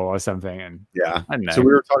e-bikes are for or something. And yeah, I don't know. So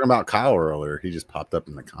we were talking about Kyle earlier. He just popped up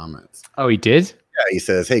in the comments. Oh, he did? Yeah, he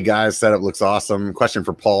says, hey guys, setup looks awesome. Question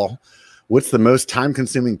for Paul. What's the most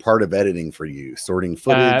time-consuming part of editing for you? Sorting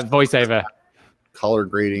footage? Voiceover. Color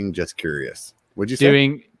grading? Just curious. What'd you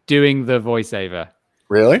say? Doing the voiceover.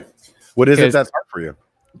 Really? What is it that's hard for you?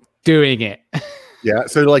 Doing it. Yeah.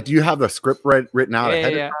 So like, do you have the script written out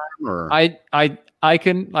ahead of time? Or? I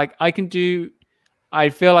can do. I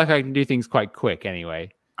feel like I can do things quite quick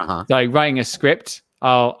anyway. So like writing a script,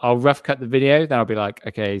 I'll rough cut the video. Then I'll be like,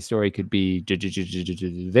 okay, story could be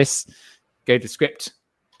this. Go to script.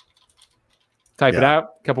 Type it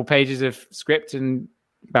out. A couple pages of script in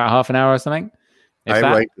about half an hour or something. I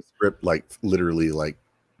write the script like literally like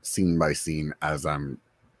scene by scene as I'm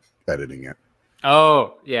editing it.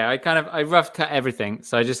 Oh yeah, I rough cut everything.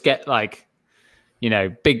 So I just get like,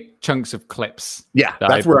 big chunks of clips. Yeah,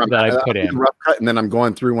 that's where I put in rough cut, and then I'm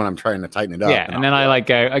going through when I'm trying to tighten it up. Yeah, and then I like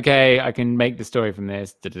go, okay, I can make the story from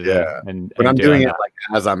this. Yeah, but I'm doing it like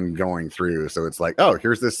as I'm going through. So it's like, oh,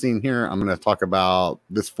 here's this scene here. I'm going to talk about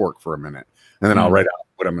this fork for a minute, and then I'll write out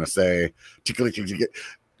what I'm going to say.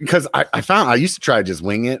 Because I found I used to try to just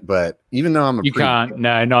wing it, but even though you can't,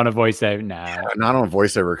 not on a voiceover, not on a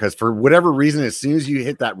voiceover, because for whatever reason, as soon as you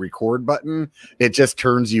hit that record button, it just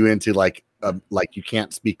turns you into like you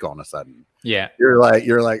can't speak all of a sudden. Yeah, you're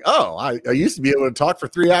like, oh, I used to be able to talk for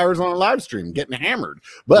 3 hours on a live stream, getting hammered,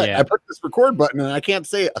 but I put this record button and I can't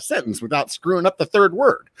say a sentence without screwing up the third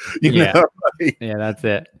word. You know? Yeah, that's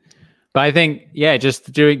it. But I think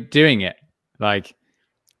just doing it like.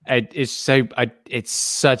 It's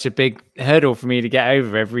such a big hurdle for me to get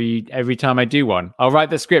over every time I do one. I'll write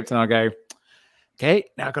the script and I'll go, okay,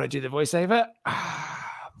 now I've got to do the voiceover.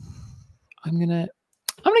 I'm gonna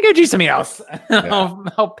go do something else.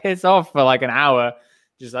 I'll piss off for like an hour.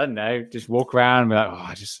 Just I don't know, just walk around and be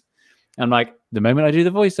like, I'm like, the moment I do the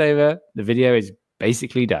voiceover, the video is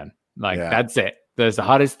basically done. Like that's it. That's the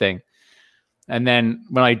hardest thing. And then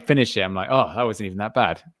when I finish it, I'm like, oh, that wasn't even that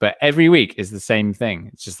bad. But every week is the same thing.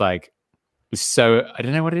 It's just like, so I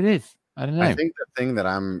don't know what it is. I don't know. I think the thing that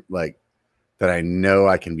I'm like, that I know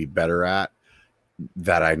I can be better at,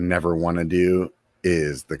 that I never want to do,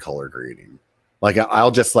 is the color grading. Like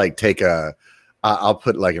I'll just like take I'll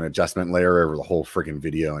put like an adjustment layer over the whole freaking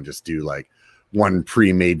video and just do like one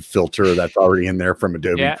pre-made filter that's already in there from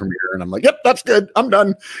Adobe Premiere, and I'm like, yep, that's good. I'm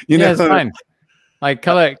done. You know, it's fine. Like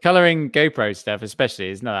coloring GoPro stuff, especially,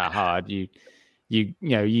 is not that hard.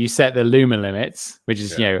 You set the luma limits, which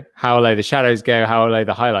is how low the shadows go, how low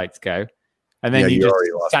the highlights go, and then you just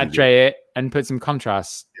saturate it and put some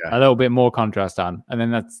contrast, a little bit more contrast on, and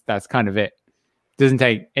then that's kind of it. It doesn't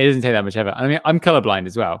take that much effort. I mean, I'm colorblind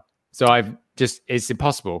as well, so it's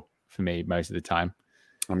impossible for me most of the time.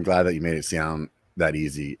 I'm glad that you made it sound that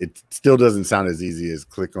easy. It still doesn't sound as easy as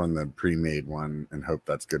click on the pre-made one and hope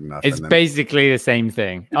that's good enough. It's basically the same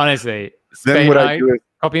thing, honestly. Then what I do is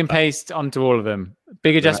copy and paste onto all of them.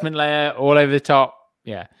 Big adjustment layer all over the top.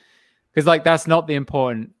 Yeah, because like that's not the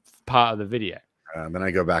important part of the video. Then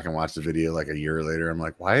I go back and watch the video like a year later. I'm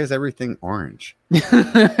like, why is everything orange?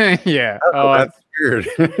 Yeah. That's weird.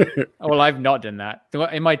 Well, I've not done that.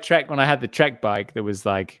 In my Trek, when I had the Trek bike that was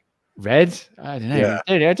like red, I don't know. Yeah.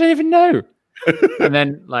 I don't even know. And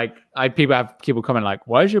then like people comment like,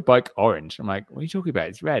 why is your bike orange? I'm like, what are you talking about?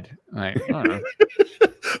 It's red. I'm like, I don't know.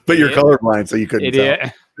 But you're colorblind, so you couldn't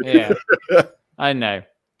tell. Yeah. I know.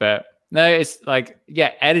 But no, it's like,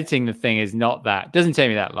 editing the thing is not that. It doesn't take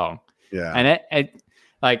me that long. Yeah. And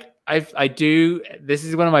I do, this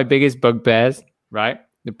is one of my biggest bugbears, right?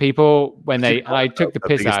 The people, when I took the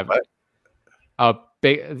piss out of it, a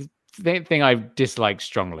big thing I dislike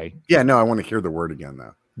strongly. Yeah, no, I want to hear the word again,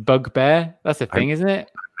 though. Bugbear? That's a thing, isn't it?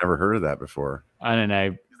 I've never heard of that before. I don't know.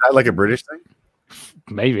 Is that like a British thing?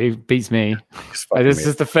 Maybe. Beats me. This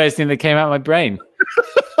is the first thing that came out of my brain.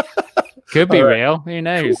 Could be real. Who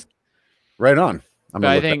knows? Right on.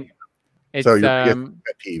 I think it's so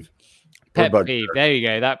pet peeve. Pet peeve. There you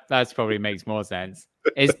go. That's probably makes more sense.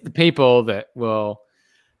 It's the people that will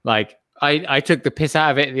like. I took the piss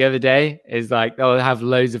out of it the other day. Is like they'll have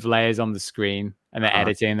loads of layers on the screen and they're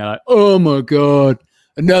editing. They're like, oh my god,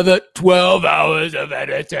 another 12 hours of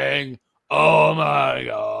editing. Oh my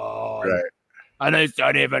god. Right. And it's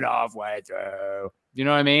not even halfway through. You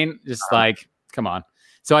know what I mean? Just like, come on.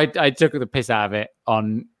 So I took the piss out of it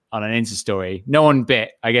on an Insta story. No one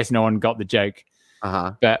bit. I guess no one got the joke.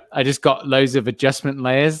 But I just got loads of adjustment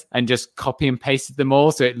layers and just copy and pasted them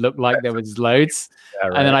all so it looked like there was loads. Yeah,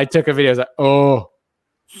 right. And then I took a video. I was like, oh,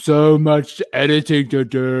 so much editing to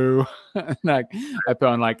do. Like I put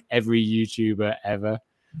on like every YouTuber ever.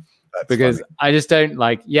 That's because funny. I just don't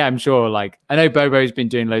like, I'm sure like, I know Bobo's been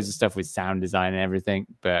doing loads of stuff with sound design and everything,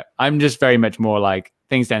 but I'm just very much more like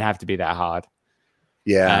things don't have to be that hard.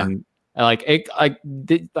 Yeah. And like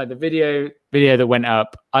the video that went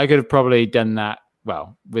up, I could have probably done that.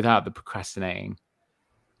 Well, without the procrastinating,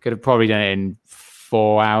 could have probably done it in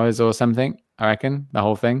 4 hours or something. I reckon the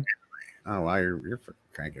whole thing. Oh, wow, you're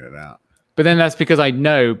cranking it out. But then that's because I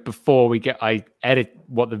know before I edit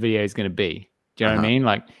what the video is going to be. Do you know what I mean?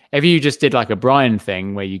 Like if you just did like a Brian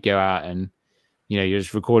thing where you go out and you're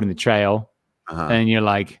just recording the trail, and you're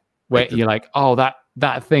like, oh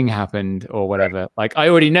that thing happened or whatever. Right. Like I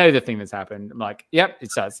already know the thing that's happened. I'm like, yep,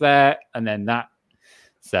 it starts there and then that.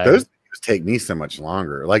 So those take me so much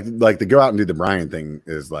longer. Like the go out and do the Brian thing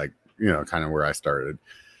is like, kind of where I started.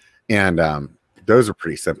 And those are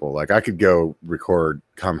pretty simple. Like I could go record,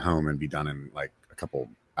 come home and be done in like a couple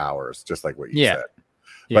hours, just like what you said.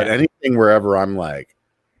 But anything wherever I'm like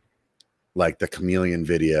the chameleon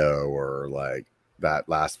video or like that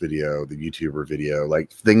last video, the YouTuber video,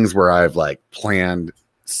 like things where I've like planned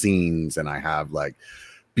scenes and I have like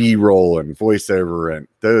B-roll and voiceover, and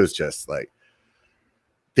those just like,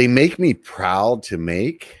 they make me proud to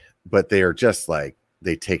make, but they are just like,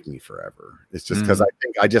 they take me forever. It's just because I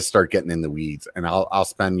think I just start getting in the weeds and I'll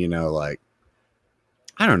spend, like,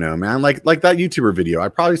 I don't know, man, like that YouTuber video. I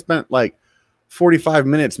probably spent like 45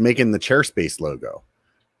 minutes making the ChairSpace logo.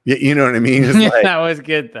 You know what I mean? It's like, that was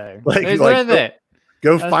good though. Like, it's worth it.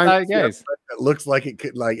 Go find it that looks like it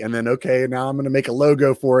could and then now I'm gonna make a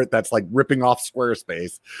logo for it that's like ripping off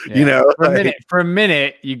Squarespace. Yeah. For a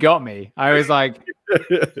minute you got me. I was like,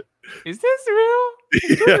 is this real?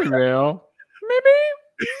 Is this real? Maybe.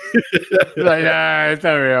 Like, no, it's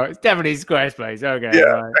not real. It's definitely Squarespace. Okay.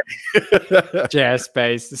 Yeah. Right.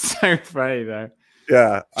 Squarespace. It's so funny though.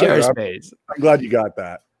 Yeah. Squarespace. I'm glad you got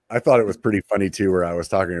that. I thought it was pretty funny too, where I was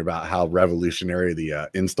talking about how revolutionary the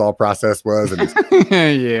install process was.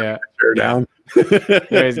 And yeah. Down.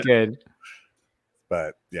 It was good.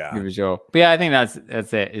 But Yeah. for sure. But yeah, I think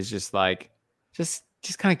that's it. It's just like just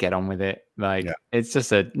kind of get on with it. Like it's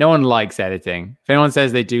just no one likes editing. If anyone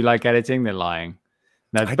says they do like editing, they're lying.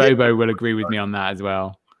 Now Bobo will agree with me on that as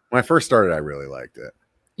well. When I first started, I really liked it.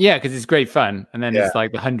 Yeah, because it's great fun. And then it's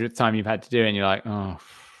like the 100th time you've had to do it, and you're like, oh,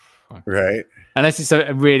 fuck. Right. Unless it's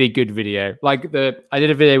a really good video. Like I did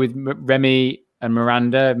a video with Remy and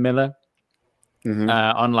Miranda Miller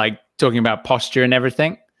on like talking about posture and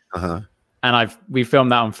everything. Uh-huh. And we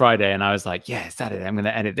filmed that on Friday, and I was like, yeah, Saturday I'm going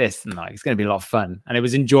to edit this, and like it's going to be a lot of fun, and it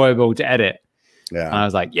was enjoyable to edit. Yeah. And I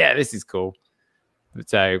was like, yeah, this is cool.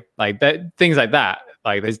 So like things like that,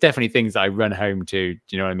 like there's definitely things that I run home to. Do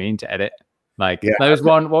you know what I mean? To edit. Like there was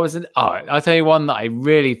one. What was it? Oh, I'll tell you one that I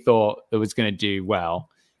really thought that was going to do well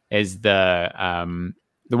is the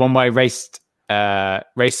one where I raced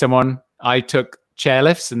someone. I took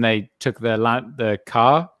chairlifts, and they took the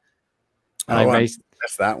car. And I raced.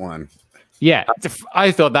 That's that one. Yeah,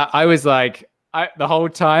 I thought that. I was like, the whole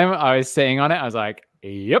time I was sitting on it, I was like,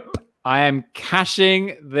 yep, I am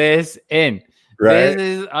cashing this in.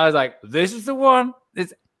 Right. I was like, this is the one.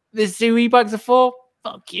 This $2 are for.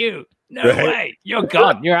 Fuck you. No way. You're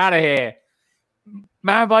gone. You're out of here.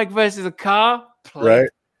 Mountain bike versus a car. Right.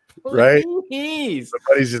 Right. Please.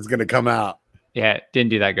 Somebody's just gonna come out. Yeah, didn't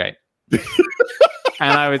do that great.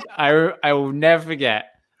 And I will never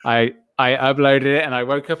forget. I uploaded it, and I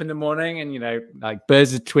woke up in the morning, and like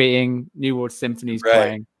birds are tweeting, New World Symphony's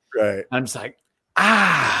playing. Right. And I'm just like,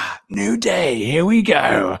 new day, here we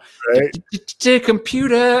go. Right.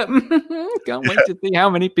 Computer. Can't wait to see how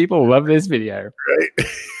many people love this video. Right.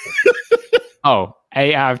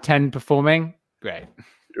 8 out of 10 performing. Great.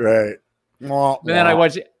 Right. But then I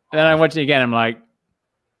watch it. Then I watch it again. I'm like,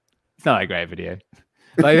 it's not a great video.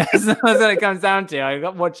 Like that's what it comes down to. I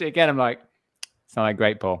watch it again. I'm like, it's not that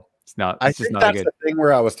great, Paul. It's not. It's I think that's good. The thing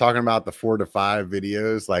where I was talking about the 4 to 5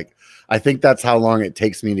 videos. Like, I think that's how long it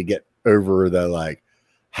takes me to get over the like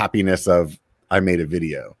happiness of I made a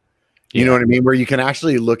video. You know what I mean? Where you can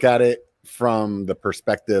actually look at it from the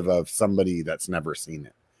perspective of somebody that's never seen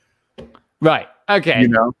it. Right. Okay. You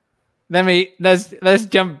know? Let's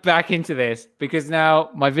jump back into this, because now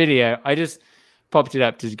my video, I just popped it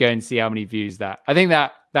up to go and see how many views I think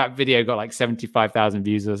that video got like 75,000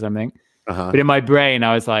 views or something. But in my brain,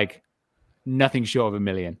 I was like, nothing short of 1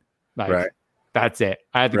 million. Like, that's it.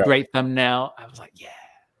 I had the great thumbnail. I was like, yeah.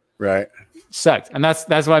 Right. Sucks. And that's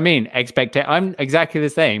what I mean. I'm exactly the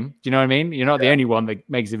same. Do you know what I mean? You're not the only one that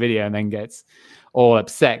makes a video and then gets all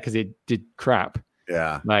upset because it did crap.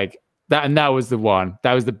 Yeah. Like that. And that was the one.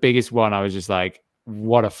 That was the biggest one. I was just like,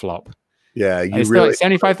 what a flop. Yeah. You really like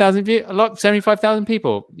 75,000 views. 75,000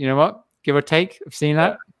 people. You know what? Give or take. I've seen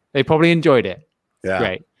that. They probably enjoyed it. Yeah.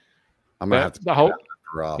 Great. I'm gonna have to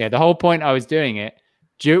the whole point I was doing it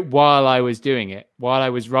while I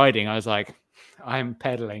was riding, I was like, I'm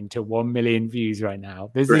pedaling to 1 million views right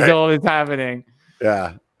now. This is all that's happening.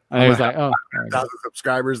 Yeah. And I was like, 1,000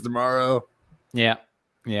 subscribers tomorrow. Yeah.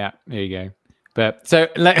 There you go. But so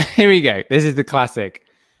here we go. This is the classic.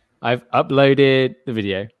 I've uploaded the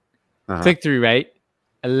video. Click-through rate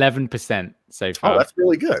 11% so far. Oh, that's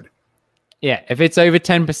really good. Yeah. If it's over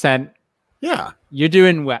 10%, you're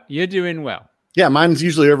doing well. Yeah, mine's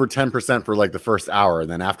usually over 10% for like the first hour, and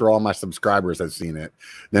then after all my subscribers have seen it,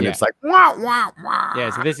 then it's like wah wah wah. Yeah,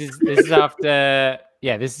 so this is after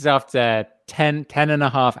 10 and a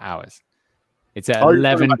half hours. It's at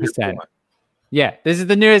 11%. Yeah, this is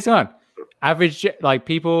the newest one. Average, like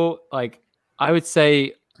people, like I would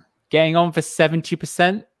say getting on for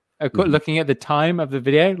 70%. Looking at the time of the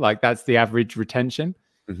video, like that's the average retention.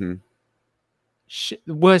 Mm-hmm.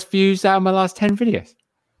 The worst views out of my last 10 videos.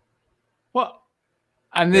 What?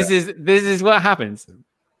 And this is what happens.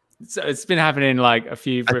 So it's been happening like a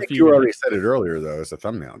few. You already said it earlier though. It's a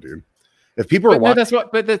thumbnail, dude. If people are watching, that's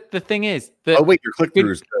what. But the thing is, your click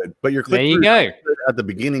through is good. But your click through is good at the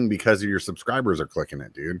beginning because of your subscribers are clicking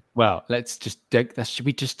it, dude. Well, let's just should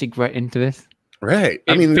we just dig right into this? Right.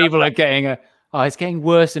 I mean, people are getting it's getting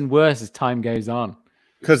worse and worse as time goes on.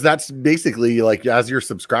 Because that's basically like as your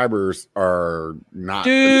subscribers are not.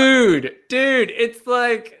 Dude, it's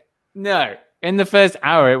like no. In the first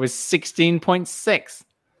hour, it was 16.6.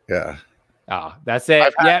 Yeah. Oh, that's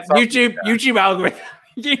it. Yeah, YouTube algorithm.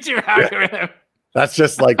 YouTube algorithm. That's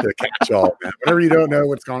just like the catch-all, man. Whenever you don't know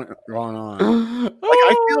what's going on. Like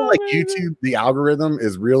I feel like YouTube, the algorithm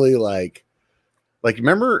is really like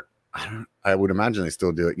remember, I would imagine they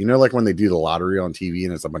still do it. You know, like when they do the lottery on TV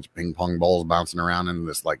and it's a bunch of ping pong balls bouncing around in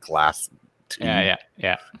this like glass tube.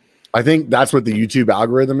 Yeah. I think that's what the YouTube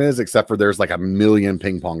algorithm is, except for there's like 1 million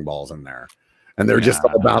ping pong balls in there. And they're just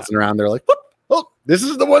all bouncing around. They're like, whoop, oh, this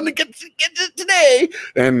is the one that gets it today.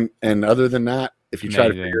 And other than that, if you try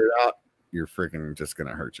to figure it out, you're freaking just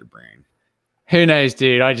gonna hurt your brain. Who knows,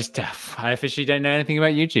 dude? I officially don't know anything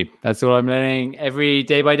about YouTube. That's all I'm learning every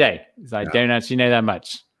day by day. I don't actually know that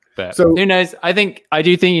much. But who knows? I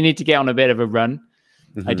do think you need to get on a bit of a run.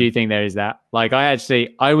 Mm-hmm. I do think there is that. Like I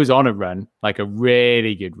was on a run, like a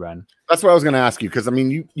really good run. That's what I was going to ask you, because I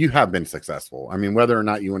mean, you have been successful. I mean, whether or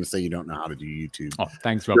not you want to say you don't know how to do YouTube. Oh,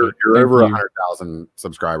 thanks, Robert. You're over 100,000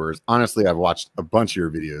 subscribers. Honestly, I've watched a bunch of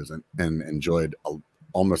your videos and enjoyed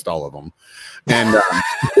almost all of them. And I've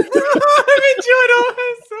enjoyed all of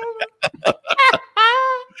them so much.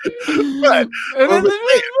 But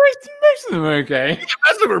most of them are okay. The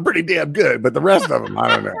rest of them are pretty damn good, but the rest of them, I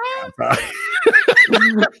don't know.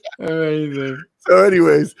 Amazing. So,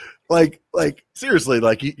 anyways, like seriously,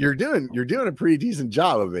 like you're doing a pretty decent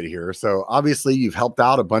job of it here. So obviously, you've helped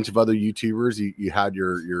out a bunch of other YouTubers. You had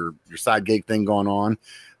your side gig thing going on,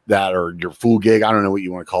 that, or your full gig. I don't know what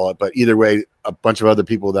you want to call it, but either way, a bunch of other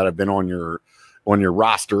people that have been on your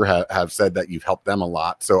roster have said that you've helped them a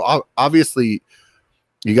lot. So obviously,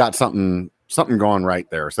 you got something going right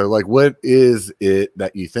there. So like, what is it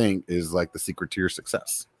that you think is like the secret to your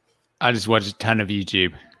success? I just watch a ton of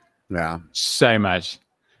YouTube. Yeah. So much.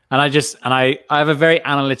 And I have a very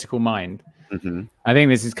analytical mind. Mm-hmm. I think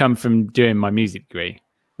this has come from doing my music degree.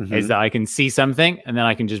 Mm-hmm. Is that I can see something and then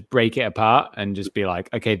I can just break it apart and just be like,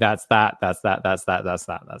 okay, that's that.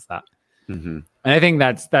 Mm-hmm. And I think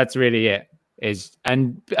that's really it.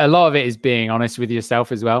 And a lot of it is being honest with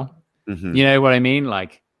yourself as well. Mm-hmm. You know what I mean?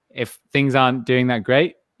 Like, if things aren't doing that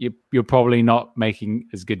great, you're probably not making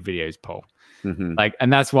as good videos, Paul. Mm-hmm. Like,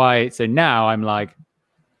 and that's why. So now I'm like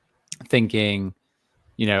thinking,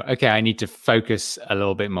 you know, okay, I need to focus a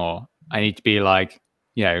little bit more. I need to be like,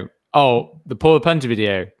 you know, oh, the Paul the Punter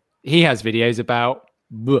video, he has videos about,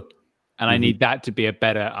 and I need that to be a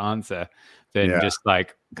better answer than just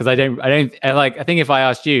like, because I think if I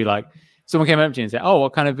asked you, like, someone came up to you and said, oh,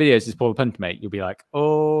 what kind of videos does Paul the Punter make? You'll be like,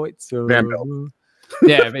 oh, it's a Van Build.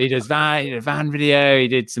 Yeah, but he did a van video. He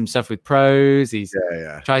did some stuff with pros. He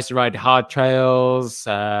tries to ride hard trails. He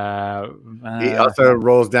also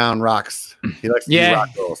rolls down rocks. He likes to do rock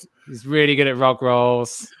rolls. He's really good at rock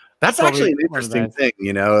rolls. That's actually an interesting thing,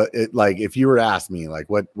 you know. It, like, if you were to ask me, like,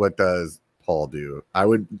 what does Paul do? I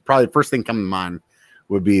would probably, first thing come to mind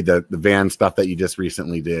would be the van stuff that you just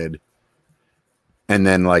recently did, and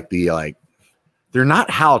then like they're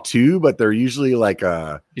not how to, but they're usually like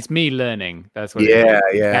it's me learning. That's what.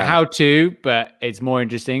 Yeah. How to, but it's more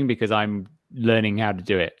interesting because I'm learning how to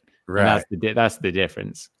do it. Right. And that's the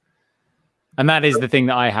difference. And that is the thing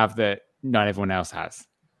that I have that not everyone else has.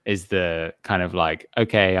 Is the kind of like,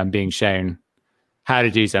 okay, I'm being shown how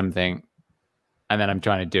to do something, and then I'm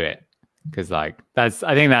trying to do it, because like I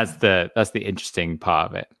think that's the interesting part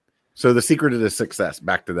of it. So the secret of the success,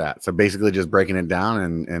 back to that. So basically just breaking it down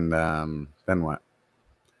and then what?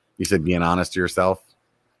 You said being honest to yourself?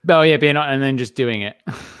 Oh yeah, being honest, and then just doing it.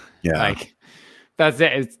 Yeah. Like, that's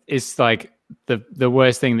it. It's like the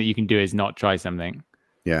worst thing that you can do is not try something.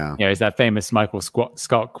 Yeah. You know, it's that famous Michael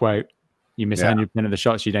Scott quote, you miss 100% of the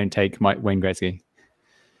shots you don't take, Wayne Gretzky.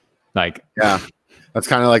 Like, yeah. That's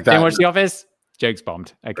kind of like that. Didn't watch The Office? Joke's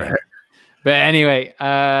bombed. Okay. Right. But anyway,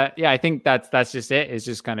 I think that's just it. It's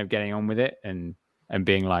just kind of getting on with it and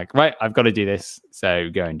being like, right, I've got to do this, so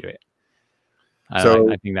go and do it.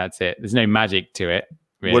 So I think that's it. There's no magic to it,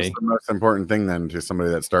 really. What's the most important thing then to somebody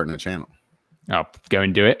that's starting a channel? Oh, go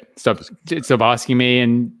and do it. Stop asking me.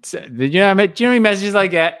 And do you know how many messages I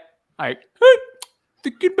get? Like, hey,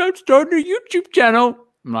 thinking about starting a YouTube channel.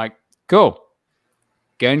 I'm like, cool.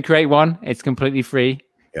 Go and create one. It's completely free.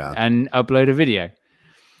 Yeah. And upload a video.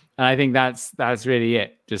 And I think that's really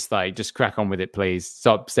it. Just crack on with it, please.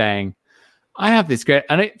 Stop saying, I have this great,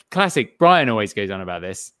 and classic. Brian always goes on about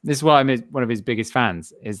this. This is why I'm one of his biggest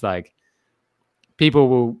fans. Is like, people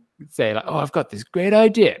will say like, oh, I've got this great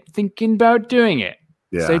idea, thinking about doing it.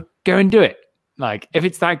 Yeah. So go and do it. Like, if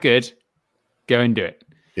it's that good, go and do it.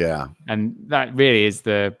 Yeah. And that really is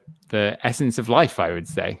the essence of life, I would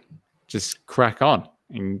say. Just crack on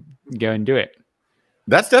and go and do it.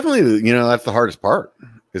 That's definitely, that's the hardest part,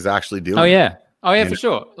 is actually doing it. Oh yeah, for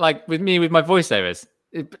sure. Like with me, with my voiceovers,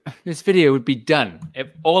 this video would be done if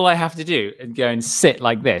all I have to do is go and sit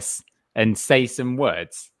like this and say some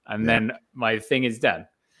words, and then my thing is done.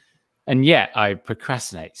 And yet I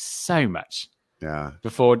procrastinate so much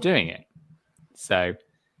before doing it. So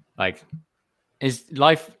like,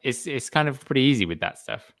 it's kind of pretty easy with that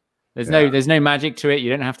stuff. There's no magic to it. You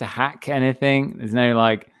don't have to hack anything. There's no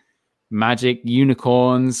like magic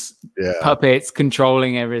unicorns, puppets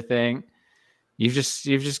controlling everything. You've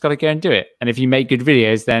just got to go and do it. And if you make good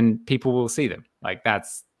videos, then people will see them. Like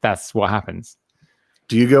that's what happens.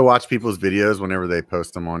 Do you go watch people's videos whenever they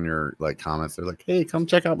post them on your like comments? They're like, "Hey, come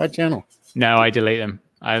check out my channel." No, I delete them.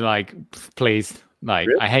 I like, please. Like,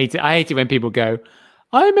 Really? I hate it when people go,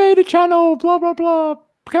 "I made a channel, blah blah blah.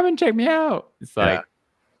 Come and check me out." It's like,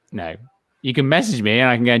 no. You can message me and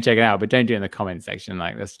I can go and check it out, but don't do it in the comment section.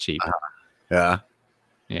 Like that's cheap. Yeah.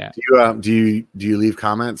 Yeah. Do you leave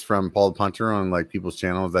comments from Paul Punter on like people's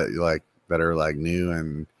channels that you like that are like new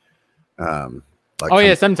and like? Oh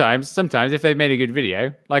yeah, sometimes if they made a good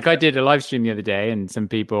video, like I did a live stream the other day, and some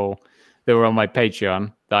people that were on my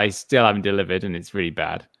Patreon that I still haven't delivered, and it's really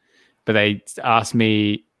bad. But they asked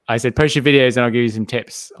me, I said, post your videos and I'll give you some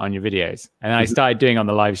tips on your videos. And I started doing on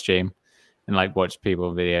the live stream and like watch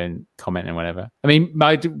people video and comment and whatever. I mean,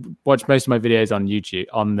 I watch most of my videos on YouTube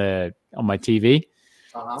on my TV.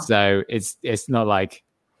 So it's not like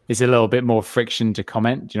it's a little bit more friction to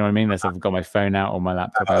comment. Do you know what I mean? Unless I've got my phone out or my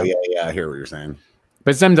laptop out. Yeah, I hear what you're saying.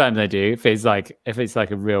 But sometimes I do. If it's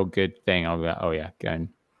like a real good thing, I'll be like, oh yeah, go and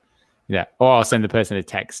or I'll send the person a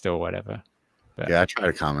text or whatever. But, yeah, I try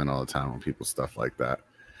to comment all the time on people's stuff like that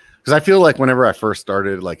because I feel like whenever I first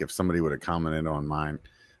started, like if somebody would have commented on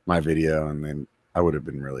my video, and then I would have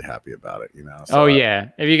been really happy about it, you know. So yeah,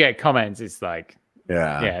 if you get comments, it's like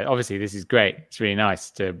yeah. Obviously, this is great. It's really nice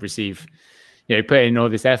to receive. Put in all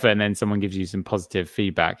this effort, and then someone gives you some positive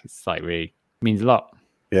feedback. It's like really means a lot.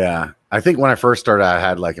 Yeah, I think when I first started, I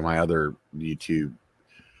had like my other YouTube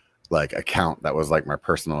like account that was like my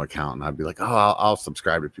personal account, and I'd be like, oh, I'll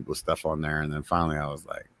subscribe to people's stuff on there, and then finally I was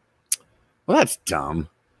like, well, that's dumb.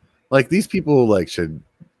 Like these people like should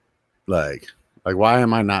like why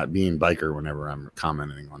am I not being biker whenever I'm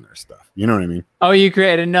commenting on their stuff? You know what I mean? Oh, you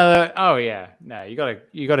created another. Oh yeah, no, you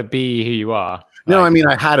gotta be who you are. No, I mean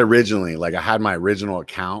I had originally like I had my original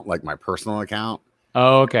account, like my personal account.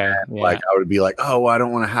 Oh, okay. Yeah. Like I would be like, oh, well, I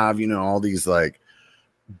don't want to have, all these like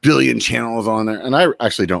billion channels on there. And I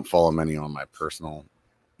actually don't follow many on my personal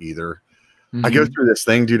either. I go through this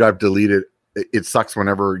thing, dude. I've deleted. It sucks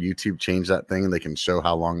whenever YouTube change that thing and they can show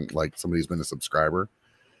how long like somebody's been a subscriber.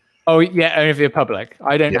 Oh yeah, only if they're public.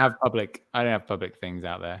 I don't have public things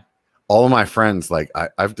out there. All of my friends, like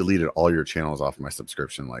I've deleted all your channels off my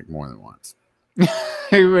subscription like more than once.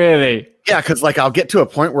 Really? Yeah, because like I'll get to a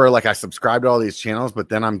point where like I subscribe to all these channels, but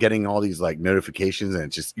then I'm getting all these like notifications and it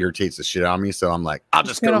just irritates the shit out of me. So I'm like, I'll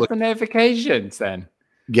just get go off look the notifications then.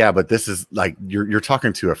 Yeah, but this is like you're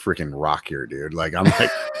talking to a freaking rock here, dude. Like I'm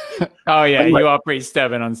like, oh yeah, you are pretty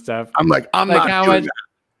stubborn on stuff. I'm like, I'm like, not doing that.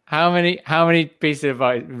 How many pieces of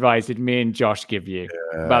advice did me and Josh give you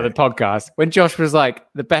about the podcast? When Josh was like,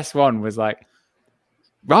 the best one was like,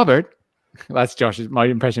 Robert, that's Josh's, my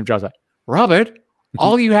impression of Josh, like, Robert,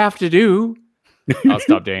 all you have to do, I'll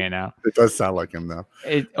stop doing it now. It does sound like him though.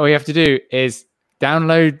 All you have to do is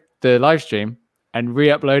download the live stream and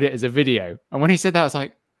re-upload it as a video. And when he said that, I was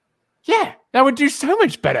like, yeah, that would do so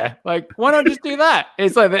much better. Like, why not just do that?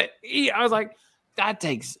 It's like that. I was like, that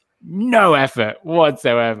takes no effort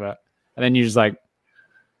whatsoever. And then you're just like,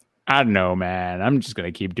 I don't know, man. I'm just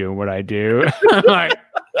gonna keep doing what I do. I'm like,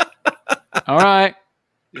 all right,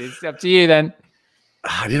 it's up to you then.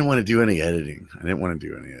 I didn't want to do any editing. But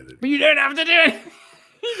you don't have to do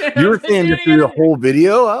it. You were saying just do the whole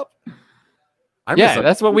video up? Yeah,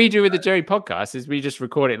 that's what we do with the Joey podcast. Is we just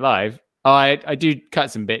record it live. I do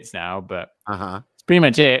cut some bits now, but it's pretty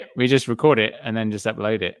much it. We just record it and then just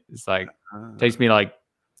upload it. It's like takes me like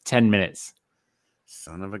 10 minutes.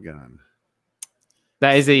 Son of a gun.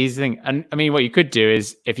 That is the easy thing. And I mean, what you could do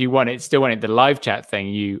is if you still wanted the live chat thing,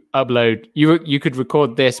 you upload. You could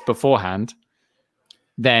record this beforehand,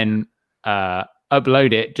 then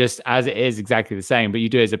upload it just as it is, exactly the same. But you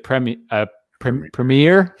do it as a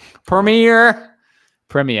premiere,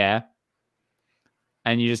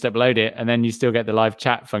 and you just upload it, and then you still get the live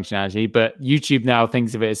chat functionality. But YouTube now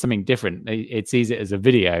thinks of it as something different. It sees it as a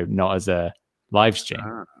video, not as a live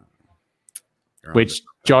stream. Which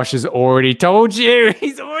Josh has already told you.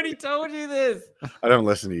 He's already told you this. I don't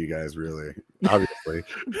listen to you guys, really, obviously.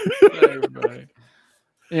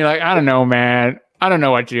 You're like, I don't know, man. I don't know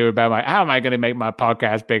what to do about how am I going to make my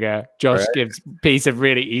podcast bigger? Josh gives a piece of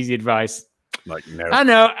really easy advice. Like, no. I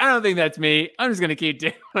know. I don't think that's me. I'm just going to keep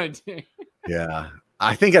doing what I do. Yeah.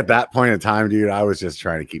 I think at that point in time, dude, I was just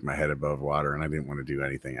trying to keep my head above water and I didn't want to do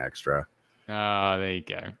anything extra. Oh, there you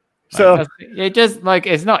go. So it just like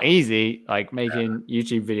it's not easy, like making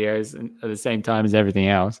YouTube videos at the same time as everything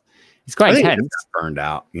else. It's quite intense. Burned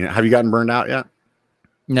out. Have you gotten burned out yet?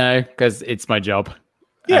 No, because it's my job.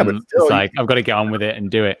 Yeah, but still, it's like I've got to get on with it and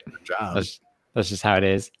do it. That's just how it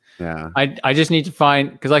is. Yeah. I just need to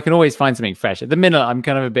find, because I can always find something fresh. At the minute, I'm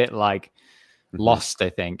kind of a bit like lost, I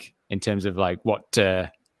think, in terms of like what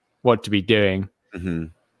to be doing.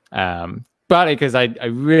 But because I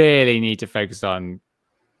really need to focus on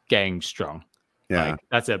getting strong. Yeah. Like,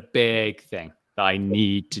 that's a big thing that I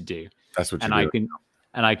need to do. That's what you do.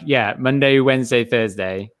 Monday, Wednesday,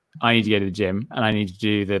 Thursday, I need to go to the gym and I need to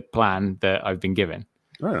do the plan that I've been given.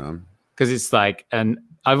 Right on. Because it's like, and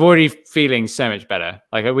I've already feeling so much better.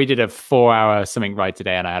 Like we did a 4-hour something right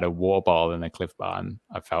today and I had a water bottle and a Cliff Bar and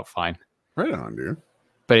I felt fine. Right on, dude.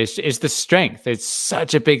 But it's the strength. It's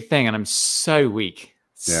such a big thing and I'm so weak.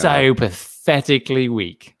 So pathetically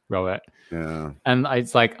weak, Robert. Yeah. And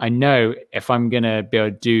it's like, I know if I'm going to be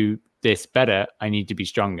able to do this better, I need to be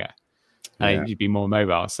stronger. I need to be more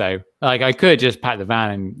mobile. So like I could just pack the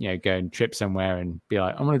van and, go and trip somewhere and be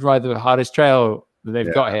like, I'm going to drive the hardest trail that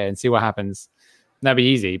they've got here and see what happens. And that'd be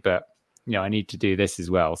easy. But, I need to do this as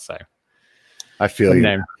well. So I feel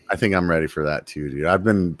you. I think I'm ready for that too, dude. I've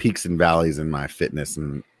been peaks and valleys in my fitness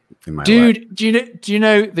and in my life. Do you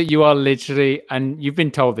know that you are literally, and you've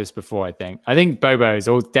been told this before, I think Bobo has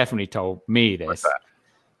definitely told me this.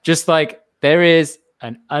 Just like there is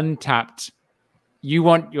an untapped, you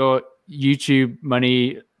want your YouTube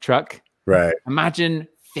money truck, right? Imagine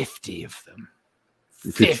 50 of them.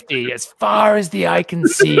 50 as far as the eye can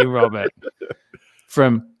see, Robert.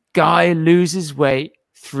 From guy loses weight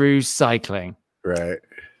through cycling. Right.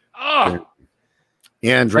 Oh.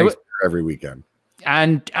 And drinks every weekend.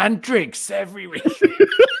 And drinks every week.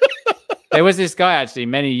 There was this guy actually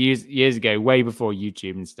many years ago, way before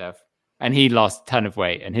YouTube and stuff, and he lost a ton of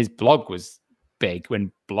weight and his blog was big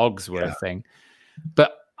when blogs were a thing.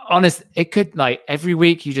 But honest, it could, like, every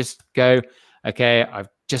week you just go, okay, I've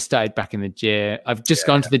just started back in the gym. I've just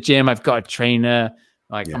gone to the gym. I've got a trainer.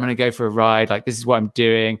 Like, I'm going to go for a ride. Like, this is what I'm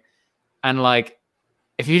doing. And like,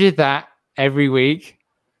 if you did that every week,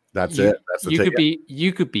 that's you, it. That's the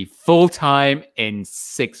you could be full-time in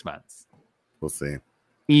 6 months. We'll see.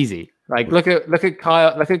 Easy. Like, look at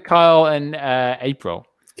Kyle and April.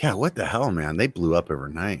 Yeah. What the hell, man? They blew up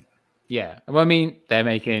overnight. Yeah. Well, I mean, they're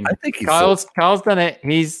making, I think Kyle's done it.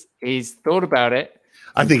 He's thought about it.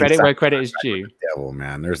 I think credit where credit is due. Devil,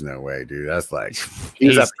 man. There's no way, dude. That's like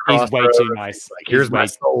he's way too nice. Like, here's my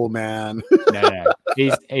soul, man. No.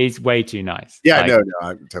 He's way too nice. Yeah, no,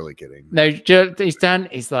 I'm totally kidding. No, he's done.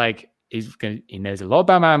 He's like, he knows a lot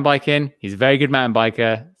about mountain biking. He's a very good mountain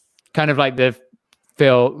biker. Kind of like the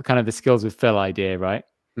skills with Phil idea, right?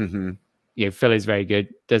 Mm-hmm. Phil is very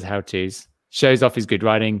good. Does how-tos. Shows off his good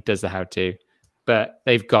riding. Does the how-to. But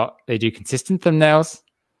they do consistent thumbnails.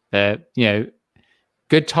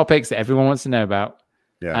 Good topics that everyone wants to know about.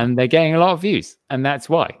 Yeah. And they're getting a lot of views. And that's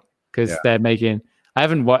why. Because they're making...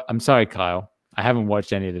 I'm sorry, Kyle. I haven't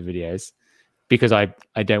watched any of the videos because I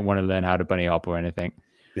don't want to learn how to bunny hop or anything.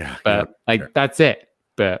 Yeah. But that's it.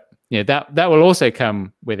 But that will also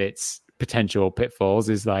come with its potential pitfalls.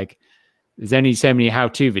 Is like, there's only so many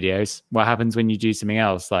how-to videos. What happens when you do something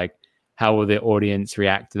else? Like, how will the audience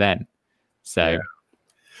react then? So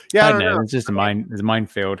I don't know. It's just there's a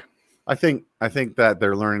minefield. I think that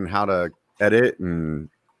they're learning how to edit and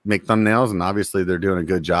make thumbnails, and obviously they're doing a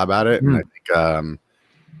good job at it. And I think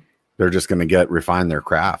they're just going to refine their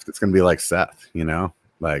craft. It's going to be like Seth,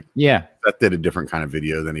 like Seth did a different kind of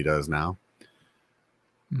video than he does now.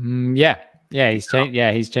 He's changed.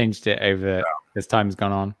 Yeah, he's changed it over as time's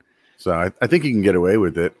gone on. So I think you can get away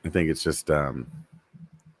with it. I think it's just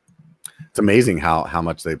it's amazing how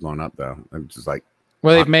much they've blown up, though. I'm just like,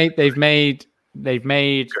 well, they've made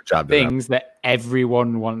good job things that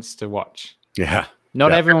everyone wants to watch. Yeah.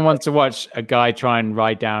 Not everyone wants to watch a guy try and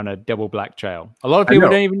ride down a double black trail. A lot of people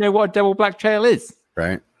don't even know what a double black trail is.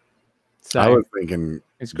 Right. So I was thinking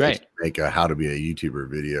it's great. Make a how to be a YouTuber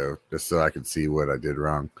video just so I could see what I did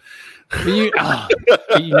wrong. But you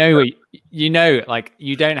like,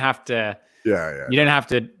 you don't have to. Yeah. You don't have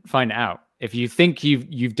to find it out. If you think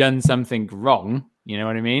you've done something wrong, you know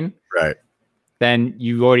what I mean? Right. Then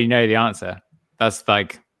you already know the answer. That's how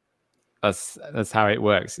it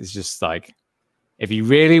works. It's just like, if you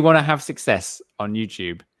really want to have success on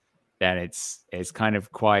YouTube, then it's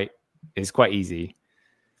quite easy.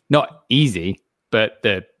 Not easy, but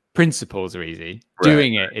the principles are easy. Right.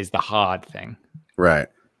 Doing it is the hard thing. Right.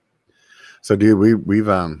 So, dude, we've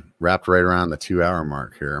wrapped right around the 2-hour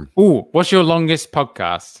mark here. Ooh, what's your longest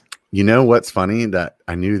podcast? You know what's funny? That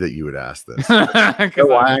I knew that you would ask this. You know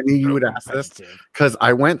why I knew you would ask this? Because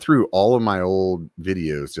I went through all of my old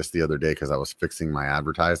videos just the other day because I was fixing my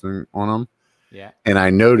advertisement on them. Yeah. And I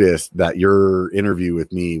noticed that your interview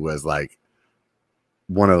with me was like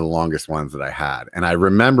one of the longest ones that I had. And I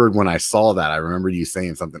remembered when I saw that, I remember you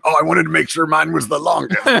saying something. Oh, I wanted to make sure mine was the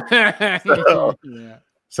longest.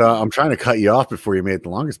 So I'm trying to cut you off before you made it the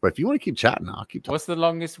longest. But if you want to keep chatting, I'll keep talking. What's the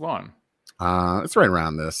longest one? It's right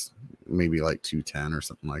around this, maybe like 210 or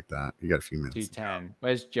something like that. You got a few minutes. 210.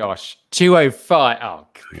 Where's Josh? 205. Oh,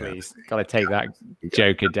 please, gotta take that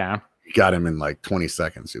joker down. You got him in like 20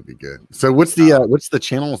 seconds. You'll be good. So what's the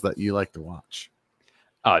channels that you like to watch?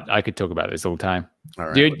 Oh, I could talk about this all the time. All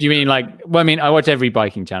right. Do you mean like? Well, I mean, I watch every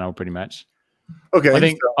biking channel pretty much. Okay. I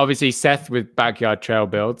think obviously Seth with backyard trail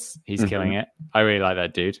builds, he's killing it. I really like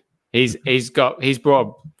that dude. He's brought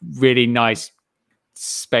a really nice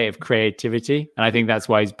spate of creativity, and I think that's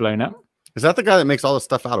why he's blown up. Is that the guy that makes all the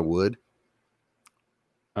stuff out of wood?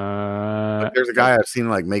 Like there's a guy I've seen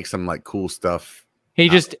like make some like cool stuff. He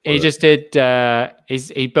just did.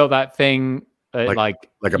 He built that thing like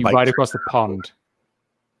a bike right across the pond.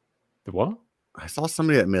 The what? I saw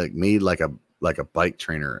somebody that made like a bike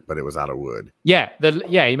trainer, but it was out of wood. Yeah,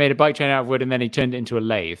 he made a bike trainer out of wood and then he turned it into a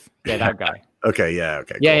lathe. Yeah, that guy. Okay, yeah,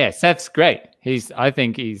 okay. Yeah, cool. Yeah. Seth's great. I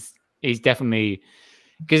think he's definitely,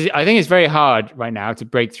 because I think it's very hard right now to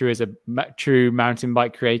break through as a true mountain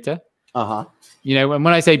bike creator. Uh-huh. You know, and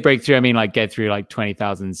when I say breakthrough, I mean like get through like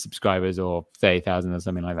 20,000 subscribers or 30,000 or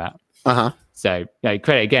something like that. Uh-huh. So yeah,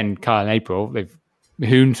 credit again, Kyle and April. They've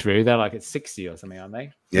hooned through. They're like at 60 or something, aren't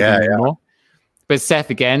they? Yeah. More. But Seth,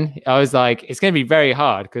 again, I was like, it's going to be very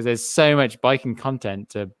hard because there's so much biking content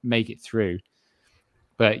to make it through.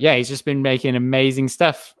 But yeah, he's just been making amazing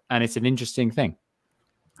stuff, and it's an interesting thing.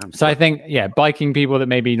 So I think, yeah, biking people that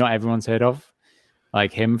maybe not everyone's heard of,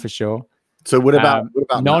 like him for sure. So what about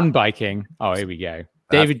non-biking? Oh, here we go.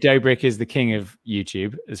 David Dobrik is the king of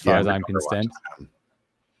YouTube, as far as I'm concerned.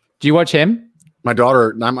 Do you watch him? My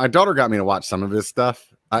daughter got me to watch some of his stuff.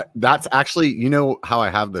 That's actually, you know how I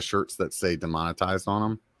have the shirts that say demonetized on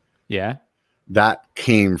them? Yeah. That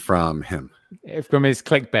came from him. From his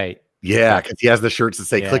clickbait. Yeah, because he has the shirts that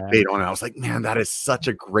say clickbait on it. I was like, man, that is such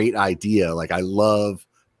a great idea. Like, I love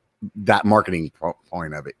that marketing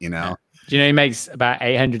point of it, you know? Yeah. Do you know he makes about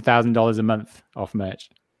 $800,000 a month off merch?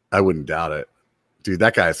 I wouldn't doubt it. Dude,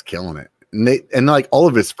 that guy's killing it. And like all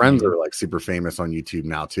of his friends are like super famous on YouTube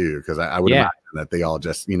now too, because I would imagine that they all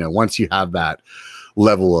just, you know, once you have that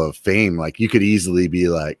level of fame, like you could easily be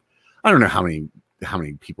like, I don't know how many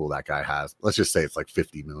people that guy has. Let's just say it's like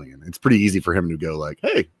 50 million. It's pretty easy for him to go like,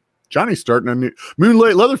 hey, Johnny's starting a new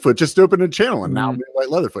Moonlight Leatherfoot just opened a channel, and now Moonlight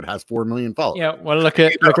Leatherfoot has 4 million followers. Yeah, well, look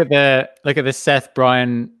at the Seth,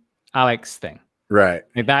 Brian, Alex thing. Right.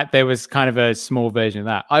 Like that there was kind of a small version of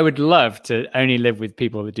that. I would love to only live with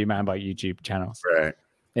people that do mountain bike YouTube channels. Right.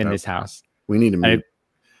 In this house. We need to move.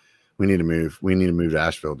 We need to move to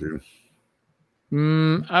Asheville, dude. I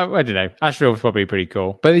don't know. Asheville is probably pretty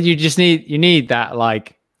cool, but you need that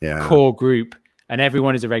like core group, and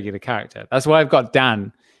everyone is a regular character. That's why I've got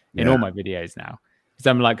Dan in all my videos now.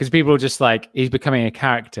 Because people are just like, he's becoming a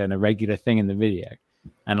character and a regular thing in the video.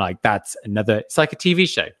 And like, it's like a TV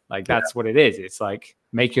show. Like that's what it is. It's like,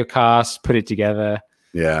 make your cast, put it together.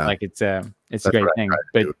 Yeah. Like it's a great thing.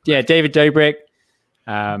 But yeah, David Dobrik.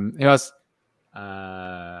 Who else?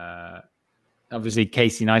 Obviously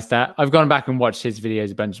Casey Neistat. I've gone back and watched his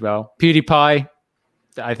videos a bunch as well. PewDiePie.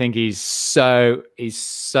 I think he's so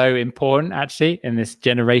important actually in this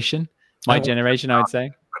generation. My generation, I would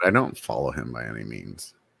say. But I don't follow him by any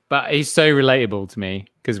means. But he's so relatable to me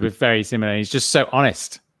because we're very similar. He's just so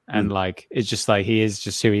honest. And like, it's just like, he is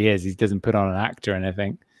just who he is. He doesn't put on an act or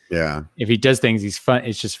anything. Yeah. If he does things, he's fun.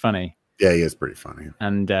 It's just funny. Yeah, he is pretty funny.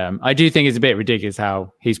 And I do think it's a bit ridiculous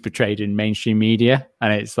how he's portrayed in mainstream media.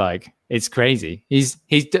 And it's like, it's crazy. He's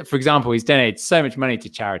for example, he's donated so much money to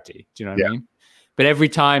charity. Do you know what I mean? But every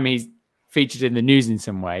time he's featured in the news in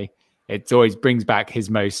some way, it always brings back his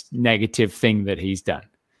most negative thing that he's done.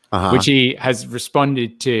 Which he has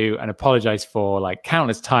responded to and apologized for like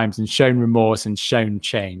countless times and shown remorse and shown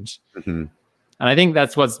change. And I think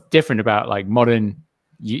that's what's different about like modern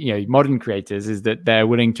creators is that they're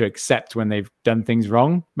willing to accept when they've done things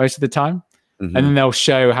wrong most of the time. And then they'll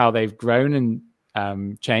show how they've grown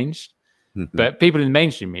and changed. But people in the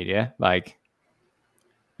mainstream media, like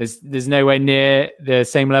there's nowhere near the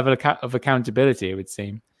same level of accountability, it would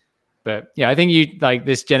seem. But yeah, I think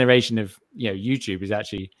this generation of YouTube is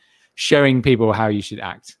actually showing people how you should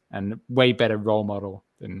act, and way better role model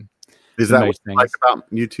than is that what you like about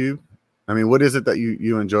YouTube? I mean, what is it that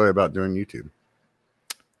you enjoy about doing YouTube?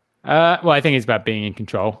 Well, I think it's about being in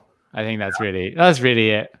control. I think that's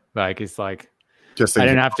really it. Like it's like just I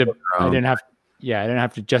don't have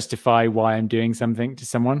to justify why I'm doing something to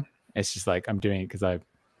someone. It's just like I'm doing it because I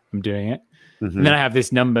I'm doing it. And then I have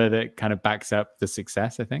this number that kind of backs up the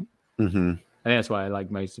success, I think. I think that's what I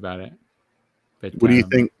like most about it. But what do you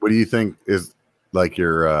think? What do you think is like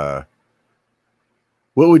your?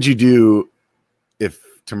 What would you do if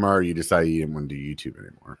tomorrow you decide you didn't want to do YouTube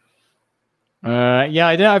anymore?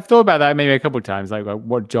 Yeah, I've thought about that maybe a couple of times. Like,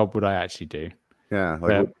 what job would I actually do? Yeah, like But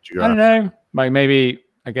what would you go I don't know. Like maybe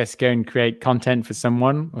I guess go and create content for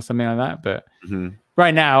someone or something like that. But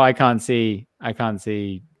right now, I can't see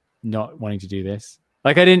not wanting to do this.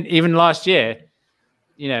 Like I didn't even last year.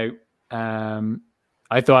 You know,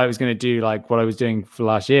 I thought I was going to do like what I was doing for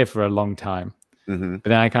last year for a long time. But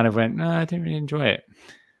then I kind of went, no, I didn't really enjoy it.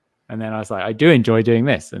 And then I was like, I do enjoy doing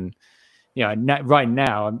this. And yeah, right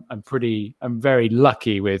now I'm very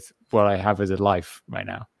lucky with what I have as a life right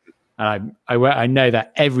now. And I know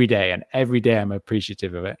that every day I'm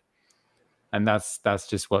appreciative of it. And that's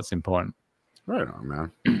just what's important. Right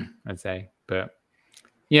on, man. I'd say. But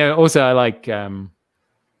also I like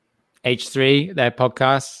H3, their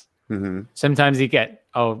podcasts. Sometimes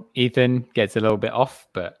Ethan gets a little bit off,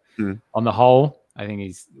 but on the whole, I think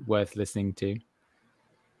he's worth listening to.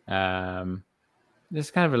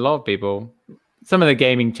 There's kind of a lot of people. Some of the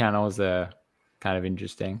gaming channels are kind of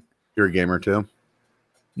interesting. You're a gamer too?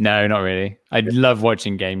 No, not really. I love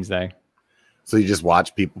watching games though. So you just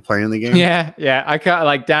watch people playing the game? Yeah. I can't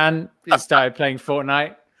like Dan started playing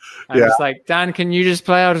Fortnite. I was like, Dan, can you just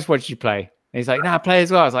play? I'll just watch you play. And he's like, nah, play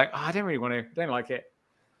as well. I was like, oh, I don't really want to. Don't like it.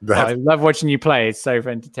 I love watching you play. It's so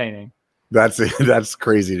entertaining. That's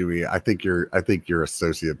crazy to me. I think you're a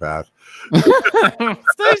sociopath.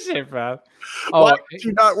 Sociopath. Why would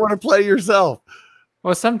you not want to play yourself?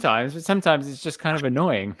 Well, sometimes it's just kind of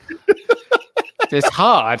annoying. It's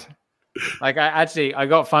hard. Like I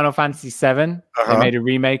got Final Fantasy VII. They made a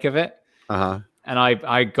remake of it. And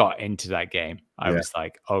I got into that game. I was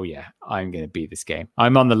like, oh yeah, I'm gonna beat this game.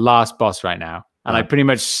 I'm on the last boss right now. And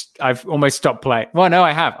I've almost stopped playing. Well, no,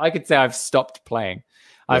 I have. I could say I've stopped playing.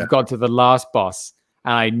 I've got to the last boss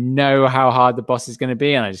and I know how hard the boss is going to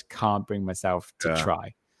be. And I just can't bring myself to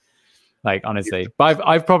try. Like, honestly, but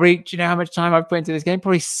I've probably, do you know how much time I've put into this game?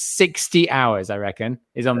 Probably 60 hours, I reckon,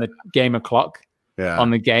 is on the gamer clock on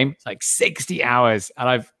the game. It's like 60 hours.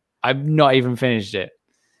 And I've not even finished it.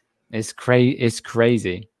 It's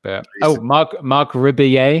crazy. But Mark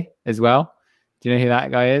Ribier as well. Do you know who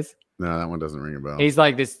that guy is? No, that one doesn't ring a bell. He's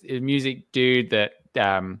like this music dude that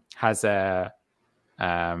has a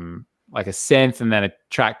like a synth and then a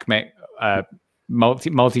track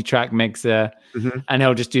multi-track mixer, and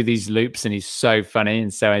he'll just do these loops, and he's so funny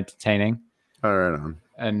and so entertaining. All right on.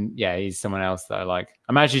 And yeah, he's someone else that I like.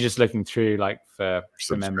 I'm actually just looking through like for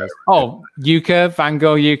members. Oh, Yuka,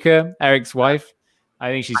 Fangirl Yuka, Eric's wife. I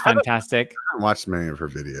think she's fantastic. I haven't watched many of her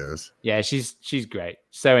videos. Yeah, she's great.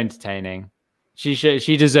 So entertaining. She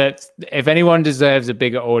deserves. If anyone deserves a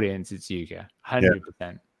bigger audience, it's Yuka.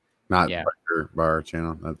 100%. Not Biker Bar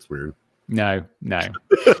channel. That's weird. No.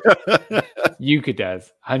 Yuka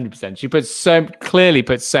does 100%. She clearly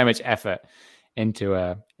puts so much effort into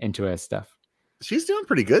her stuff. She's doing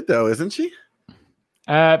pretty good though, isn't she?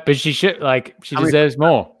 But she should she deserves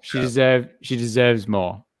more. She deserves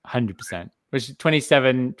more. 100%. Which is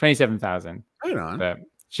 27,000. Right on. But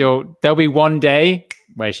there'll be one day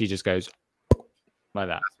where she just goes like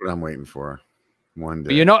that. That's what I'm waiting for. One day.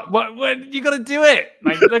 But you're not. What you got to do it?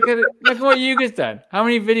 Like look at what Yuka's done. How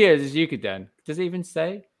many videos has Yuka done? Does it even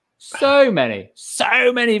say? So many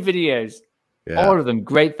videos. Yeah. All of them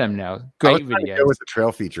great thumbnails, great videos. Go with the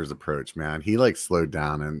trail features approach, man. He slowed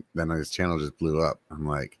down, and then his channel just blew up. I'm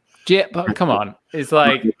like, yeah, but come on, it's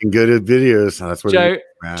like good at videos. That's what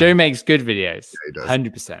Joe makes good videos. Yeah,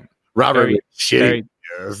 100%. Robert shitty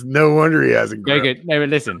videos. No wonder he hasn't. Very good. No, but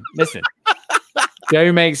listen.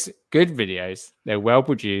 Joe makes good videos. They're well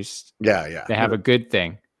produced. Yeah. They have a good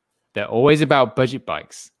thing. They're always about budget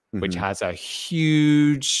bikes, which has a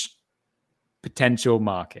huge potential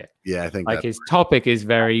market. Yeah, I think his topic is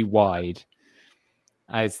very wide.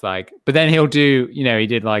 It's like, but then he'll do,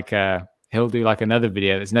 he'll do another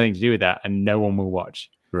video that's nothing to do with that, and no one will watch.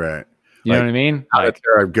 Right. You know what I mean? How to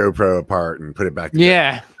tear a GoPro apart and put it back together.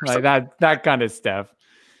 Yeah, like that kind of stuff.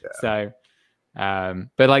 Yeah. So,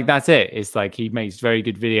 but that's it. It's like he makes very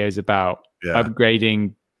good videos about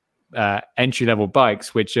upgrading entry level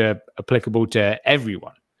bikes, which are applicable to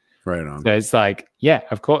everyone. Right on. So it's like, yeah,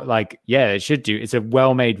 of course, it should do. It's a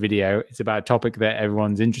well-made video. It's about a topic that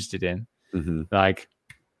everyone's interested in. Like,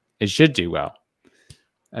 it should do well,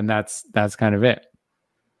 and that's kind of it.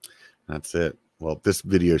 That's it. Well, this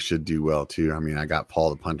video should do well too. I mean, I got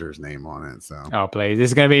Paul the Punter's name on it, so. Oh, please! This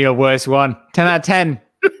is going to be your worst one. 10 out of 10.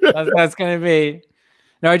 That's going to be.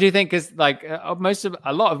 No, I do think because like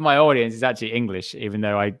a lot of my audience is actually English, even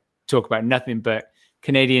though I talk about nothing but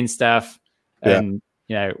Canadian stuff and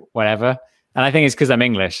whatever. And I think it's because I'm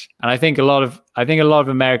English. And I think a lot of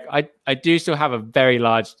America. I do still have a very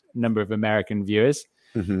large number of American viewers,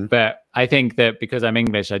 but I think that because I'm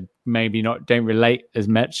English, I maybe don't relate as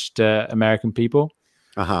much to American people.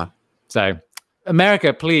 So,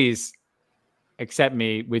 America, please accept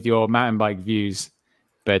me with your mountain bike views.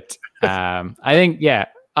 But I think,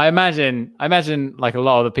 I imagine like a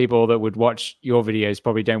lot of the people that would watch your videos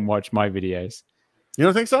probably don't watch my videos. You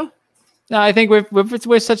don't think so? No, I think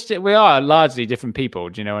we are largely different people.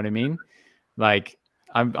 Do you know what I mean? Like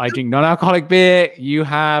I drink non-alcoholic beer. You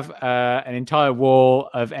have an entire wall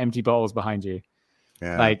of empty bottles behind you.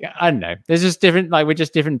 Yeah. Like, I don't know. There's just different, like we're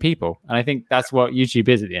just different people. And I think that's what YouTube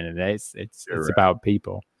is at the end of the day. It's right. About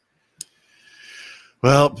people.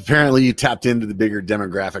 Well, apparently you tapped into the bigger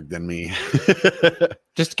demographic than me.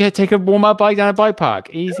 Just take a warm-up bike down a bike park.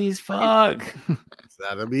 Easy as fuck.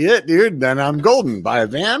 That'll be it, dude. Then I'm golden. Buy a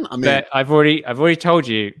van. I mean, but I've already told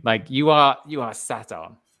you, like you are sat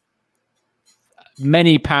on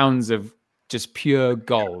many pounds of just pure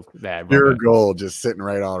gold there. Pure Robert. Gold just sitting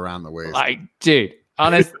right all around the waist. Like, dude,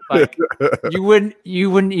 honest, like you wouldn't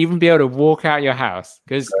even be able to walk out your house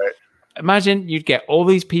because imagine you'd get all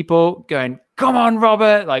these people going, "Come on,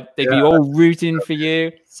 Robert!" Like they'd be all rooting for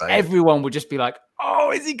you. Everyone would just be like,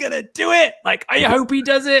 "Oh, is he gonna do it? Like, I hope he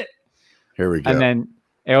does it." Here we go. And then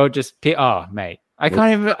it'll just be, oh, mate, I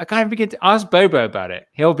can't even begin to ask Bobo about it.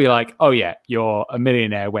 He'll be like, "Oh yeah, you're a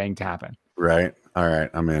millionaire waiting to happen." Right. All right.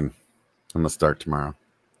 I'm in. I'm gonna start tomorrow.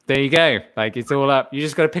 There you go. Like it's all up. You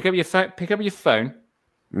just got to pick up your phone,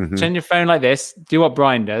 turn your phone like this. Do what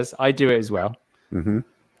Brian does. I do it as well. And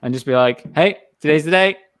just be like, "Hey, today's the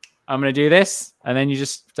day. I'm gonna do this," and then you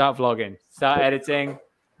just start vlogging, start editing,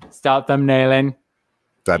 start thumbnailing.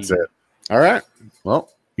 That's it. All right. Well,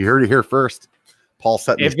 you heard it here first. Paul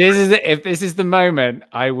set. If this is the moment,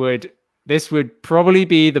 this would probably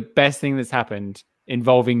be the best thing that's happened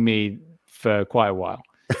involving me for quite a while.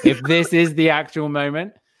 If this is the actual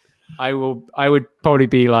moment, I would probably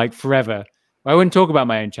be like forever. I wouldn't talk about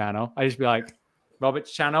my own channel. I'd just be like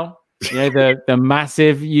Robert's channel. You know, the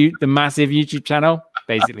massive YouTube channel.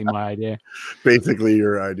 Basically my idea. Basically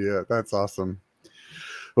your idea. That's awesome.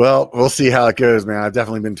 Well, we'll see how it goes, man. I've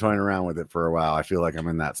definitely been toying around with it for a while. I feel like I'm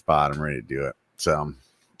in that spot. I'm ready to do it. So,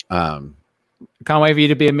 can't wait for you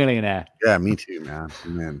to be a millionaire. Yeah, me too,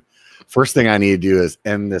 man. First thing I need to do is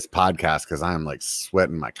end this podcast because I'm like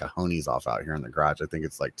sweating my cojones off out here in the garage. I think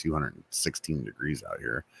it's like 216 degrees out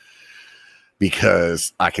here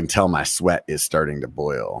because I can tell my sweat is starting to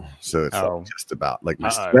boil. So it's like just about like my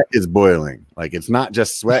sweat is boiling. Like it's not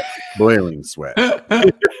just sweat, it's boiling sweat.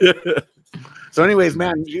 So anyways,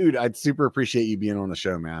 man, dude, I'd super appreciate you being on the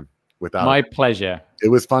show, man. My pleasure. It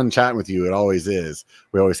was fun chatting with you. It always is.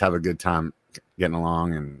 We always have a good time getting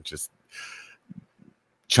along and just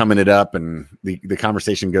chumming it up, and the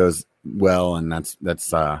conversation goes well, and that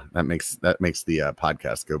makes the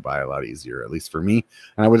podcast go by a lot easier, at least for me.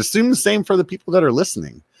 And I would assume the same for the people that are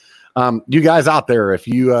listening. You guys out there, if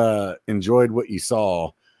you enjoyed what you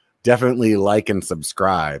saw, definitely like and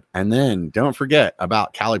subscribe. And then don't forget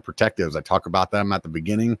about Kali Protectives. I talk about them at the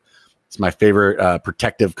beginning. It's my favorite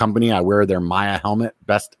protective company. I wear their Maya helmet,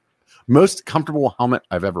 most comfortable helmet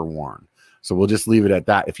I've ever worn. So we'll just leave it at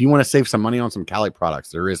that. If you want to save some money on some Kali products,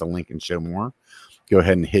 there is a link in Show More. Go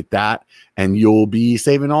ahead and hit that, and you'll be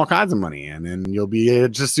saving all kinds of money. And then you'll be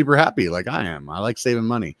just super happy like I am. I like saving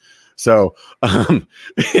money. So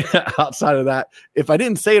outside of that, if I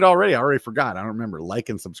didn't say it already, I already forgot. I don't remember. Like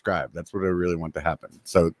and subscribe. That's what I really want to happen.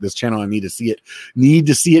 So this channel, I need to see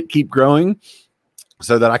it keep growing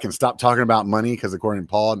so that I can stop talking about money, because according to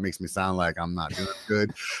Paul, it makes me sound like I'm not doing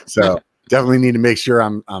good. So definitely need to make sure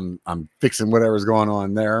I'm fixing whatever's going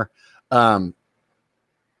on there.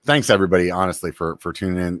 Thanks everybody, honestly, for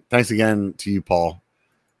tuning in. Thanks again to you, Paul.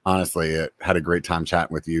 Honestly, it had a great time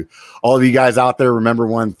chatting with you. All of you guys out there, remember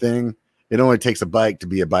one thing: it only takes a bike to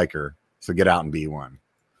be a biker. So get out and be one.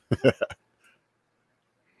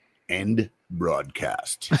 End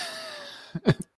broadcast.